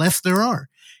the less there are.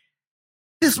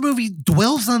 This movie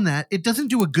dwells on that. It doesn't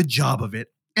do a good job of it.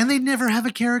 And they never have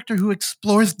a character who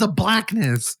explores the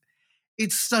blackness.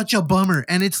 It's such a bummer.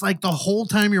 And it's like the whole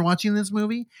time you're watching this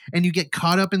movie and you get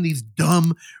caught up in these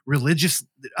dumb religious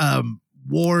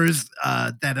wars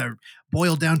that are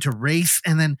boiled down to race.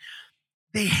 And then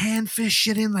they hand-fish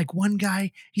shit in. Like one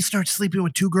guy, he starts sleeping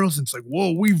with two girls and it's like,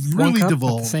 whoa, we've really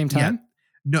devolved. At the same time? Yeah.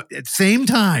 No, at the same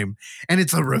time. And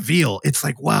it's a reveal. It's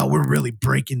like, wow, we're really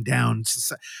breaking down.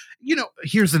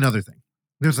 Here's another thing.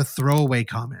 There's a throwaway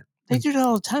comment. They do that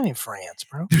all the time in France,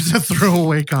 bro. There's a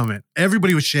throwaway comment.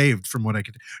 Everybody was shaved from what I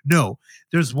could. No,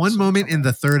 there's one moment in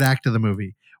the third act of the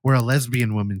movie where a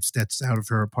lesbian woman steps out of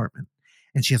her apartment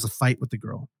and she has a fight with the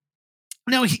girl.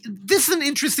 Now, this is an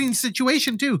interesting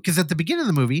situation too, because at the beginning of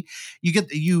the movie,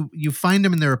 you find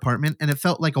them in their apartment and it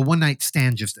felt like a one-night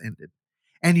stand just ended.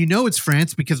 And it's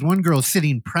France because one girl is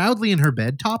sitting proudly in her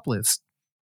bed, topless.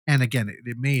 And again,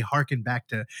 it may harken back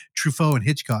to Truffaut and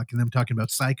Hitchcock and them talking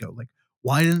about Psycho. Like,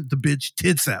 why didn't the bitch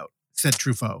tits out? Said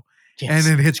Truffaut. Yes,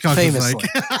 and then Hitchcock famously was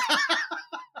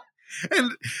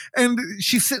like, and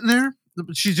she's sitting there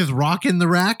she's just rocking the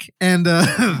rack, and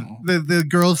the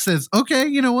girl says, "Okay,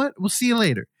 you know what? We'll see you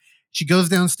later." She goes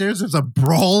downstairs. There's a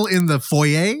brawl in the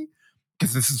foyer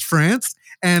because this is France,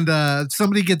 and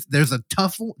there's a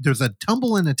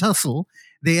tumble and a tussle.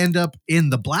 They end up in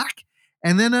the black,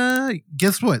 and then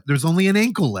guess what? There's only an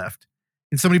ankle left,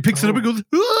 and somebody picks it up and goes,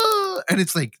 "Ah!" And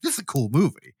it's like, this is a cool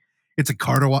movie. It's a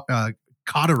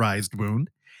cauterized wound,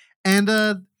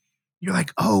 and you're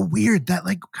like, oh, weird. That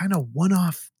like kind of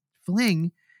one-off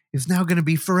fling is now going to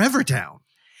be Forever Town.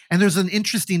 And there's an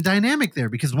interesting dynamic there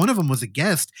because one of them was a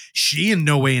guest. She in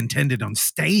no way intended on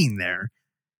staying there.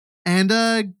 And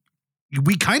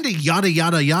we kind of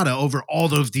yada over all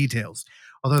those details.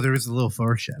 Although there is a little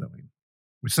foreshadowing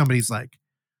where somebody's like,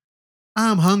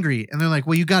 I'm hungry. And they're like,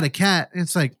 well, you got a cat. And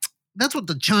it's like, that's what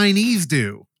the Chinese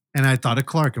do. And I thought of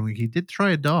Clark. I'm like, he did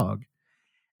try a dog.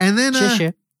 And then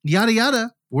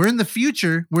yada. We're in the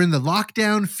future. We're in the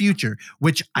lockdown future,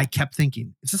 which I kept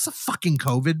thinking, is this a fucking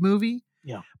COVID movie?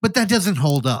 Yeah. But that doesn't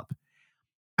hold up.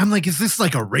 I'm like, is this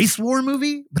like a race war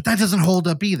movie? But that doesn't hold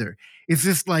up either. Is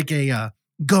this like a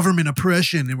government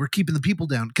oppression and we're keeping the people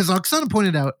down? Because Oksana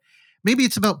pointed out, maybe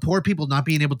it's about poor people not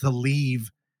being able to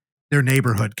leave their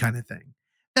neighborhood kind of thing.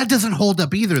 That doesn't hold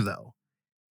up either, though.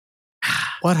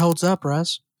 What holds up,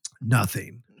 Russ?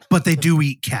 Nothing. But they do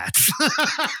eat cats.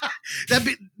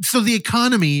 So the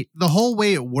economy, the whole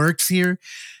way it works here,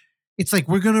 it's like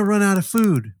we're going to run out of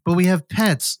food, but we have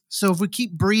pets. So if we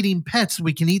keep breeding pets,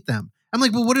 we can eat them. I'm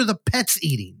like, well, what are the pets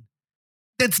eating?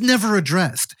 That's never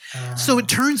addressed. So it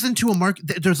turns into a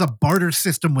market. There's a barter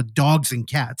system with dogs and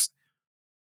cats.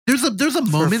 There's a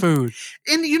moment. For food.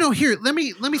 And here, let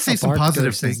me say some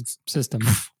positive things. System.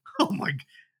 Oh my!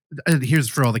 Here's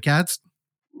for all the cats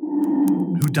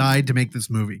who died to make this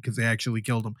movie because they actually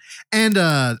killed them. And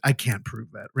I can't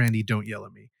prove that. Randy, don't yell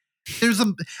at me. There's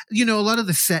a lot of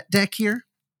the set deck here,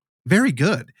 very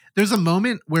good. There's a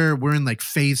moment where we're in like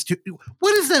phase 2.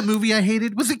 What is that movie I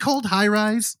hated? Was it called High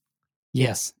Rise?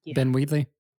 Yes. Yeah. Ben Wheatley.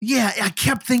 Yeah, I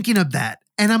kept thinking of that.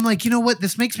 And I'm like, you know what?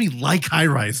 This makes me like High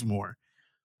Rise more.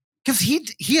 Because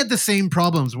he had the same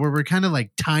problems where we're kind of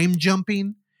like time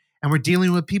jumping and we're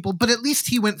dealing with people, but at least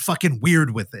he went fucking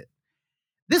weird with it.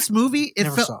 This movie, it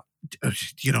Never felt...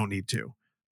 You don't need to.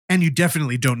 And you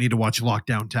definitely don't need to watch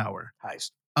Lockdown Tower.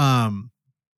 Heist.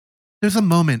 There's a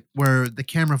moment where the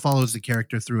camera follows the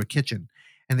character through a kitchen,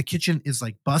 and the kitchen is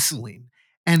like bustling.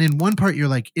 And in one part, you're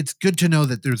like, it's good to know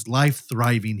that there's life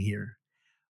thriving here.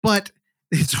 But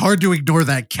it's hard to ignore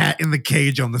that cat in the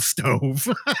cage on the stove.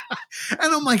 And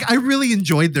I'm like, I really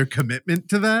enjoyed their commitment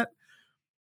to that.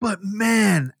 But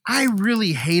man, I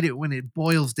really hate it when it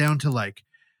boils down to like,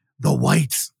 the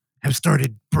whites have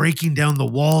started breaking down the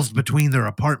walls between their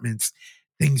apartments.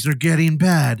 Things are getting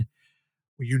bad.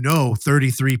 Well,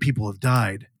 33 people have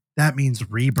died. That means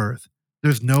rebirth.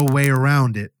 There's no way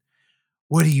around it.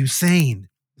 What are you saying?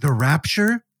 The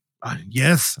rapture?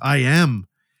 Yes, I am.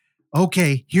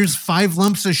 Okay, here's 5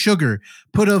 lumps of sugar.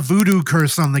 Put a voodoo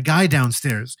curse on the guy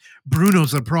downstairs.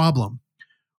 Bruno's a problem.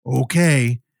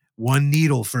 Okay, 1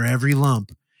 needle for every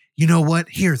lump. You know what?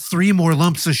 Here, 3 more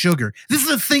lumps of sugar. This is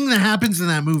a thing that happens in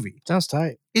that movie. Sounds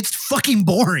tight. It's fucking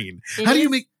boring. How do you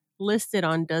make... listed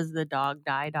on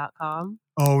doesthedogdie.com?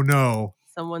 Oh, no.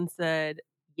 Someone said,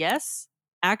 yes,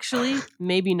 actually,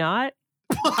 maybe not.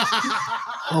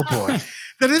 Oh, boy.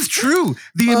 That is true.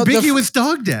 The ambiguous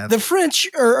dog death. The French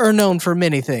are known for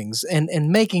many things, and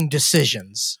making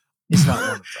decisions is not one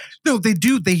of those. No, they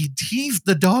do. They tease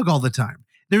the dog all the time.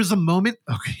 There's a moment.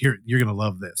 Okay, here, you're going to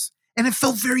love this. And it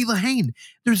felt very Lahane.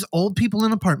 There's old people in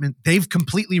an apartment. They've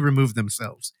completely removed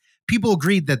themselves. People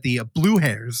agreed that the blue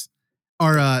hairs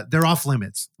are they're off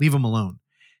limits. Leave them alone.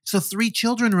 So 3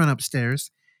 children run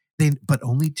upstairs. But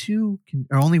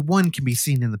only one can be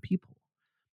seen in the people.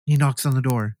 He knocks on the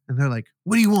door, and they're like,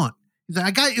 "What do you want?" He's like,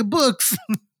 "I got your books."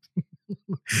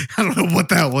 I don't know what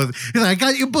that was. He's like, "I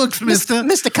got your books, mister."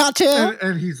 Mr. Cocktail.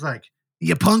 And he's like,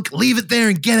 "You punk, leave it there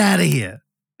and get out of here."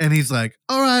 And he's like,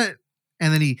 "All right."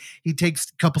 And then he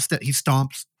takes a couple steps. He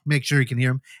stomps, make sure he can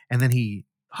hear him. And then he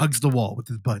hugs the wall with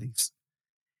his buddies.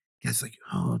 Guy's like,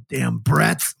 "Oh, damn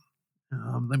brats.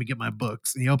 Let me get my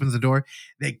books." And he opens the door.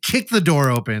 They kick the door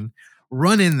open,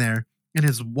 run in there. And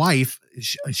his wife,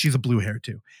 she's a blue hair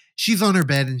too. She's on her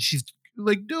bed and she's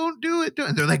like, "Don't do it."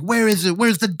 And they're like, "Where is it?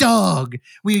 Where's the dog?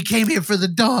 We came here for the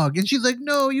dog." And she's like,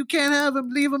 "No, you can't have him.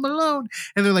 Leave him alone."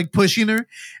 And they're like pushing her.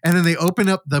 And then they open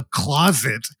up the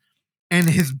closet and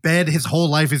his bed, his whole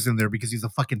life is in there because he's a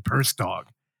fucking purse dog.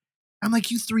 I'm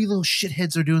like, you 3 little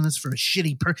shitheads are doing this for a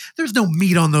shitty purse. There's no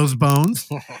meat on those bones.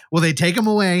 Well, they take him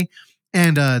away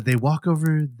and they walk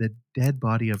over the dead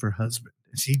body of her husband.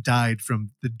 She died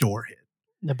from the door hit.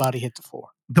 The body hit the floor.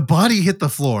 The body hit the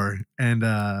floor and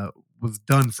was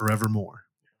done forevermore.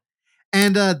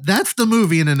 And that's the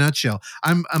movie in a nutshell.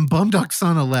 I'm bummed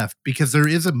Oksana left because there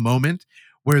is a moment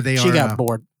where She got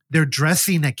bored. They're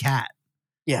dressing a cat.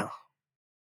 Yeah.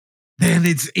 Then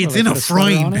it's Well, they in a put a sweater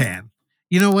frying on it? pan.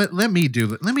 You know what? Let me do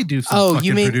some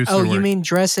fucking producer work. you mean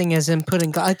dressing as in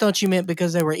putting? I thought you meant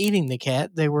because they were eating the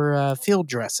cat. They were field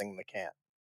dressing the cat.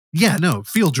 Yeah, no,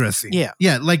 field dressing. Yeah.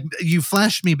 Yeah, like you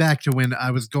flashed me back to when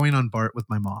I was going on BART with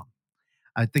my mom.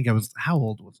 I think how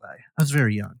old was I? I was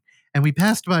very young. And we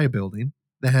passed by a building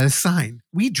that had a sign.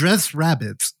 We dress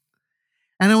rabbits.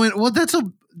 And I went, well,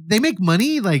 they make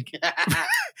money? Like,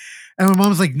 and my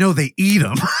mom's like, no, they eat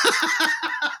them.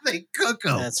 They cook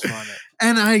them. That's funny.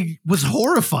 And I was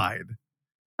horrified.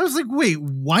 I was like, wait,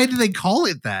 why do they call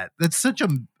it that? It's such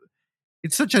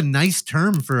a nice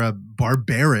term for a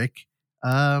barbaric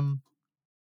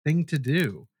thing to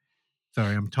do.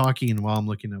 Sorry, I'm talking while I'm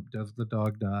looking up. Does the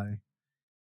dog die?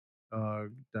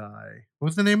 Dog die. What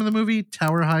was the name of the movie?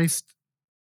 Tower Heist?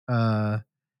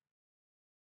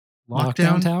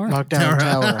 Lockdown Tower? Lockdown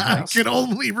Tower I House. can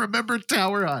only remember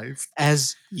Tower Heist.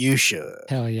 As you should.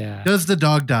 Hell yeah. Does the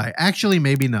dog die? Actually,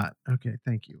 maybe not. Okay,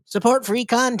 thank you. Support free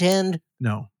content.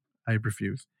 No, I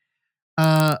refuse.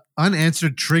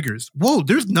 Unanswered triggers. Whoa,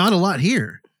 there's not a lot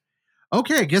here.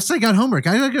 Okay, I guess I got homework.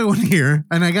 I gotta go in here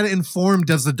and I gotta inform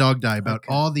Does the Dog Die about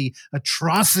Okay. all the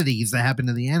atrocities that happen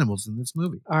to the animals in this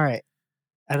movie. All right.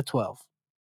 Out of 12.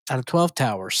 Out of 12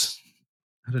 towers.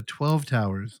 Out of 12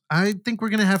 towers, I think we're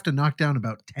gonna have to knock down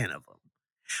about 10 of them.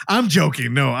 I'm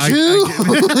joking. No,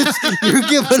 You're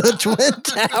giving a Twin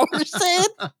Towers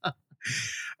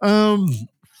then?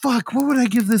 Fuck, what would I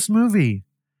give this movie?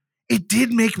 It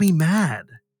did make me mad.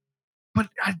 But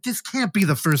this can't be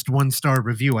the first 1-star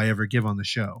review I ever give on the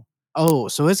show. Oh,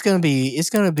 so it's gonna be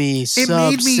sub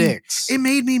 6. It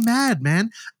made me mad, man.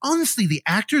 Honestly, the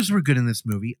actors were good in this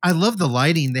movie. I love the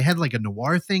lighting. They had like a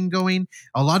noir thing going,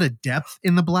 a lot of depth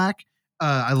in the black.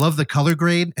 I love the color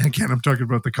grade. And again, I'm talking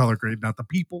about the color grade, not the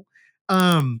people.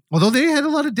 Although they had a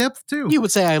lot of depth too. You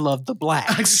would say I love the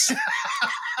blacks.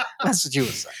 That's what you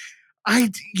would say.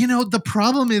 The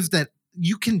problem is that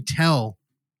you can tell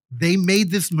they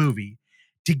made this movie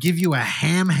to give you a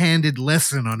ham-handed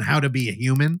lesson on how to be a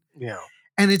human. Yeah.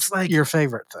 And it's like, Your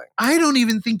favorite thing. I don't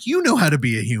even think you know how to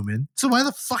be a human. So why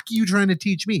the fuck are you trying to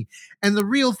teach me? And the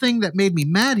real thing that made me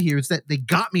mad here is that they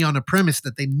got me on a premise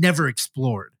that they never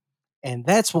explored. And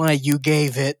that's why you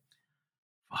gave it.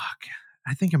 Fuck.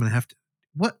 I think I'm going to have to.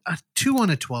 What? A 2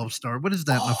 on a 12-star? What is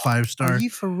that in a 5-star? Are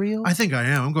you for real? I think I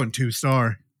am. I'm going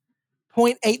 2-star.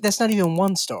 0.8. That's not even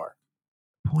 1 star.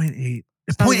 0.8.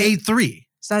 It's not even- 0.83.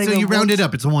 It's not So even you round 1 it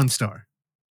up, it's a 1-star.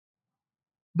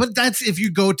 But that's if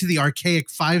you go to the archaic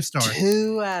 5-star.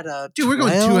 2 out of Dude, we're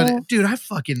going 2 12? out of. Dude,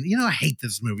 I hate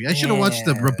this movie. I should have watched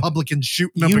the Yeah. Republicans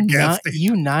shooting up a gas station.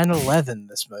 You 9/11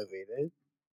 this movie, dude.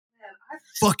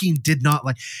 Fucking did not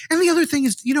like. And the other thing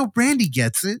is, Brandy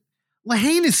gets it.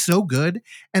 Lahane is so good.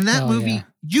 And that Oh, movie, yeah.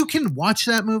 you can watch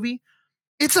that movie.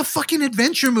 It's a fucking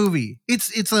adventure movie.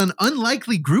 It's an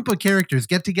unlikely group of characters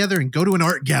get together and go to an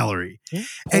art gallery. Pull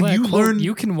And that you quote, learn.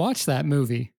 You can watch that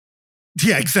movie.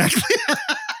 Yeah, exactly.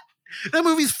 That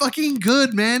movie's fucking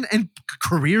good, man. And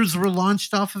careers were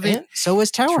launched off of it. And so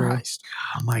is Tower True. Heist.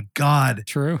 Oh my God.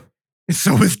 True.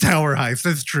 So is Tower Heist.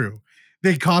 That's true.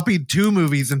 They copied 2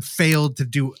 movies and failed to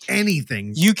do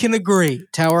anything. You can agree.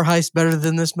 Tower Heist better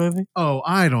than this movie? Oh,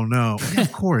 I don't know. Yeah,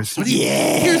 of course. What do you-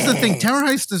 Here's the thing. Tower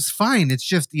Heist is fine. It's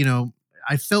just,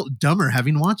 I felt dumber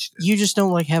having watched it. You just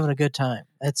don't like having a good time.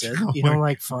 That's it. Oh You my don't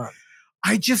like fun.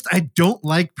 I don't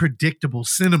like predictable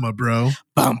cinema, bro.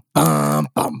 Bum, bum,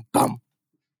 bum, bum.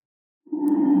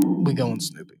 We going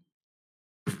Snoopy.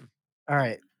 All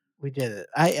right. We did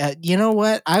it. You know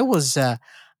what?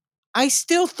 I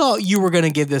still thought you were going to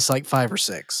give this like 5 or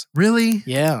 6. Really?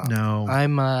 Yeah. No.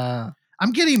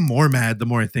 I'm getting more mad the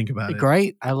more I think about it.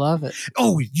 great. I love it.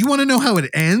 Oh, you want to know how it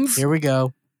ends? Here we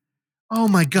go. Oh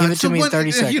my God. Give it to me in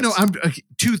 30 seconds.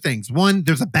 2 things. One,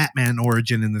 there's a Batman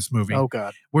origin in this movie Oh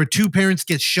God. where 2 parents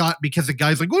get shot because the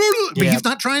guy's like, but Yeah. he's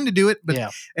not trying to do it. But Yeah.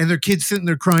 and their kid's sitting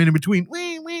there crying in between.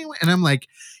 Wee, wee, wee. And I'm like,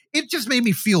 it just made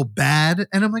me feel bad.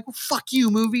 And I'm like, well, fuck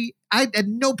you, movie. At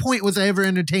no point was I ever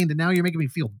entertained, and now you're making me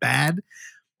feel bad.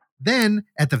 Then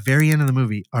at the very end of the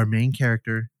movie, our main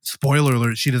character, spoiler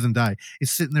alert, she doesn't die, is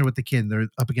sitting there with the kid. And they're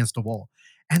up against a wall.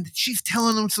 And she's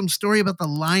telling them some story about the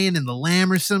lion and the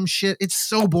lamb or some shit. It's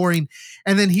so boring.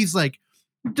 And then he's like,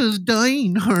 does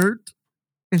dying hurt?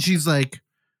 And she's like,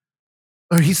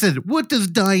 or he said, what does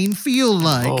dying feel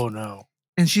like? Oh no.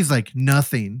 And she's like,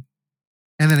 nothing.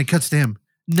 And then it cuts to him.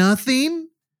 Nothing?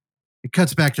 It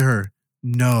cuts back to her.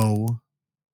 No.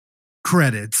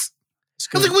 credits. It's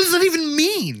I was good. like, what does that even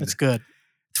mean? It's good.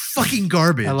 It's fucking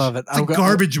garbage. I love it. It's a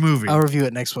garbage movie. I'll review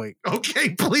it next week.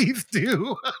 Okay, please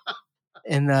do.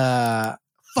 And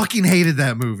Fucking hated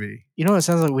that movie. you know what it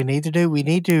sounds like we need to do? We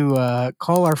need to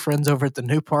call our friends over at the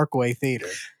New Parkway Theater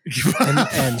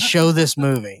and show this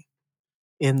movie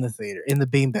in the theater, in the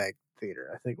Beanbag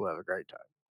Theater. I think we'll have a great time.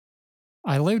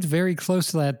 I lived very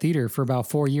close to that theater for about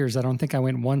 4 years. I don't think I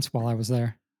went once while I was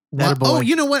there. That boy. Oh,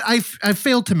 you know what? I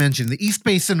failed to mention the East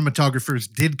Bay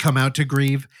cinematographers did come out to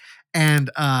Grieve, and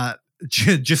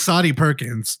Jasadi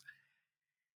Perkins,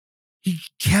 he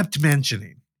kept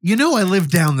mentioning, I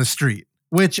live down the street,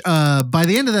 which by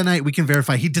the end of that night, we can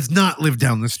verify he does not live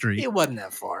down the street. It wasn't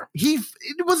that far.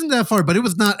 It wasn't that far, but it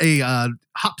was not a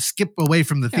hop skip away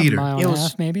from the theater. A mile and a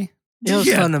half, maybe. It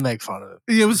was fun to make fun of it.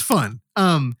 It was fun.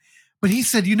 But he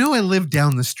said, I live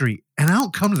down the street and I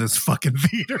don't come to this fucking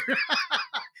theater.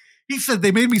 He said,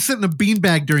 they made me sit in a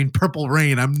beanbag during Purple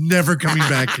Rain. I'm never coming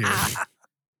back here.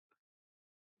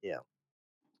 Yeah.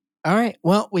 All right.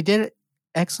 Well, we did it.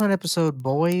 Excellent episode,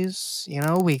 boys.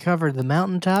 We covered the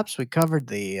mountaintops. We covered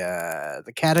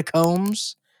the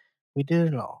catacombs. We did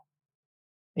it all.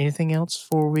 Anything else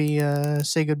before we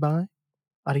say goodbye?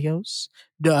 Adios.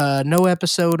 No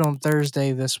episode on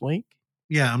Thursday this week.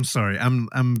 Yeah, I'm sorry. I'm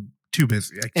too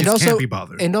busy. I And just also- can't be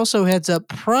bothered. And also heads up,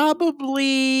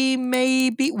 probably,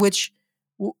 maybe, which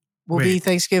will be Wait.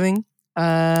 Thanksgiving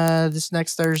this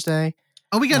next Thursday.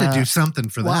 Oh, we got to do something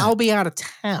for Well, that. I'll be out of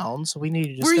town, so we need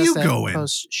to discuss Where are you that going?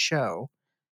 post-show.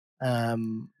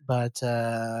 But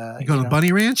You going to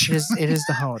Bunny Ranch? it is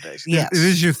the holidays. Yes. It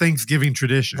is your Thanksgiving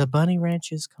tradition. The Bunny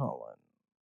Ranch is calling.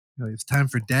 It's time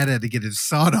for Dada to get his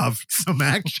sawed off some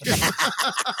action.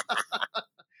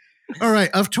 All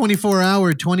right, of 24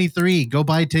 hour 23. Go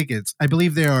buy tickets. I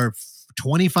believe they are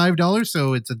 $25,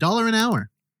 so it's $1 an hour.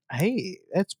 Hey,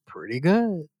 that's pretty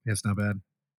good. That's not bad.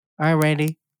 All right,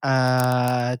 Randy.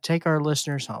 Take our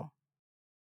listeners home.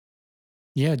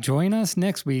 Yeah, join us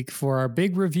next week for our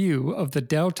big review of the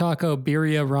Del Taco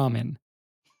Birria Ramen.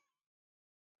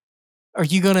 Are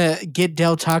you gonna get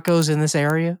Del Tacos in this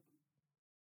area?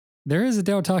 There is a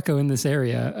Del Taco in this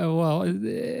area.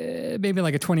 Maybe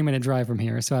like a 20-minute drive from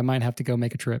here, so I might have to go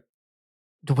make a trip.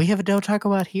 Do we have a Del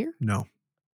Taco out here? No.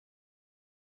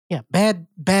 Yeah, bad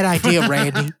idea,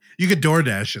 Randy. You could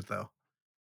DoorDash it, though.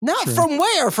 Not Sure. from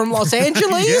where? From Los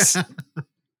Angeles? Yeah.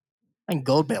 And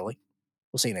Goldbelly.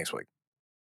 We'll see you next week.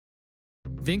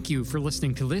 Thank you for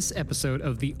listening to this episode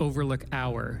of the Overlook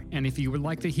Hour. And if you would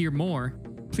like to hear more,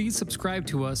 please subscribe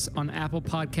to us on Apple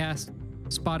Podcasts,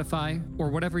 Spotify, or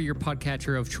whatever your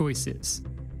podcatcher of choice is.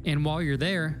 And while you're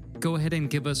there, go ahead and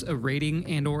give us a rating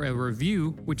and or a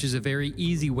review, which is a very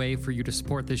easy way for you to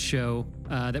support this show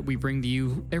that we bring to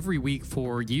you every week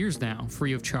for years now,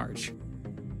 free of charge.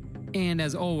 And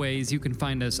as always, you can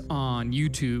find us on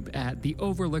YouTube at The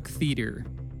Overlook Theater,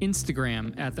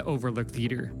 Instagram at The Overlook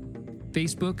Theater,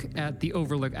 Facebook at The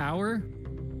Overlook Hour,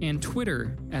 and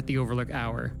Twitter at The Overlook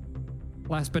Hour.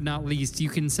 Last but not least, you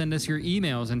can send us your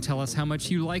emails and tell us how much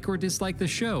you like or dislike the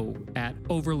show at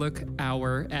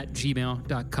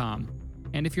overlookhour@gmail.com.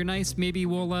 And if you're nice, maybe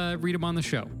we'll read them on the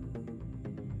show.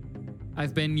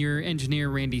 I've been your engineer,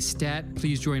 Randy Stat.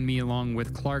 Please join me along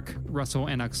with Clark, Russell,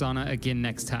 and Oksana again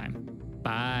next time.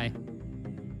 Bye.